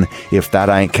here on If That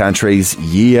Ain't Country's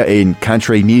Year in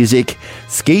Country Music,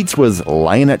 Skeets was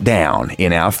laying it down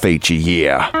in our feature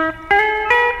year.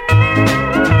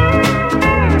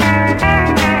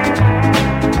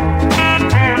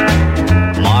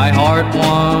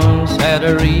 Once had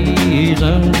a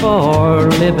reason for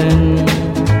living,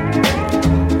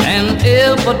 and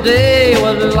if a day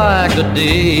was like a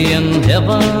day in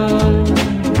heaven,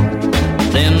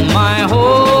 then my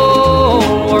whole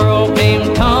world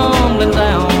came tumbling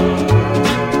down.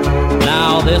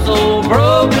 Now this old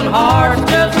broken heart's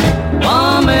just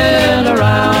bumming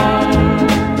around.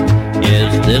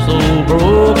 Yes, this old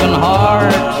broken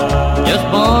heart's just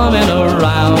bumming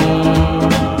around.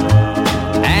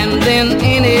 In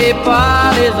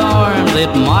anybody's arms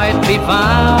it might be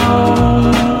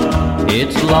found.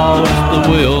 It's lost the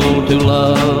will to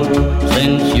love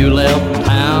since you left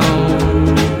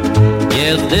town.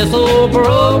 Yes, this old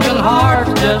broken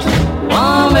heart's just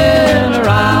bumming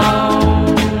around.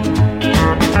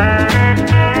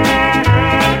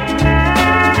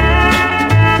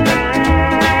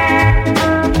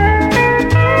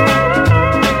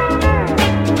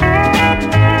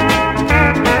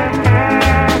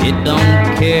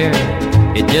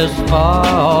 It just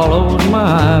follows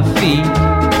my feet,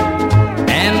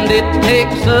 and it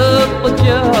takes up with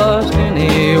just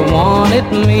anyone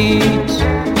it meets.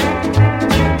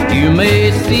 You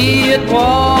may see it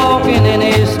walking in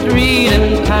a street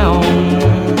in town.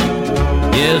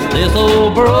 Yes, this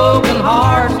old broken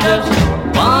heart's just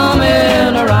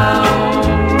bumming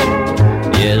around.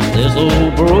 Yes, this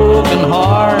old broken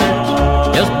heart's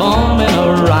just bumming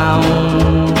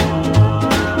around.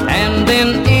 And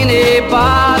in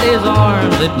anybody's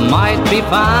arms it might be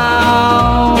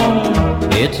found.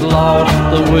 It's lost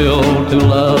the will to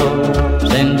love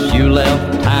since you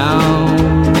left town.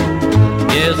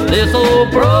 Yes, this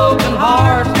old broken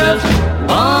heart's just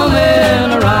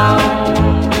bumming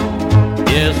around.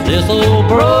 Yes, this old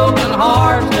broken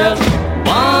heart's just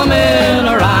bumming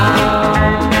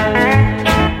around.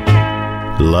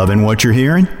 Loving what you're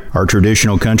hearing? Our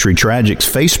Traditional Country Tragics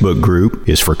Facebook group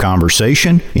is for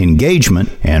conversation, engagement,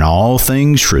 and all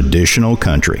things traditional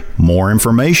country. More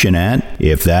information at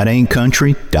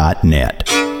ifthataintcountry.net.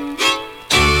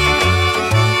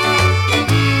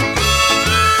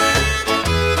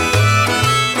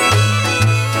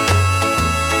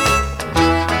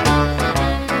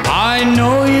 I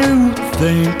know you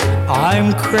think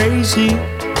I'm crazy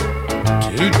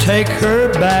to take her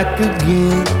back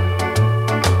again.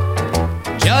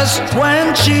 just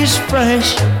when she's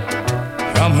fresh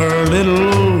from her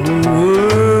little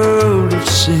world of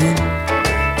sin.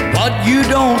 But you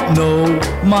don't know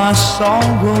my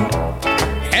sorrow,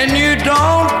 and you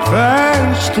don't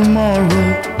face tomorrow.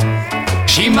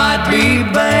 She might be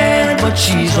bad, but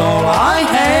she's all I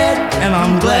had, and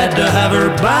I'm glad to have her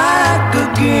back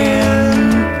again.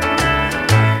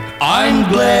 I'm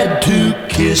glad to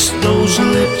kiss those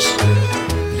lips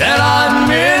that I've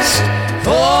missed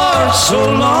for so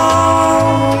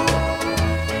long.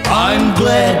 I'm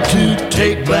glad to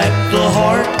take back the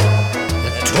heart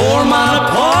that tore mine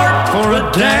apart for a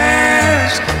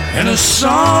dance and a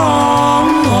song.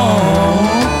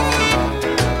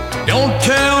 Don't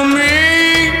tell me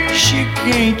she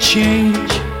can't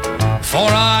change, for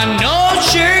I know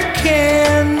she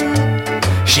can.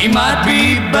 She might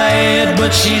be bad,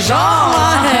 but she's all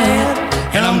I had,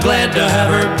 and I'm glad to have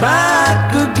her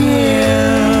back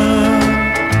again.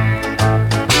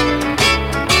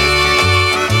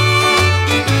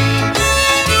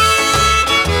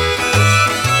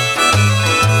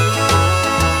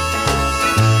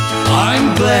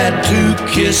 I'm glad to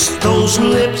kiss those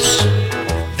lips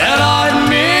that I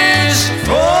missed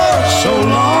for so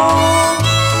long.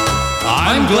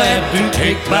 I'm glad to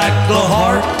take back the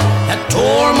heart that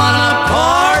tore mine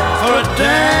apart for a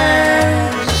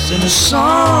dance and a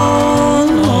song.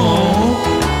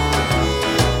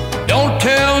 Don't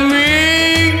tell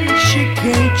me she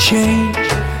can't change,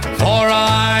 for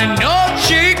I know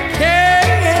she can.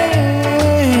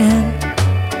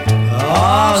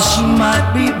 Oh, she might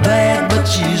be bad, but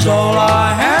she's all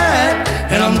I had,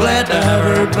 and I'm glad to have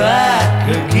her back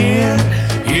again.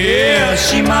 Yeah,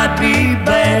 she might be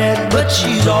bad, but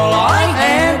she's all I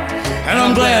had, and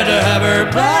I'm glad to have her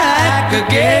back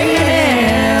again.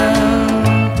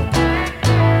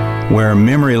 Where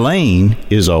memory lane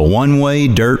is a one-way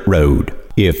dirt road.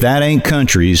 If that ain't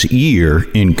country's year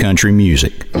in country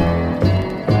music.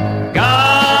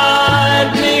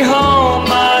 Guide me home,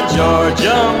 my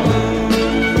Georgia.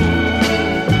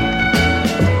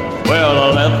 Well, I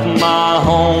left my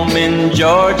home in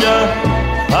Georgia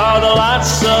for the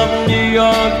lights of New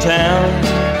York town,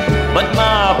 but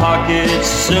my pockets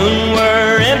soon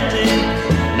were empty.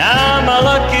 Now my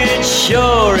luck it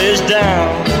sure is down.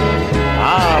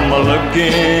 I'm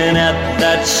a-looking at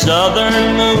that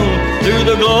southern moon through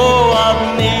the glow of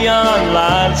neon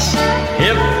lights.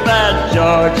 If that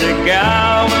Georgia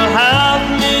gal will have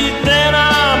me, then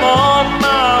I'm on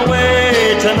my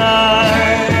way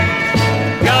tonight.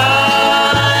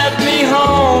 Guide me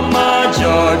home, my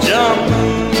Georgia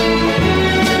moon,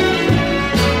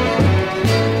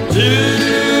 to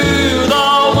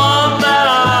the one that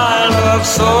I love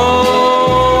so.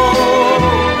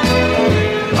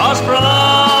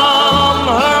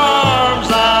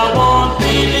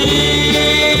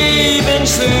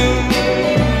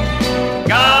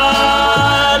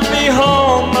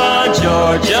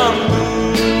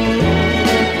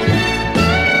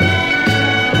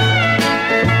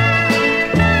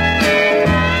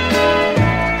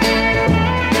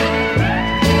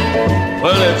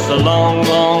 A long,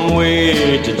 long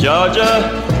way to Georgia,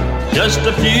 just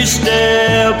a few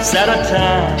steps at a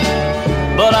time.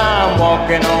 But I'm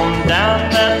walking on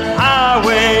down that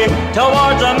highway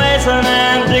towards the Mason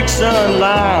and Dixon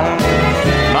line.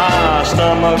 My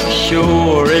stomach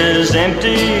sure is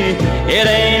empty, it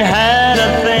ain't had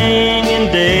a thing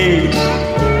in days.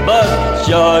 But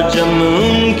Georgia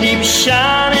moon keeps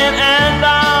shining and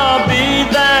I'll be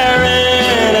there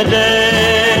in a day.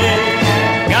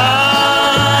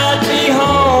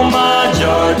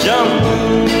 Georgia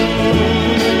moon,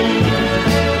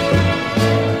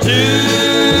 to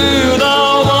the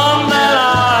one that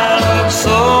I love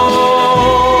so.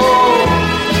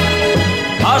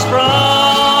 'Cause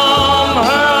from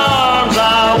her arms I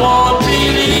won't be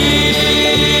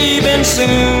leaving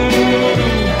soon.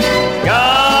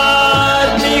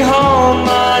 Guide me home,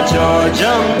 my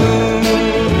Georgia moon.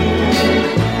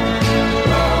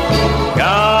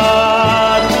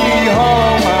 Guide me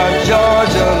home, my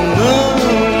Georgia moon.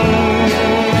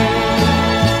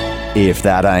 If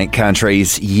That Ain't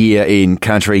Country's year in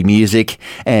country music,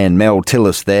 and Mel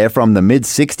Tillis there from the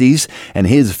mid-60s and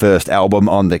his first album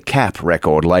on the Kapp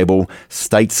record label,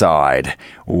 Stateside.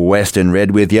 Western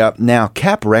Red with you. Now,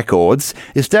 Kapp Records,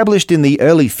 established in the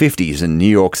early 50s in New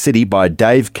York City by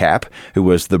Dave Kapp, who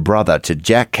was the brother to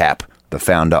Jack Kapp, the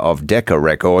founder of Decca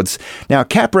Records. Now,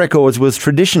 Kapp Records was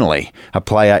traditionally a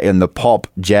player in the pop,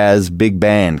 jazz, big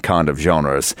band kind of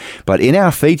genres. But in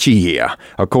our feature here,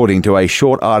 according to a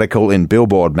short article in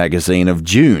Billboard magazine of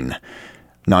June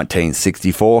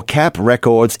 1964, Kapp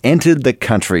Records entered the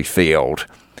country field.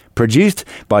 Produced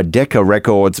by Decca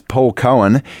Records' Paul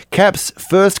Cohen, Cap's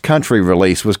first country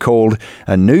release was called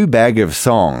A New Bag of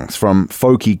Songs from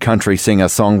folky country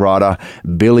singer-songwriter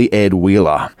Billy Ed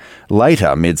Wheeler.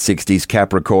 Later mid-60s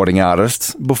Cap recording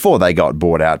artists, before they got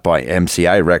bought out by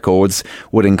MCA Records,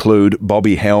 would include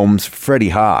Bobby Helms, Freddie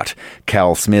Hart,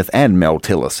 Cal Smith and Mel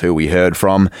Tillis, who we heard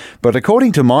from. But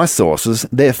according to my sources,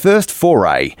 their first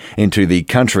foray into the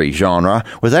country genre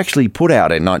was actually put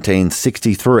out in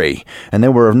 1963, and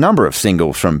there were a number of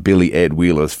singles from Billy Ed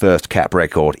Wheeler's first Cap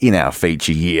record in our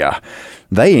feature year.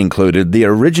 They included the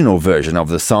original version of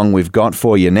the song we've got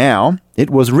for you now. It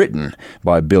was written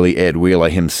by Billy Ed Wheeler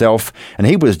himself, and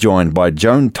he was joined by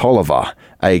Joan Tolliver,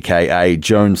 a.k.a.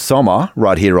 Joan Sommer,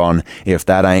 right here on If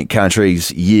That Ain't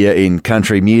Country's Year in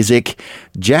Country Music.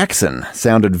 Jackson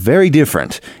sounded very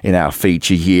different in our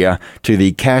feature year to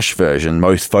the Cash version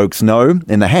most folks know,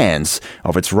 in the hands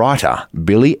of its writer,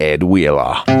 Billy Ed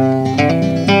Wheeler.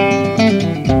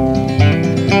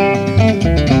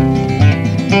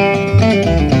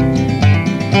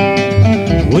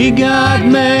 We got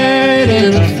married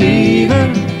in a fever,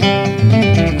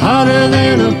 hotter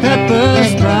than a pepper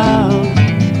sprout.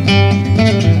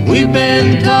 We've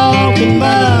been talking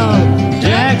about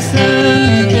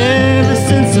Jackson ever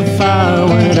since the fire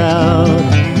went out.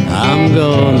 I'm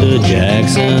going to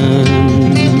Jackson,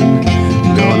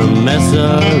 gonna mess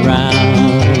around.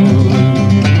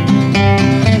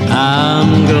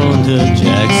 I'm going to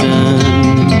Jackson,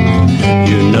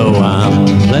 you know I'm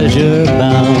pleasure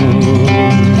bound.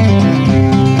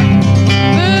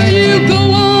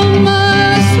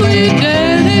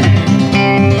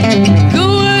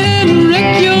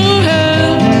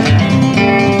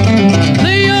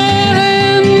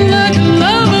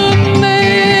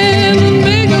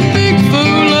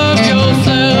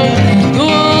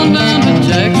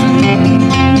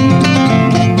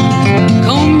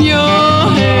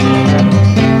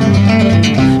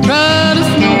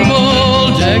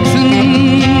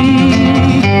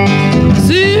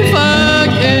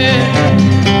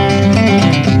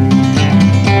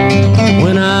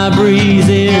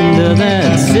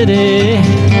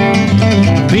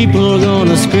 People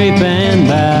gonna scrape and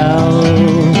bow.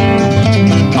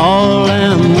 All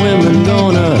them women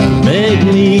gonna beg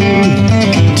me,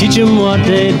 teach them what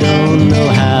they don't know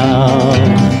how.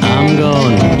 I'm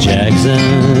going to Jackson,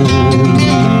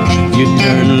 you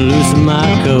turn loose my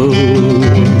coat.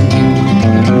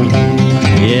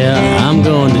 Yeah, I'm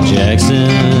going to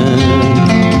Jackson,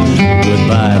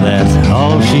 goodbye, that's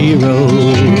all she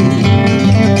wrote.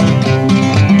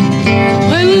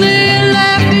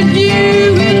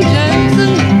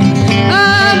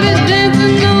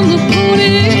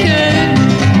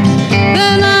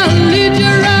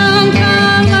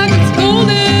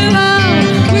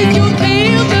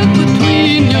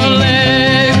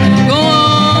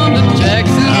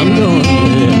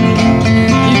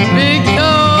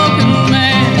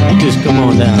 Come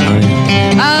on down, honey.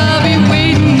 I'll be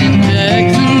waiting in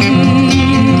Jackson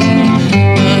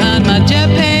behind my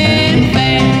Japan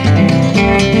fan.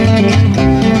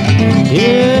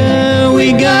 Yeah,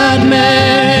 we got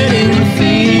married in a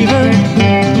fever,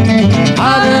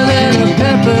 hotter than a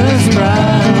pepper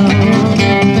sprout.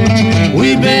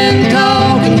 We've been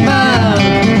talking about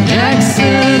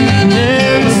Jackson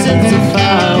ever since the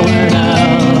fire went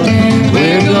out.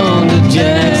 We're going to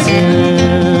Jackson.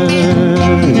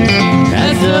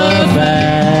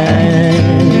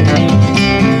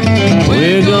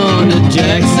 We're going to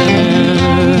Jackson,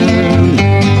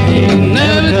 ain't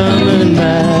never coming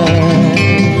back.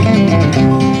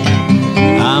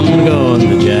 I'm going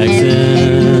to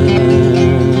Jackson,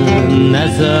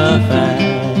 that's a fact.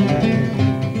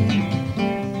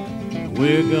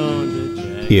 We're going to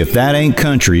Jackson. If That Ain't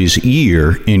Country's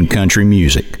Year in Country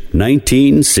Music,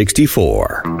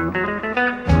 1964.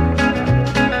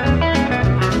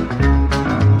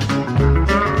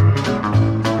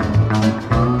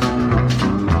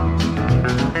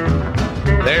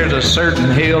 There's a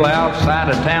certain hill outside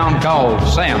of town called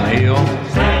Sam Hill,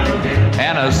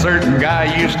 and a certain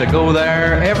guy used to go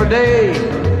there every day.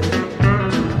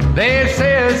 They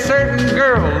say a certain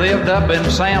girl lived up in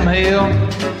Sam Hill.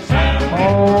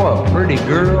 Oh, a pretty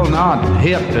girl, not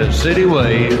hip to city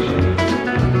ways.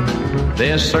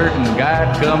 This certain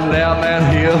guy'd come down that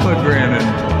hill a-grinning.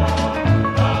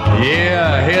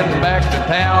 Yeah, heading back to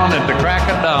town at the crack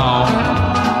of dawn.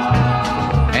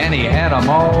 And he had 'em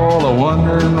all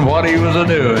a-wondering what he was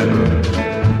a-doing.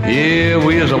 Yeah,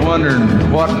 we was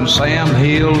a-wondering what in Sam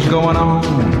Hill's going on.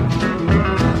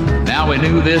 Now we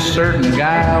knew this certain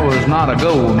guy was not a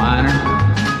gold miner,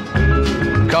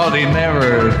 'cause he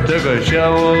never took a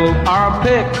shovel or a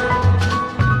pick.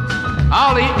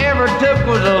 All he ever took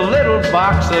was a little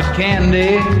box of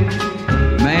candy.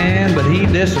 Man, but he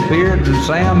disappeared in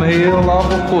Sam Hill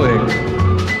awful quick.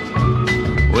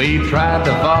 We tried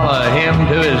to follow him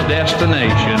to his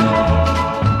destination,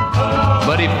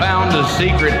 but he found a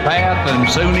secret path and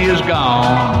soon he is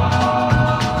gone.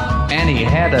 And he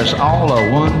had us all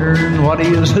a-wondering what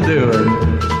he is a-doing.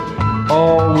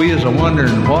 Oh, we is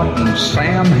a-wondering what in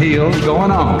Sam Hill's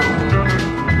going on.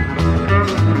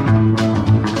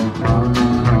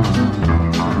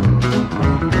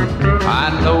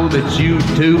 I know that you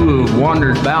too have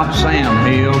wondered about Sam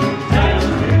Hill.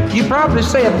 You probably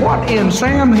said, what in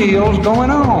Sam Hill's going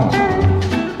on?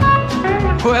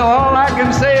 Well, all I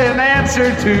can say in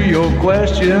answer to your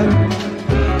question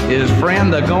is,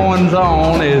 friend, the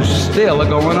goings-on is still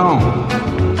a-going on.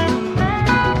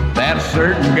 That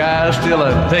certain guy's still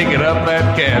a-taking up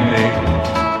that candy.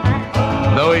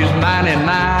 Though he's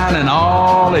 99 and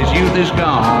all his youth is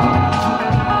gone.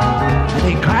 And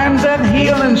he climbs that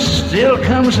hill and still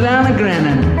comes down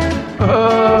a-grinning.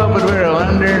 Oh, but we're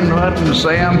wondering what in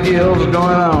Sam Hill's going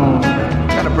on.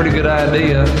 Got a pretty good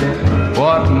idea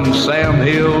what in Sam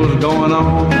Hill's going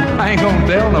on. I ain't gonna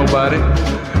tell nobody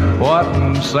what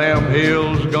in Sam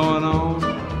Hill's going on.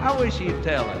 I wish you'd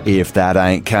tell it. If That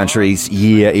Ain't Country's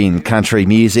Year in Country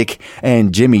Music,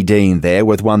 and Jimmy Dean there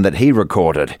with one that he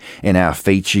recorded in our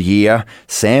feature year,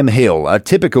 Sam Hill, a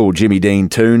typical Jimmy Dean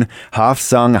tune, half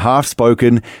sung, half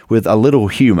spoken, with a little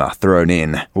humour thrown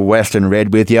in. Western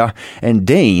Red with ya, and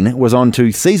Dean was on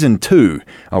to season 2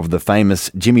 of the famous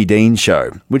Jimmy Dean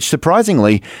Show, which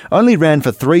surprisingly only ran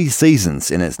for 3 seasons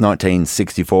in its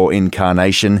 1964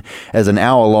 incarnation as an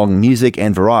hour-long music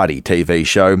and variety TV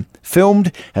show,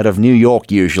 filmed out of New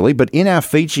York usually, but in our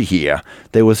feature here,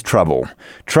 there was trouble.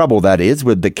 Trouble, that is,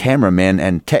 with the cameramen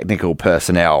and technical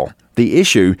personnel. The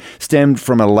issue stemmed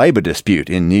from a labour dispute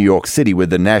in New York City with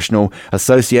the National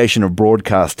Association of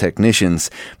Broadcast Technicians.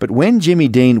 But when Jimmy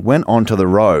Dean went onto the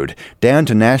road down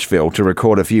to Nashville to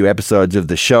record a few episodes of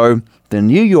the show, the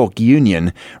New York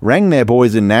Union rang their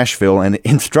boys in Nashville and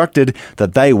instructed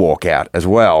that they walk out as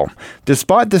well.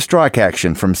 Despite the strike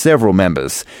action from several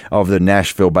members of the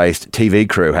Nashville-based TV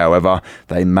crew, however,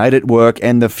 they made it work,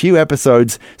 and the few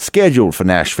episodes scheduled for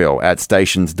Nashville at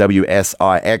stations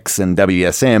WSIX and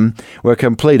WSM were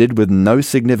completed with no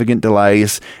significant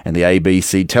delays, and the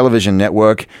ABC television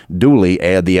network duly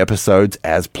aired the episodes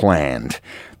as planned.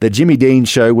 The Jimmy Dean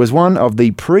Show was one of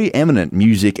the preeminent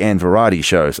music and variety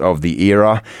shows of the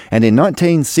era, and in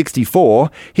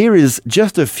 1964, here is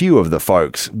just a few of the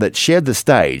folks that shared the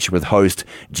stage with host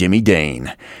Jimmy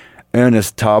Dean.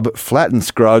 Ernest Tubb, Flatt and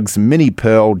Scruggs, Minnie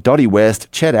Pearl, Dottie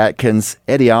West, Chet Atkins,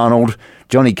 Eddie Arnold,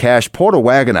 Johnny Cash, Porter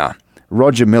Wagoner,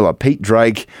 Roger Miller, Pete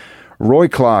Drake, Roy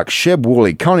Clark, Sheb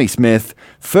Woolley, Connie Smith,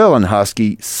 Ferlin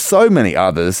Husky, so many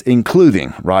others,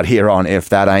 including right here on If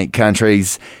That Ain't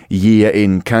Country's Year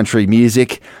in Country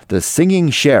Music, the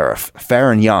Singing Sheriff,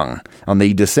 Farron Young, on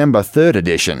the December 3rd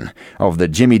edition of the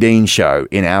Jimmy Dean Show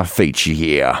in our feature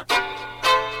year.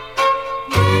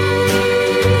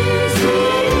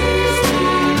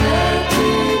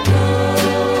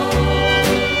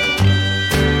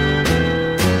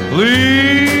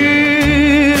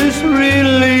 Please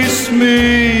release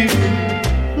me,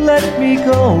 let me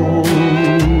go.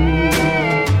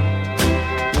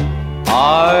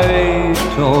 I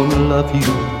don't love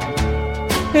you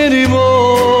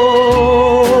anymore.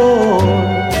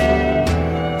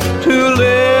 To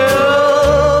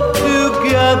live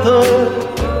together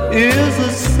is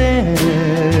a sin.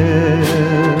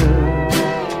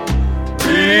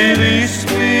 Release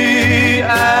me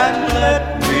and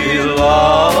let me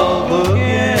love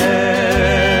again.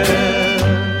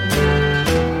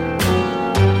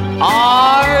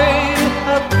 I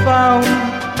have found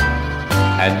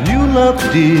a new love,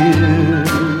 dear,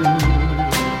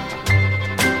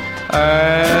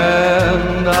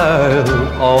 and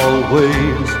I'll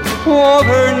always want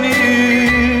her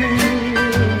near.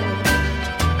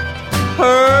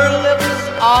 Her lips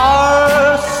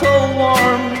are so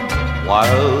warm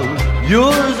while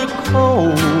yours are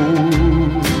cold.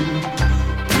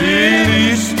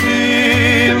 Release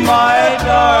me, my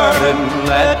darling,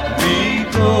 let me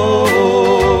go.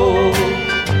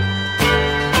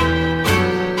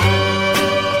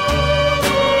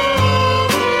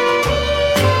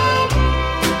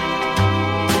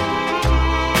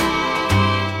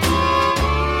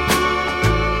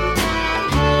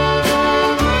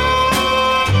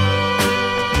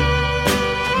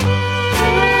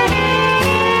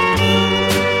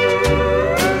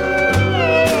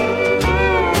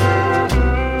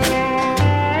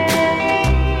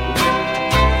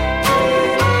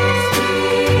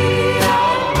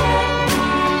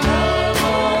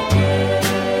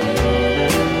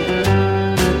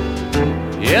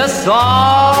 Yes,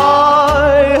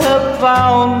 I have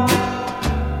found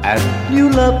a new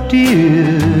love,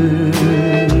 dear,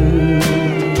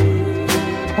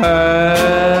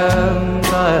 and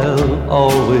I'll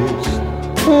always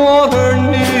want her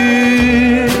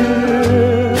near.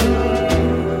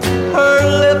 Her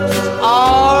lips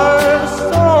are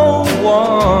so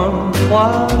warm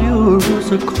while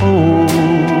yours are cold.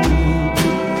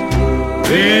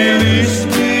 Release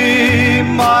me,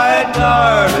 my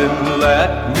darling,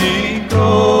 let me go.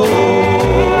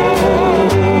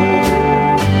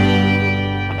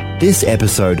 This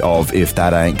episode of If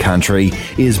That Ain't Country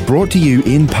is brought to you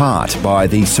in part by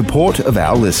the support of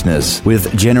our listeners,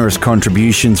 with generous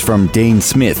contributions from Dean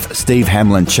Smith, Steve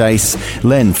Hamlin-Chase,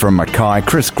 Len from Mackay,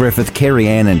 Chris Griffith, Kerry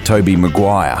Ann and Toby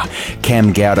Maguire,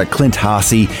 Cam Gowder, Clint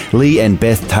Harsey, Lee and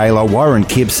Beth Taylor, Warren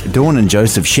Kipps, Dawn and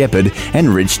Joseph Shepherd,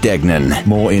 and Rich Degnan.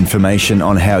 More information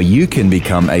on how you can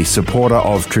become a supporter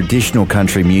of traditional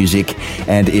country music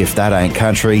and If That Ain't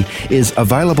Country is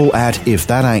available at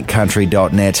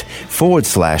ifthataincountry.net/support.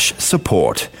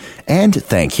 And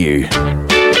thank you.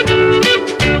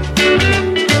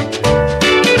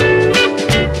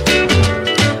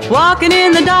 Walking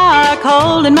in the dark,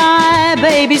 holding my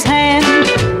baby's hand.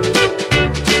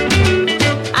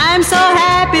 I'm so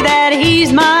happy that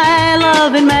he's my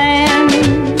loving man.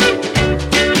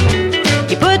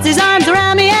 He puts his arms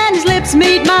around me and his lips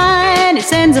meet mine. It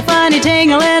sends a funny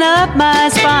tingling up my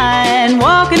spine.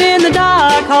 Walking in the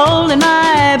dark, holding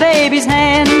my baby's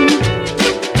hand.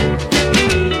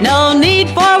 No need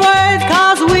for words,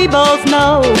 cause we both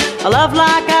know a love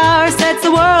like ours sets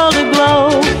the world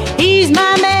aglow. He's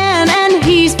my man and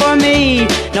he's for me,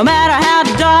 no matter how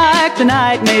dark the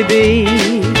night may be.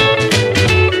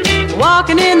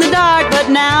 Walking in the dark, but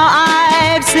now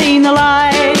I've seen the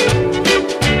light.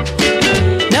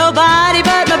 Nobody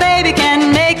but my baby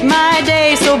can make my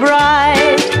day so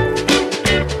bright.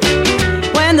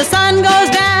 When the sun goes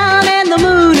down and the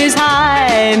moon is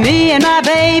high, me and my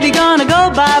baby gonna go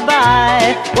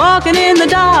bye-bye. Walking in the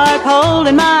dark,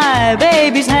 holding my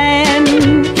baby's hand.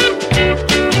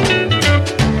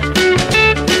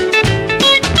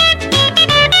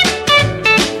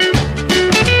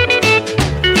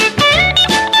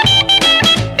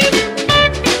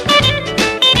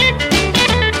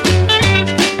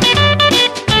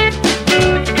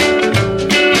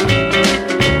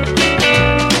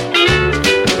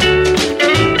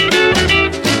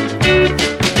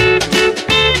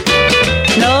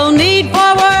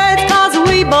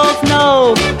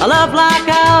 A love like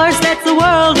ours sets the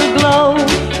world aglow.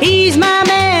 He's my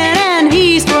man and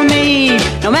he's for me,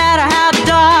 no matter how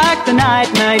dark the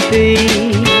night might be.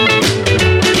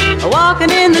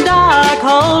 Walking in the dark,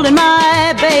 holding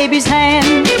my baby's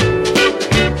hand.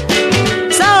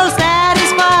 So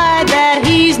satisfied that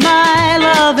he's my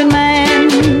loving man.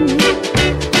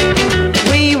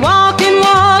 We walk and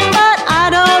walk, but I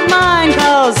don't mind,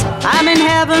 cause I'm in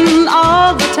heaven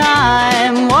all the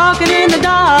time. Walking in the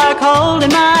dark,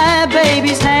 holding my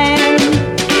baby's hand.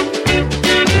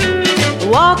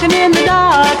 Walking in the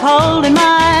dark, holding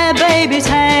my baby's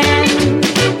hand.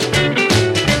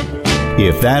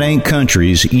 If That Ain't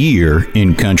Country's year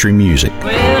in country music.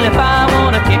 Well, if I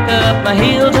want to kick up my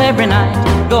heels every night,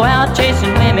 go out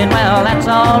chasing women, well, that's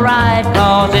alright,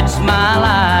 cause it's my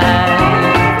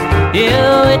life.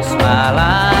 Yeah, it's my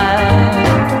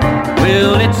life.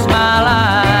 Well, it's my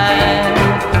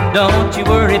life. Don't you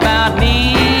worry about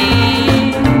me.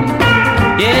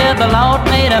 Yeah, the Lord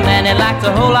made a man that likes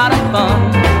a whole lot of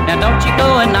fun. Now don't you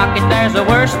go and knock it, there's the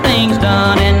worst things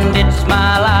done. And it's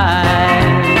my life.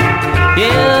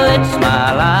 Yeah, it's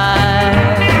my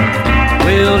life.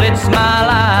 Well, it's my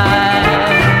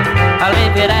life. I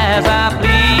live it as I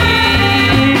please.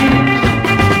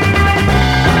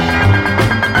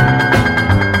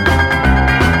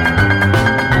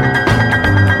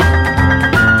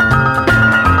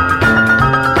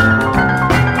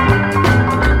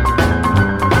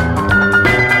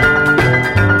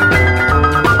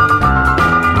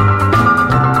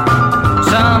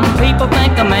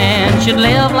 A man should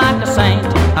live like a saint.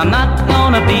 I'm not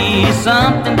gonna be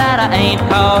something that I ain't,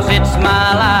 cause it's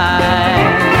my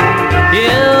life.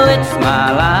 Yeah, it's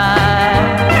my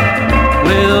life.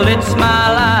 Well, it's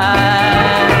my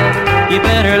life. You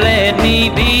better let me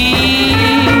be.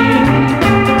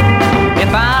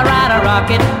 If I ride a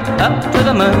rocket up to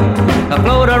the moon, I'll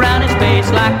float around in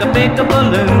space like a big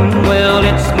balloon. Well,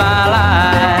 it's my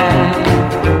life.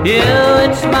 Yeah,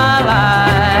 it's my life.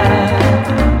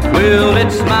 Well,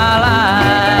 it's my life.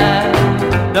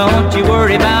 Don't you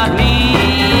worry about me.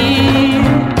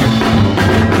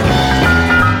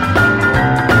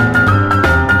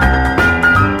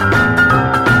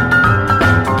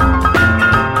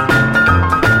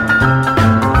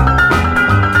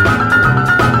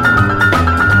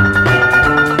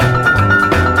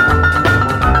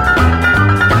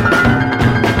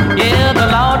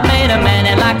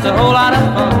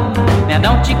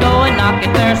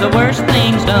 think there's the worst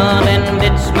things done, and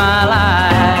it's my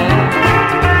life.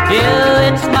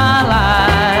 Yeah, it's my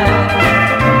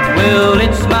life. Well,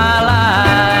 it's my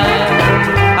life.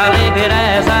 I live it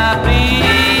as I please.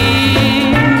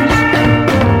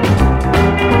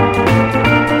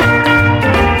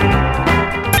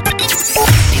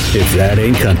 If that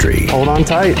ain't country. Hold on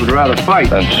tight. Would rather fight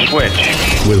than switch.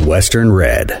 With Western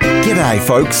Red. G'day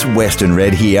folks, Western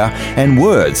Red here, and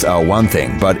words are one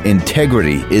thing, but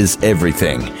integrity is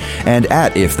everything. And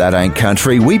at If That Ain't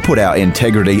Country, we put our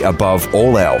integrity above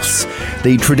all else.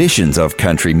 The traditions of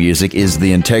country music is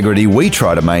the integrity we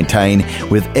try to maintain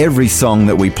with every song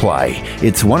that we play.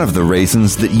 It's one of the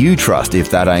reasons that you trust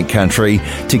If That Ain't Country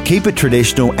to keep it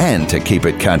traditional and to keep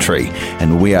it country.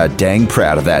 And we are dang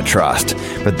proud of that trust.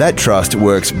 But that trust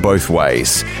works both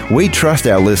ways. We trust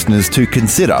our listeners to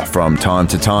consider from time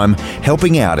to time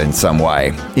helping out in some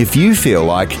way. If you feel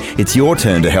like it's your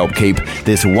turn to help keep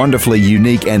this wonderfully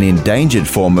unique and endangered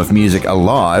form of music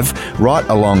alive right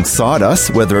alongside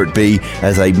us, whether it be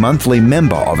as a monthly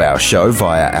member of our show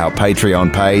via our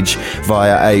Patreon page,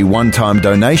 via a one-time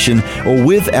donation, or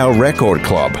with our record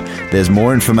club, there's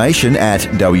more information at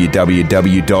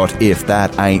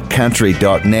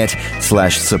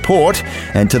www.ifthataintcountry.net/support.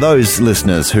 And to those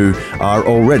listeners who are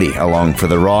already along for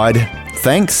the ride,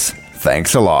 thanks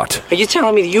a lot. Are you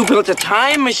telling me that you built a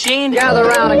time machine? Gather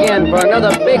round again for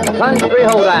another big country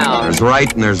hoedown. There's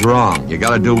right and there's wrong. You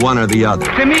gotta do one or the other.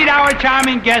 To meet our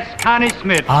charming guest, Connie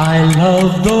Smith. I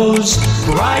love those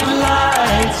bright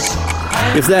lights.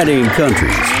 If that ain't country,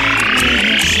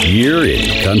 you're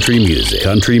in country music.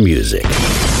 Country music.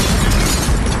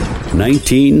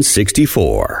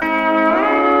 1964.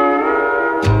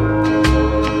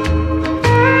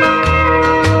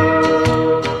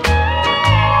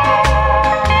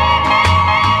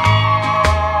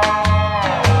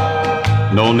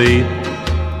 No need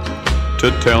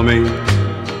to tell me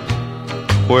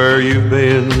where you've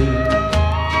been,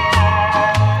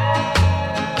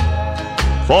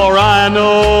 for I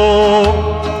know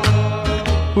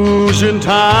who's in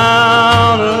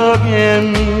town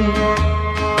again.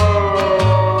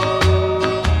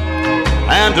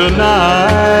 And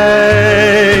tonight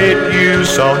you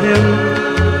saw him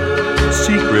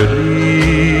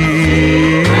secretly.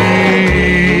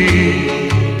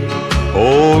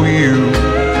 Oh, you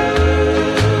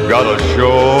got a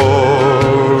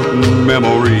short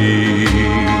memory.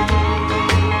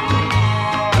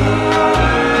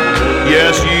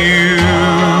 Yes, you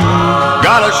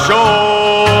got a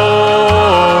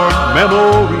short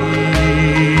memory.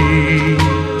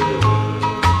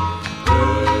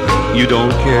 You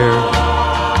don't care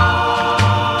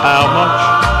how much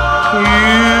you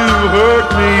hurt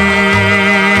me.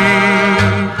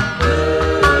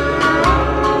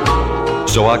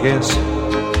 So I guess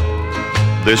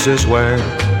this is where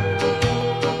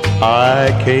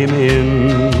I came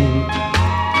in.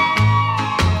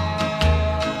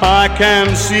 I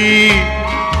can see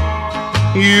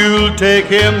you'll take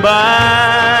him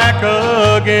back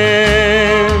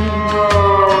again.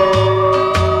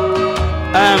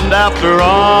 And after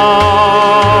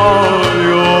all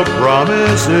your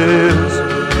promises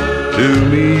to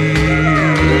me,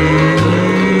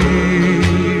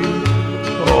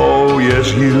 oh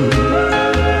yes, you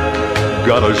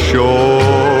got a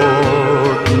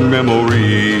short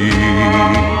memory.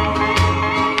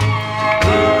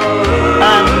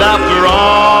 And after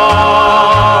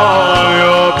all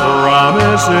your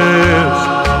promises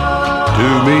to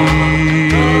me,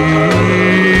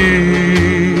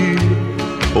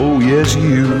 oh yes,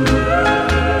 you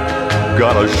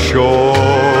got a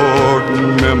short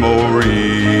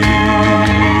memory.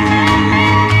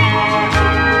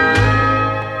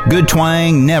 Good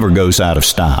twang never goes out of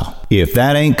style. If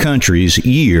That Ain't Country's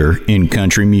year in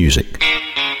country music.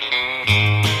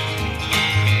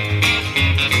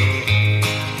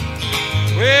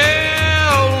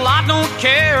 Well, I don't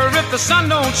care if the sun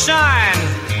don't shine.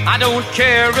 I don't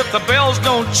care if the bells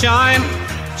don't chime.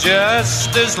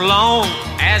 Just as long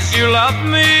as you love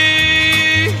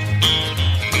me.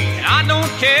 And I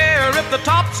don't care if the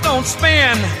tops don't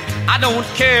spin. I don't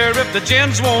care if the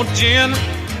gins won't gin.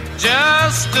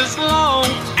 Just as long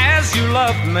as you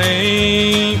love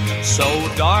me. So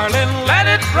darling, let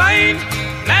it rain,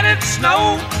 let it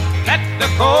snow, let the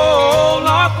cold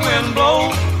north wind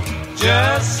blow.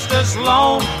 Just as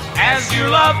long as you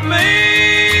love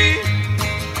me.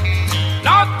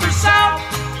 North or south,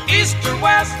 east or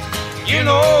west, you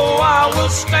know I will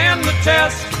stand the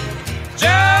test.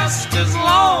 Just as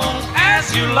long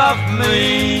as you love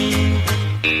me.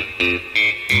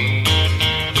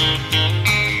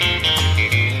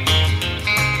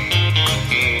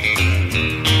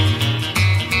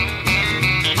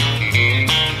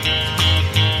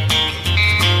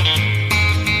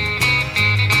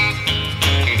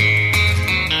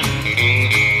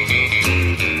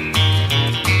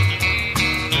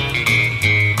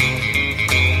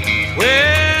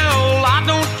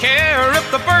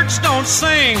 don't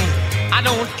sing, I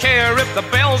don't care if the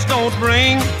bells don't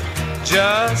ring,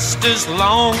 just as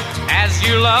long as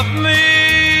you love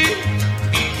me.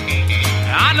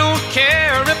 I don't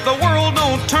care if the world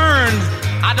don't turn,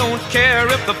 I don't care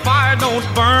if the fire don't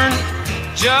burn,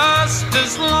 just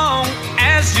as long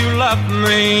as you love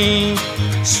me.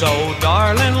 So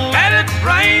darling, let it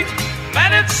rain,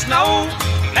 let it snow,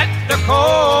 let the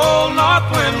cold north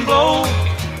wind blow,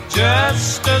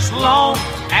 just as long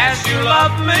as you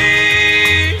love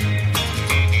me.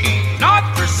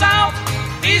 North or south,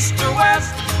 east or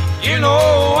west, you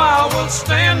know I will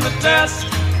stand the test,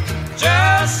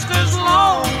 just as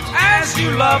long as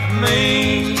you love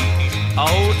me.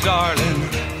 Oh darling,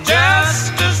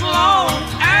 just as long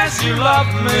as you love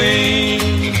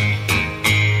me.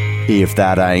 If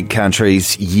That Ain't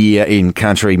Country's year in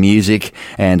country music,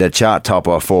 and a chart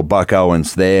topper for Buck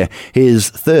Owens there, his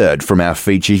third from our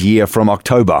feature year from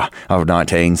October of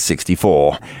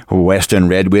 1964. Western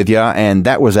Red with ya, and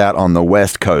that was out on the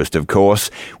West Coast, of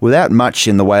course, without much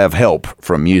in the way of help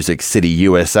from Music City,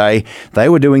 USA. They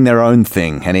were doing their own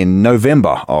thing, and in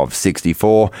November of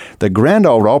 64, the Grand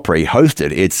Ole Opry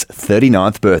hosted its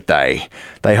 39th birthday.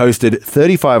 They hosted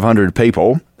 3,500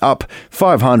 people, up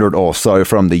 500 or so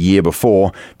from the year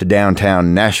before, to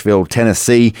downtown Nashville,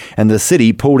 Tennessee, and the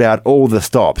city pulled out all the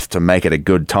stops to make it a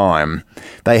good time.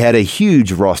 They had a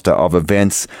huge roster of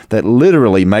events that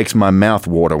literally makes my mouth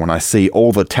water when I see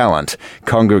all the talent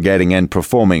congregating and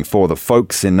performing for the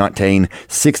folks in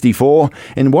 1964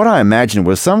 in what I imagine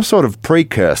was some sort of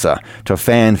precursor to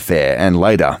Fanfare and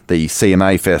later the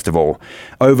CMA Festival.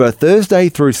 Over Thursday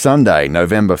through Sunday,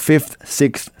 November 5th,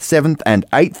 6th, 7th and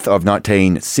 8th of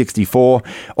 1964,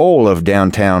 all of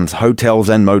downtown's hotels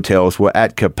and motels were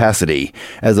at capacity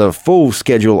as a full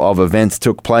schedule of events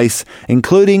took place,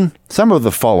 including some of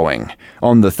the following.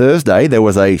 On the Thursday, there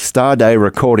was a Starday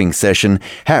recording session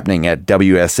happening at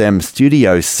WSM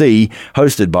Studio C,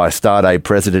 hosted by Starday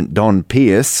President Don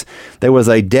Pierce. There was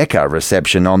a Decca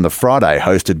reception on the Friday,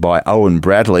 hosted by Owen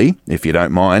Bradley, if you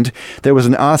don't mind. There was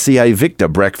an RCA Victor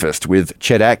breakfast with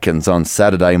Chet Atkins on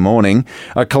Saturday morning,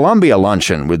 a Columbia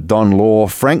luncheon with Don Law,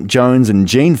 Frank Jones and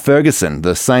Gene Ferguson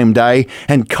the same day,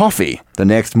 and coffee the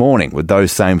next morning with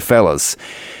those same fellas.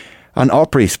 An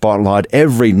Opry spotlight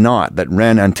every night that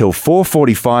ran until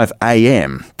 4:45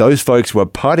 a.m. Those folks were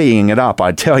partying it up,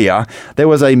 I tell ya. There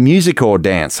was a music-hall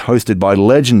dance hosted by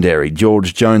legendary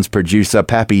George Jones producer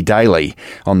Pappy Daly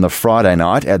on the Friday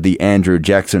night at the Andrew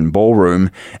Jackson Ballroom.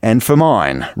 And for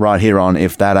mine, right here on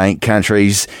If That Ain't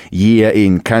Country's Year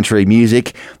in Country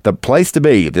Music, the place to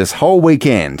be this whole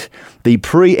weekend, the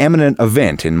preeminent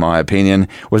event, in my opinion,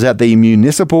 was at the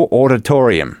Municipal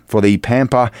Auditorium for the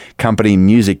Pampa Company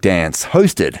Music Dance,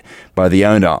 hosted by the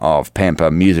owner of Pampa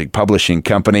Music Publishing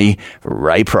Company,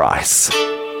 Ray Price.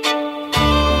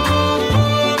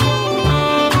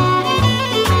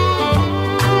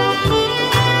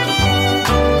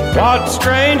 What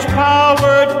strange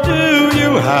power do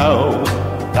you have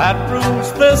that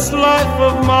rules this life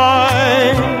of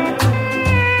mine,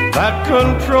 that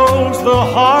controls the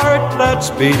heart that's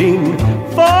beating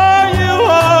for you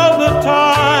all the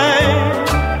time?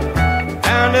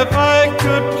 And if I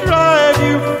could drive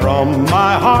you from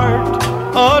my heart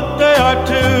a day or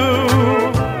two,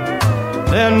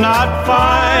 then I'd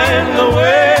find a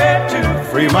way to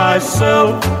free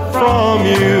myself from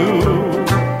you.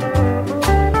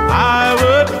 I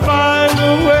would find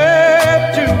a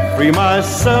way to free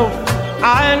myself,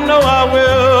 I know I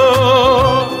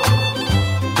will.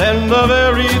 Then the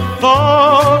very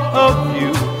thought of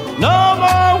you no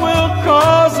more will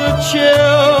cause a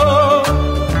chill.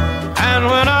 And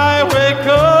when I wake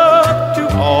up to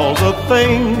all the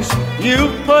things you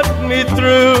put me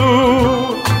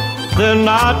through, then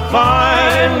I'd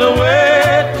find a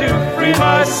way to free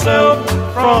myself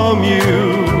from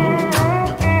you.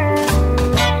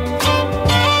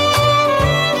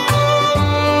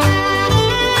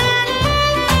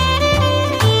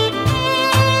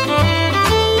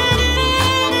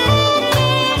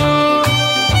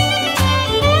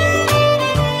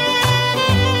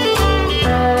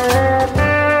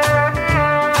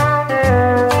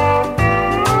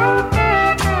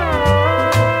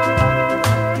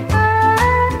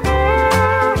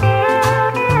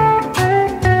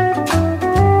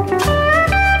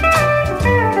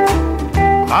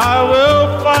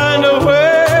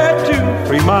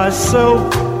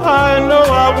 Myself, I know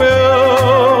I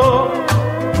will.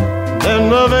 Then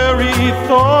the very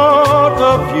thought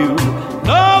of you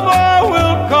no more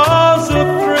will cause a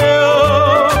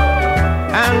thrill.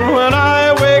 And when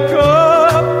I wake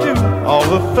up to all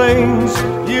the things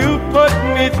you put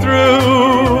me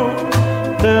through,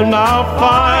 then I'll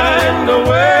find a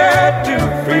way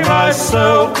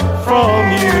myself from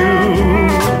you.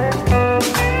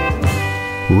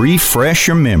 Refresh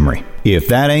your memory. If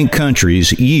That Ain't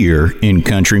Country's year in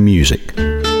country music.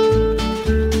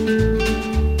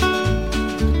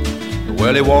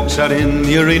 Well, he walks out in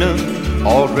the arena,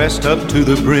 all dressed up to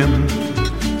the brim.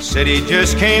 Said he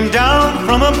just came down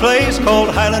from a place called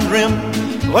Highland Rim.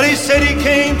 Well, he said he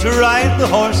came to ride the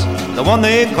horse, the one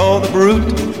they call the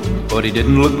Brute. But he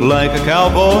didn't look like a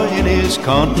cowboy in his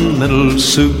continental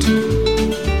suit.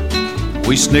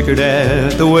 We snickered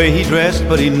at the way he dressed,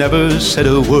 but he never said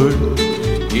a word.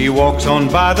 He walks on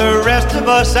by the rest of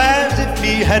us as if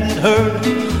he hadn't heard.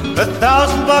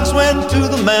 $1,000 went to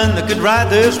the man that could ride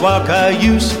this wild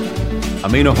cayuse. I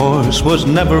mean, a horse was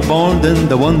never born than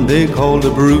the one they called a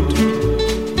Brute.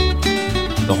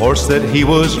 The horse that he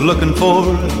was looking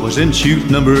for was in chute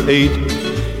number 8.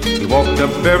 He walked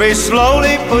up very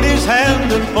slowly, put his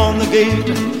hand upon the gate.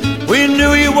 We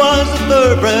knew he was a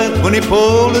thoroughbred when he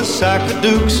pulled a sack of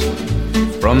dukes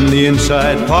from the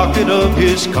inside pocket of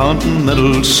his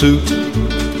continental suit.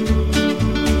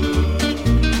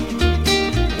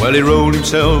 Well, he rolled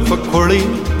himself a quirly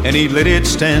and he let it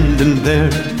standing there.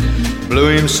 Blew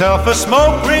himself a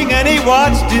smoke ring and he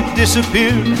watched it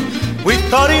disappear. We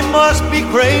thought he must be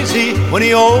crazy when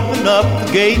he opened up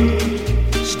the gate.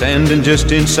 Standing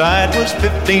just inside was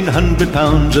 1,500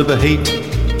 pounds of hate.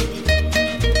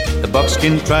 The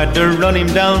buckskin tried to run him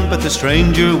down, but the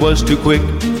stranger was too quick.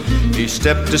 He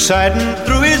stepped aside and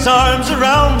threw his arms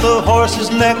around the horse's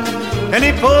neck, and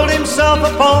he pulled himself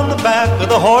upon the back of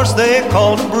the horse they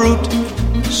called a Brute,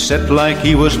 set like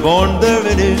he was born there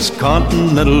in his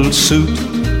continental suit.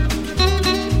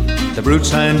 The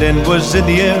Brute's hind end was in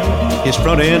the air, his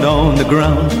front end on the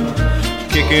ground,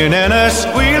 kicking and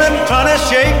a-squealing, trying to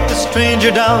shake the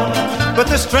stranger down. But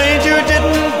the stranger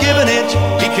didn't give an inch,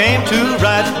 he came to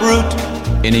ride the Brute,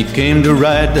 and he came to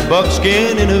ride the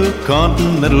buckskin in a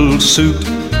continental suit.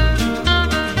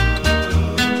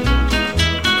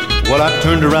 Well, I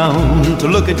turned around to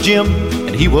look at Jim,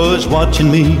 and he was watching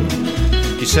me.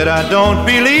 He said, I don't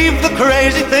believe the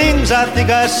crazy things I think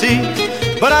I see,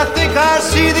 but I think I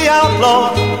see the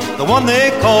outlaw, the one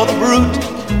they call the Brute,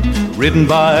 ridden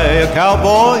by a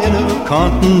cowboy in a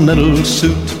continental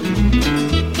suit.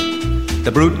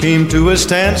 The Brute came to a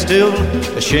standstill,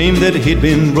 ashamed that he'd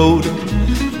been rode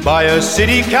by a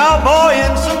city cowboy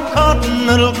in some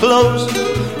continental clothes.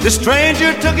 The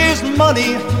stranger took his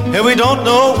money, and we don't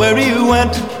know where he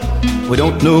went. We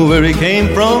don't know where he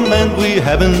came from, and we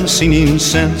haven't seen him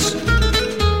since.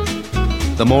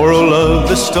 The moral of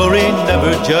the story,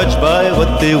 never judge by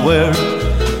what they wear.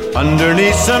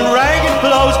 Underneath some ragged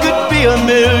clothes could be a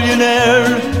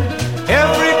millionaire.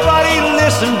 Everybody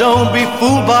listen, don't be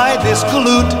fooled by this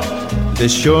galoot,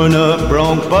 this sure enough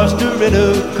bronc buster in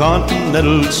a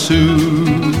continental suit.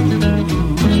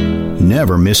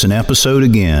 Never miss an episode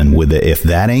again with the If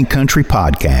That Ain't Country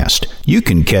podcast. You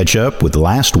can catch up with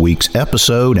last week's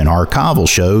episode and archival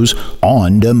shows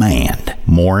on demand.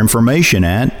 More information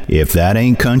at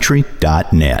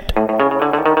ifthataintcountry.net.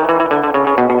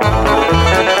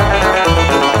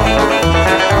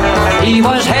 He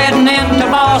was heading into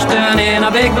Boston in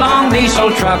a big long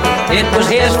diesel truck. It was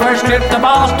his first trip to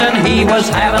Boston, he was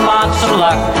having lots of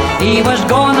luck. He was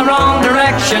going the wrong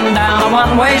direction down a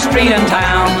one-way street in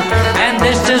town, and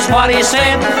this is what he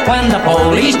said when the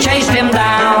police chased him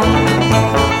down.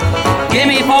 Give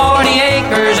me 40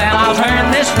 acres and I'll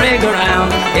turn this rig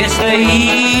around. It's the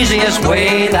easiest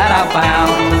way that I've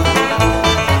found.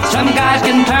 Some guys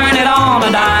can turn it on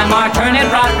a dime or turn it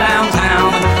right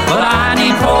downtown, but I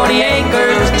need 40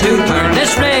 acres to turn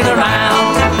this rig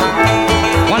around.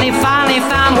 When he finally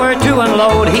found where to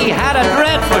unload, he had a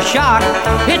dreadful shock.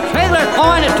 His trailer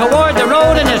pointed toward the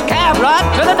road and his cab right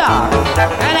to the dock.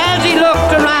 And as he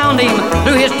looked around him,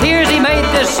 through his tears he made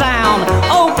this sound: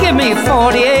 oh, give me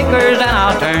 40 acres and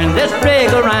I'll turn this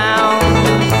rig around.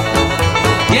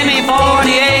 Give me 40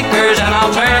 acres and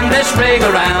I'll turn this rig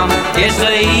around. It's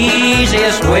the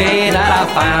easiest way that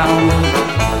I've found.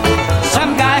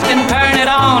 Some guys can turn it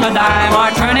on a dime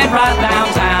or turn it right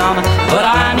downtown, but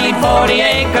I need 40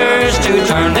 acres to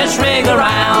turn this rig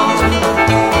around.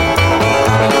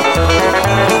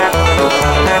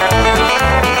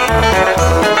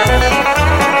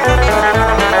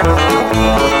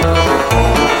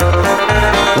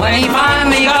 When he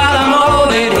finally got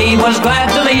unloaded, he was glad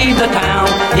to leave the town.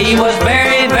 He was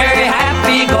very, very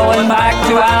happy going back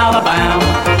to Alabama.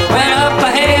 When up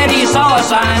ahead he saw a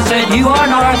sign said, you are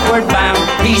northward bound.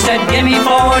 He said, give me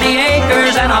 40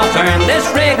 acres and I'll turn this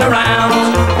rig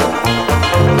around.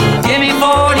 Give me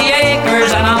 40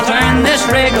 acres and I'll turn this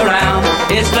rig around.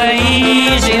 It's the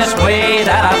easiest way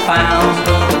that I've found.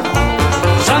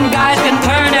 Some guys can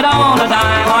turn it on a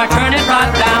dime or turn it right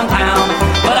downtown,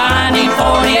 but I need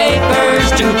 40 acres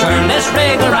to turn this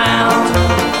rig around.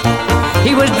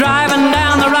 He was driving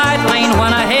down the right lane when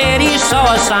ahead he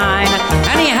saw a sign,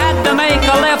 and he had to make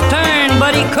a left turn,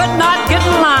 but he could not get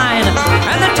in line.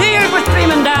 And the tears were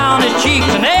streaming down his cheeks,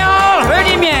 and they all heard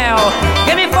him yell,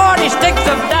 "Give me 40 sticks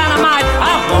of dynamite,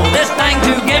 I'll blow this thing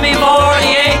to give me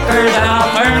 40 acres, and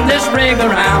I'll turn this rig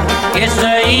around. It's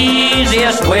the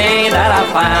easiest way that I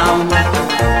found."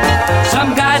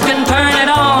 Some guys can turn it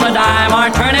on a dime or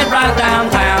turn it right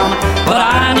downtown, but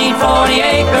I need 40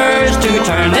 acres to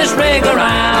turn this rig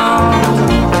around.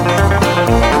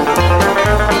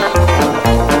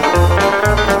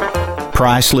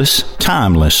 Priceless,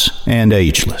 timeless, and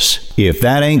ageless. If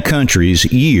That Ain't Country's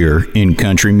year in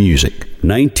country music.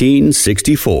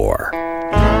 1964.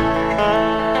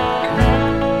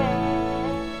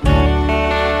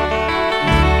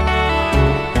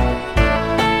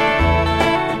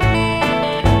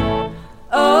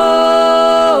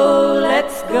 Oh,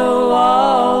 let's go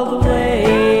all the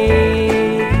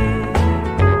way.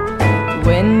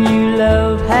 When you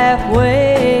love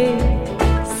halfway,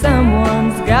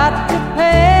 someone's got to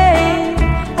pay.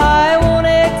 I won't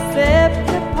accept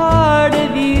a part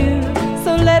of you,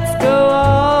 so let's go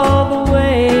all the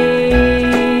way.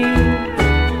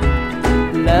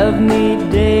 Love me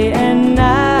day and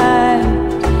night,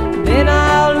 then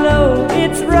I'll know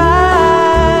it's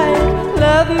right.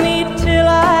 Love me till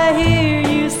I hear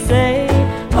you say,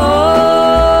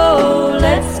 oh,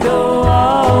 let's go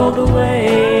all the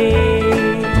way.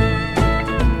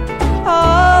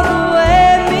 All the way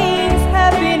means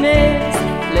happiness,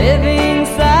 living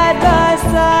side by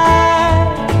side.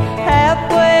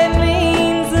 Halfway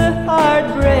means a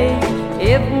heartbreak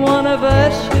if one of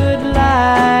us should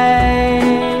lie.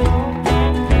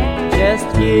 Just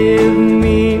give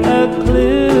me a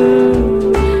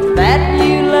clue that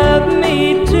you love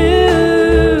me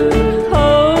too.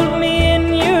 Hold me in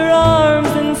your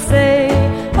arms and say,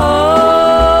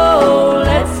 oh,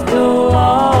 let's go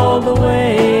all the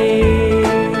way.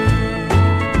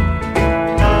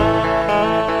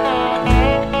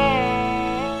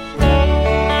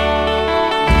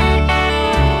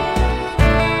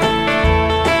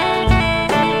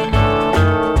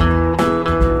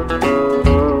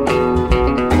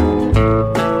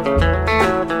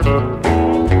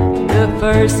 The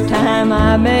first time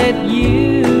I met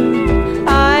you,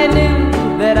 I knew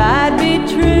that I'd be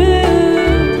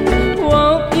true.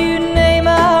 Won't you name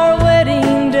our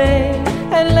wedding day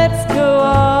and let's go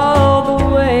all the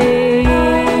way.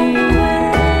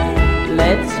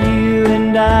 Let's you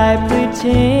and I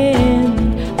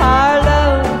pretend our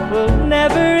love will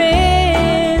never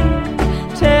end.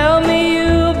 Tell me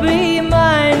you'll be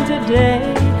mine today.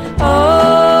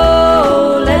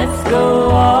 Oh, let's go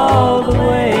all the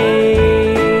way.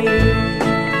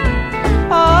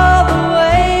 All the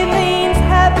way means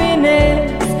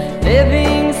happiness,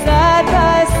 living side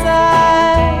by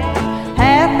side.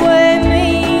 Halfway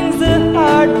means a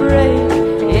heartbreak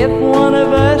if one of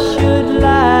us should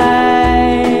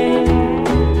lie.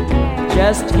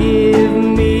 Just give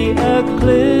me a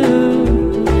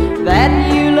clue that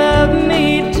you love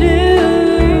me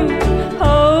too.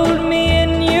 Hold me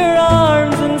in your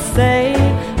arms and say,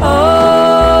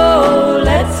 oh,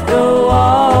 let's go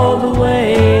all the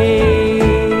way.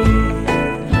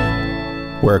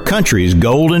 Where country's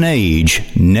golden age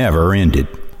never ended.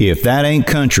 If That Ain't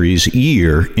Country's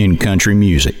year in country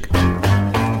music.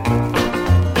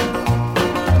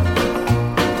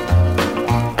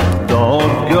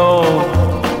 Don't go,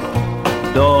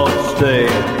 don't stay.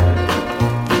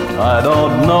 I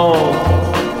don't know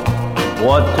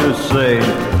what to say.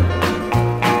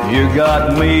 You got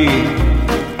me,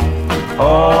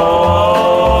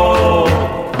 oh,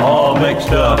 all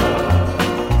mixed up,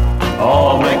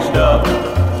 all mixed up.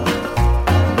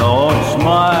 Don't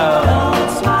smile,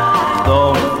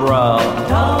 don't frown.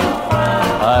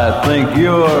 I think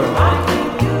you're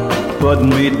putting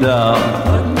me down.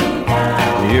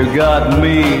 You got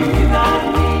me,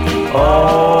 oh,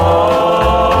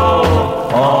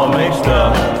 all mixed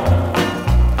up,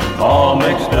 all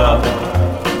mixed up.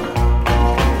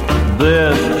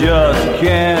 This just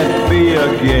can't be a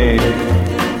game.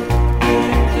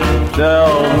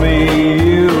 Tell me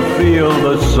you feel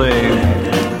the same.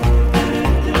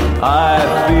 I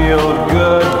feel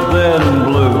good then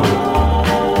blue.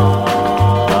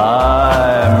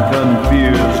 I'm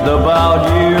confused about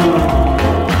you.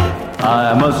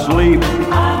 I'm asleep,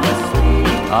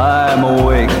 I'm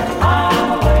awake.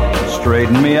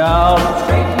 Straighten me out,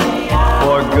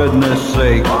 for goodness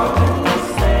sake.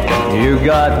 You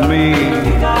got me,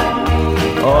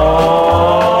 all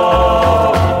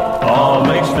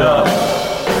mixed up.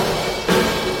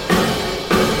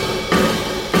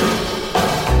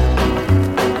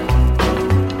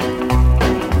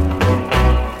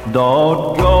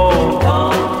 Don't go,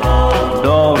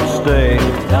 don't stay.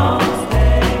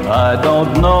 I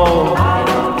don't know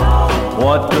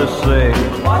what to say.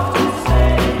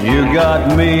 You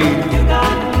got me,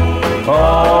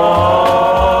 all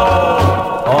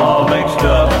mixed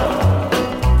up,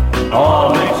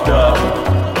 all mixed up,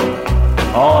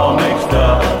 all mixed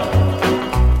up,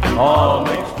 all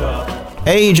mixed up.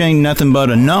 Age ain't nothing but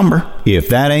a number if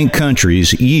that ain't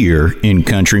country's year in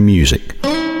country music.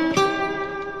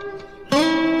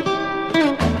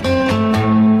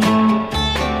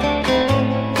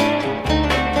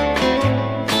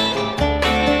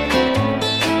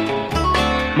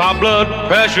 My blood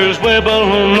pressure's way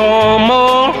below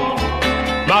normal.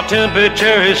 My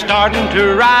temperature is starting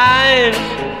to rise.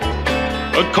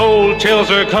 The cold chills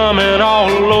are coming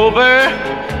all over,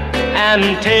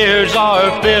 and tears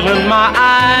are filling my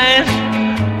eyes.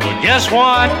 But guess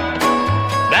what?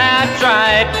 That's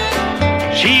right,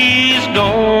 she's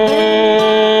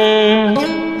gone.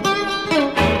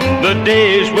 The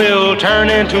days will turn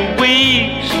into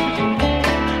weeks.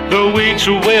 The weeks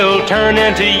will turn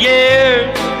into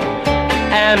years.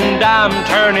 And I'm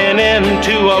turning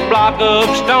into a block of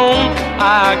stone.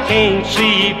 I can't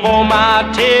see for my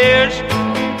tears.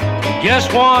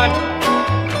 Guess what?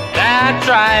 That's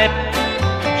right,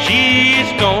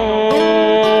 she's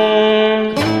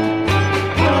gone.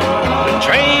 The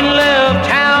train left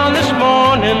town this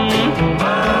morning,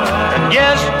 and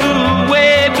guess who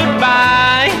waved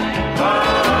goodbye?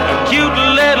 A cute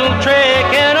little trick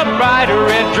in a bright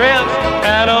red dress,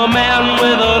 and a man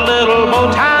with a little bow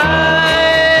tie.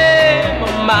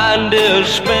 Mind is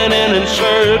spinning in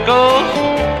circles.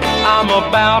 I'm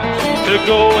about to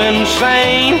go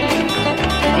insane.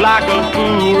 Like a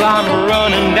fool, I'm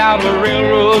running down the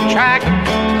railroad track.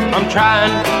 I'm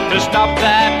trying to stop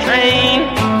that train.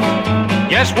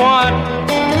 Guess what?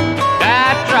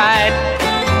 That's right,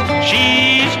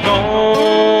 she's gone.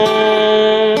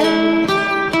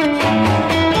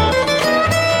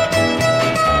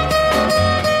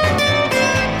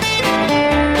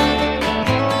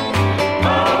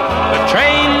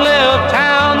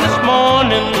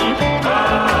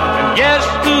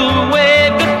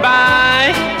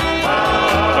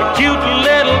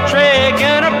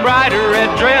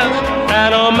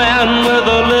 And a man with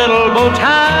a little bow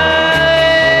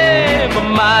tie. My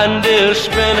mind is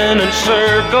spinning in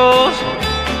circles.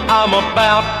 I'm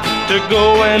about to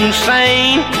go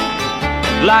insane.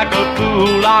 Like a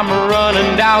fool, I'm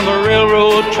running down the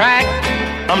railroad track.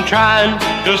 I'm trying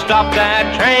to stop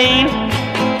that train.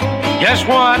 Guess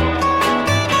what?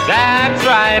 That's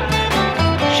right,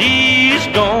 she's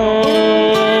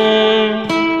gone.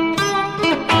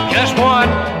 Guess what?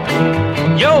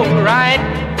 You're right,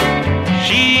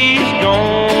 she's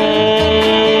gone.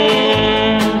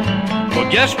 Well,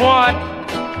 guess what?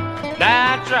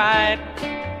 That's right,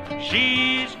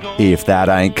 she's gone. If That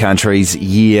Ain't Country's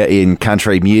year in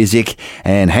country music,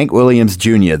 and Hank Williams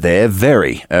Jr. there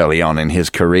very early on in his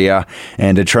career,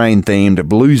 and a train-themed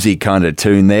bluesy kind of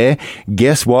tune there.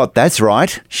 Guess what? That's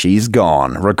right, she's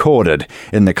gone. Recorded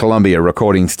in the Columbia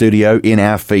Recording Studio in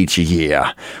our feature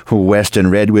year.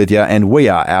 Western Red with you, and we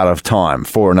are out of time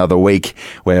for another week,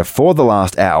 where for the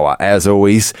last hour, as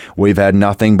always, we've had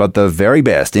nothing but the very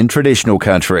best in traditional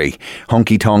country,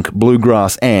 honky-tonk,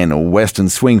 bluegrass and western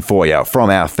swing for you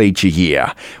from our feature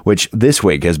year, which this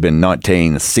week has been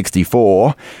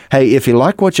 1964. Hey, if you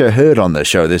like what you heard on the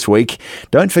show this week,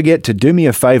 don't forget to do me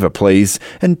a favour, please,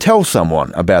 and tell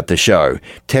someone about the show.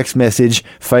 Text message,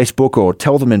 Facebook, or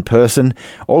tell them in person.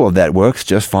 All of that works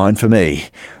just fine for me.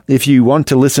 If you want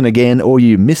to listen again or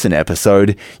you miss an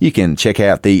episode, you can check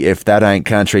out the If That Ain't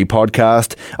Country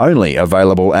podcast, only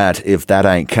available at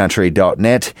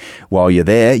ifthataintcountry.net. While you're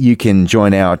there, you can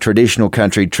join our Traditional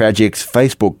Country Tragics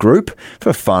Facebook group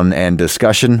for fun and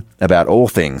discussion about all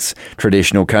things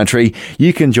traditional country.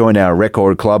 You can join our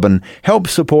record club and help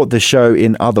support the show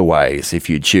in other ways if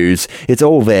you choose. It's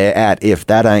all there at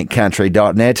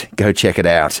ifthataintcountry.net. Go check it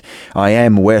out. I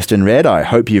am Western Red. I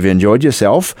hope you've enjoyed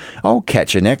yourself. I'll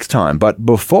catch you next time, but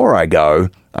before I go,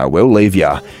 I will leave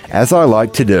you, as I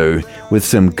like to do, with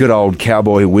some good old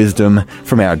cowboy wisdom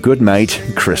from our good mate,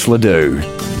 Chris Ledoux.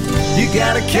 You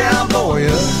got a cowboy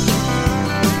up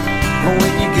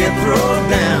when you get thrown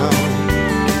down.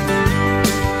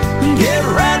 Get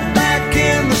right back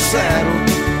in the saddle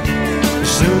as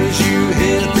soon as you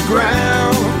hit the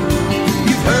ground.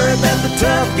 You've heard that the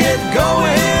tough get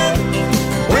going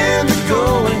when the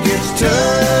going gets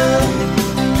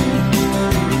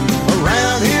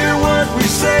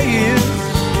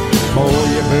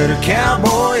Better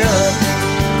cowboy up.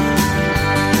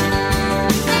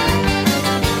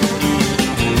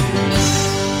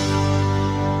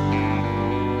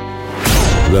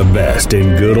 The best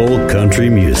in good old country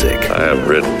music. I haven't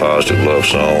written a positive love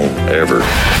song ever.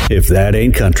 If That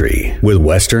Ain't Country with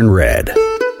Western Red.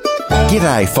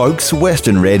 G'day folks,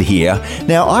 Western Red here.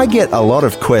 Now I get a lot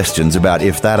of questions about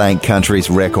If That Ain't Country's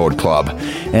record club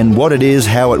and what it is,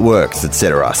 how it works,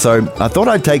 etc. So I thought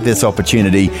I'd take this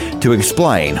opportunity to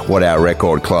explain what our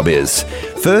record club is.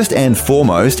 First and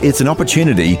foremost, it's an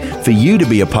opportunity for you to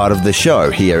be a part of the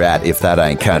show here at If That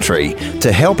Ain't Country,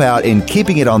 to help out in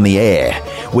keeping it on the air.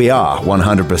 We are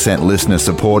 100% listener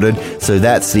supported, so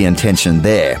that's the intention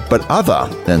there. But other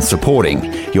than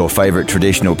supporting your favourite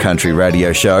traditional country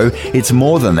radio show, it's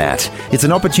more than that. It's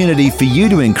an opportunity for you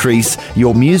to increase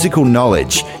your musical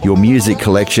knowledge, your music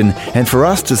collection, and for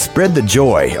us to spread the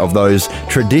joy of those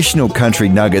traditional country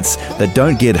nuggets that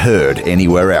don't get heard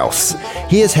anywhere else.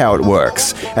 Here's how it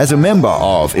works. As a member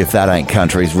of If That Ain't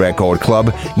Country's record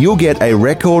club, you'll get a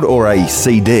record or a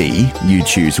CD, you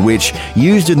choose which,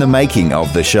 used in the making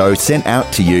of the show sent out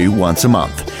to you once a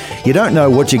month. You don't know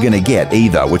what you're going to get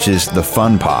either, which is the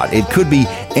fun part. It could be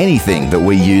anything that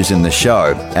we use in the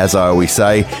show. As I always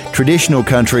say, traditional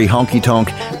country, honky-tonk,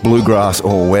 bluegrass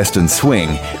or western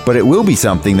swing, but it will be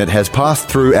something that has passed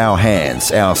through our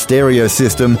hands, our stereo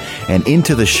system, and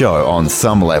into the show on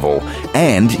some level.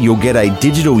 And you'll get a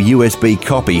digital USB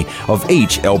copy of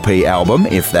each LP album,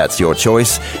 if that's your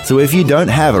choice. So if you don't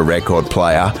have a record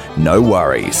player, no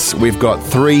worries. We've got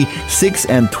 3, 6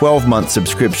 and 12-month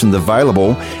subscriptions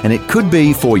available, and it could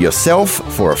be for yourself,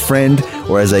 for a friend,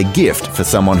 or as a gift for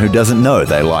someone who doesn't know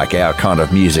they like our kind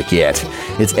of music yet.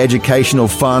 It's educational,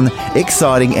 fun,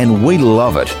 exciting, and we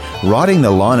love it. Writing the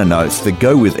liner notes that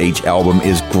go with each album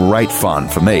is great fun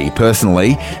for me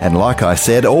personally, and like I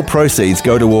said, all proceeds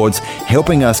go towards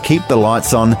helping us keep the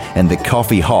lights on and the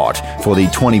coffee hot for the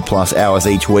 20 plus hours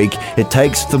each week it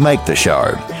takes to make the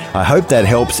show. I hope that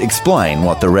helps explain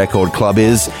what the record club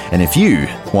is, and if you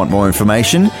want more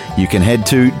information, you can head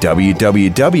to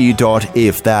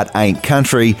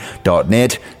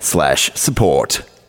www.ifthataintcountry.net/support.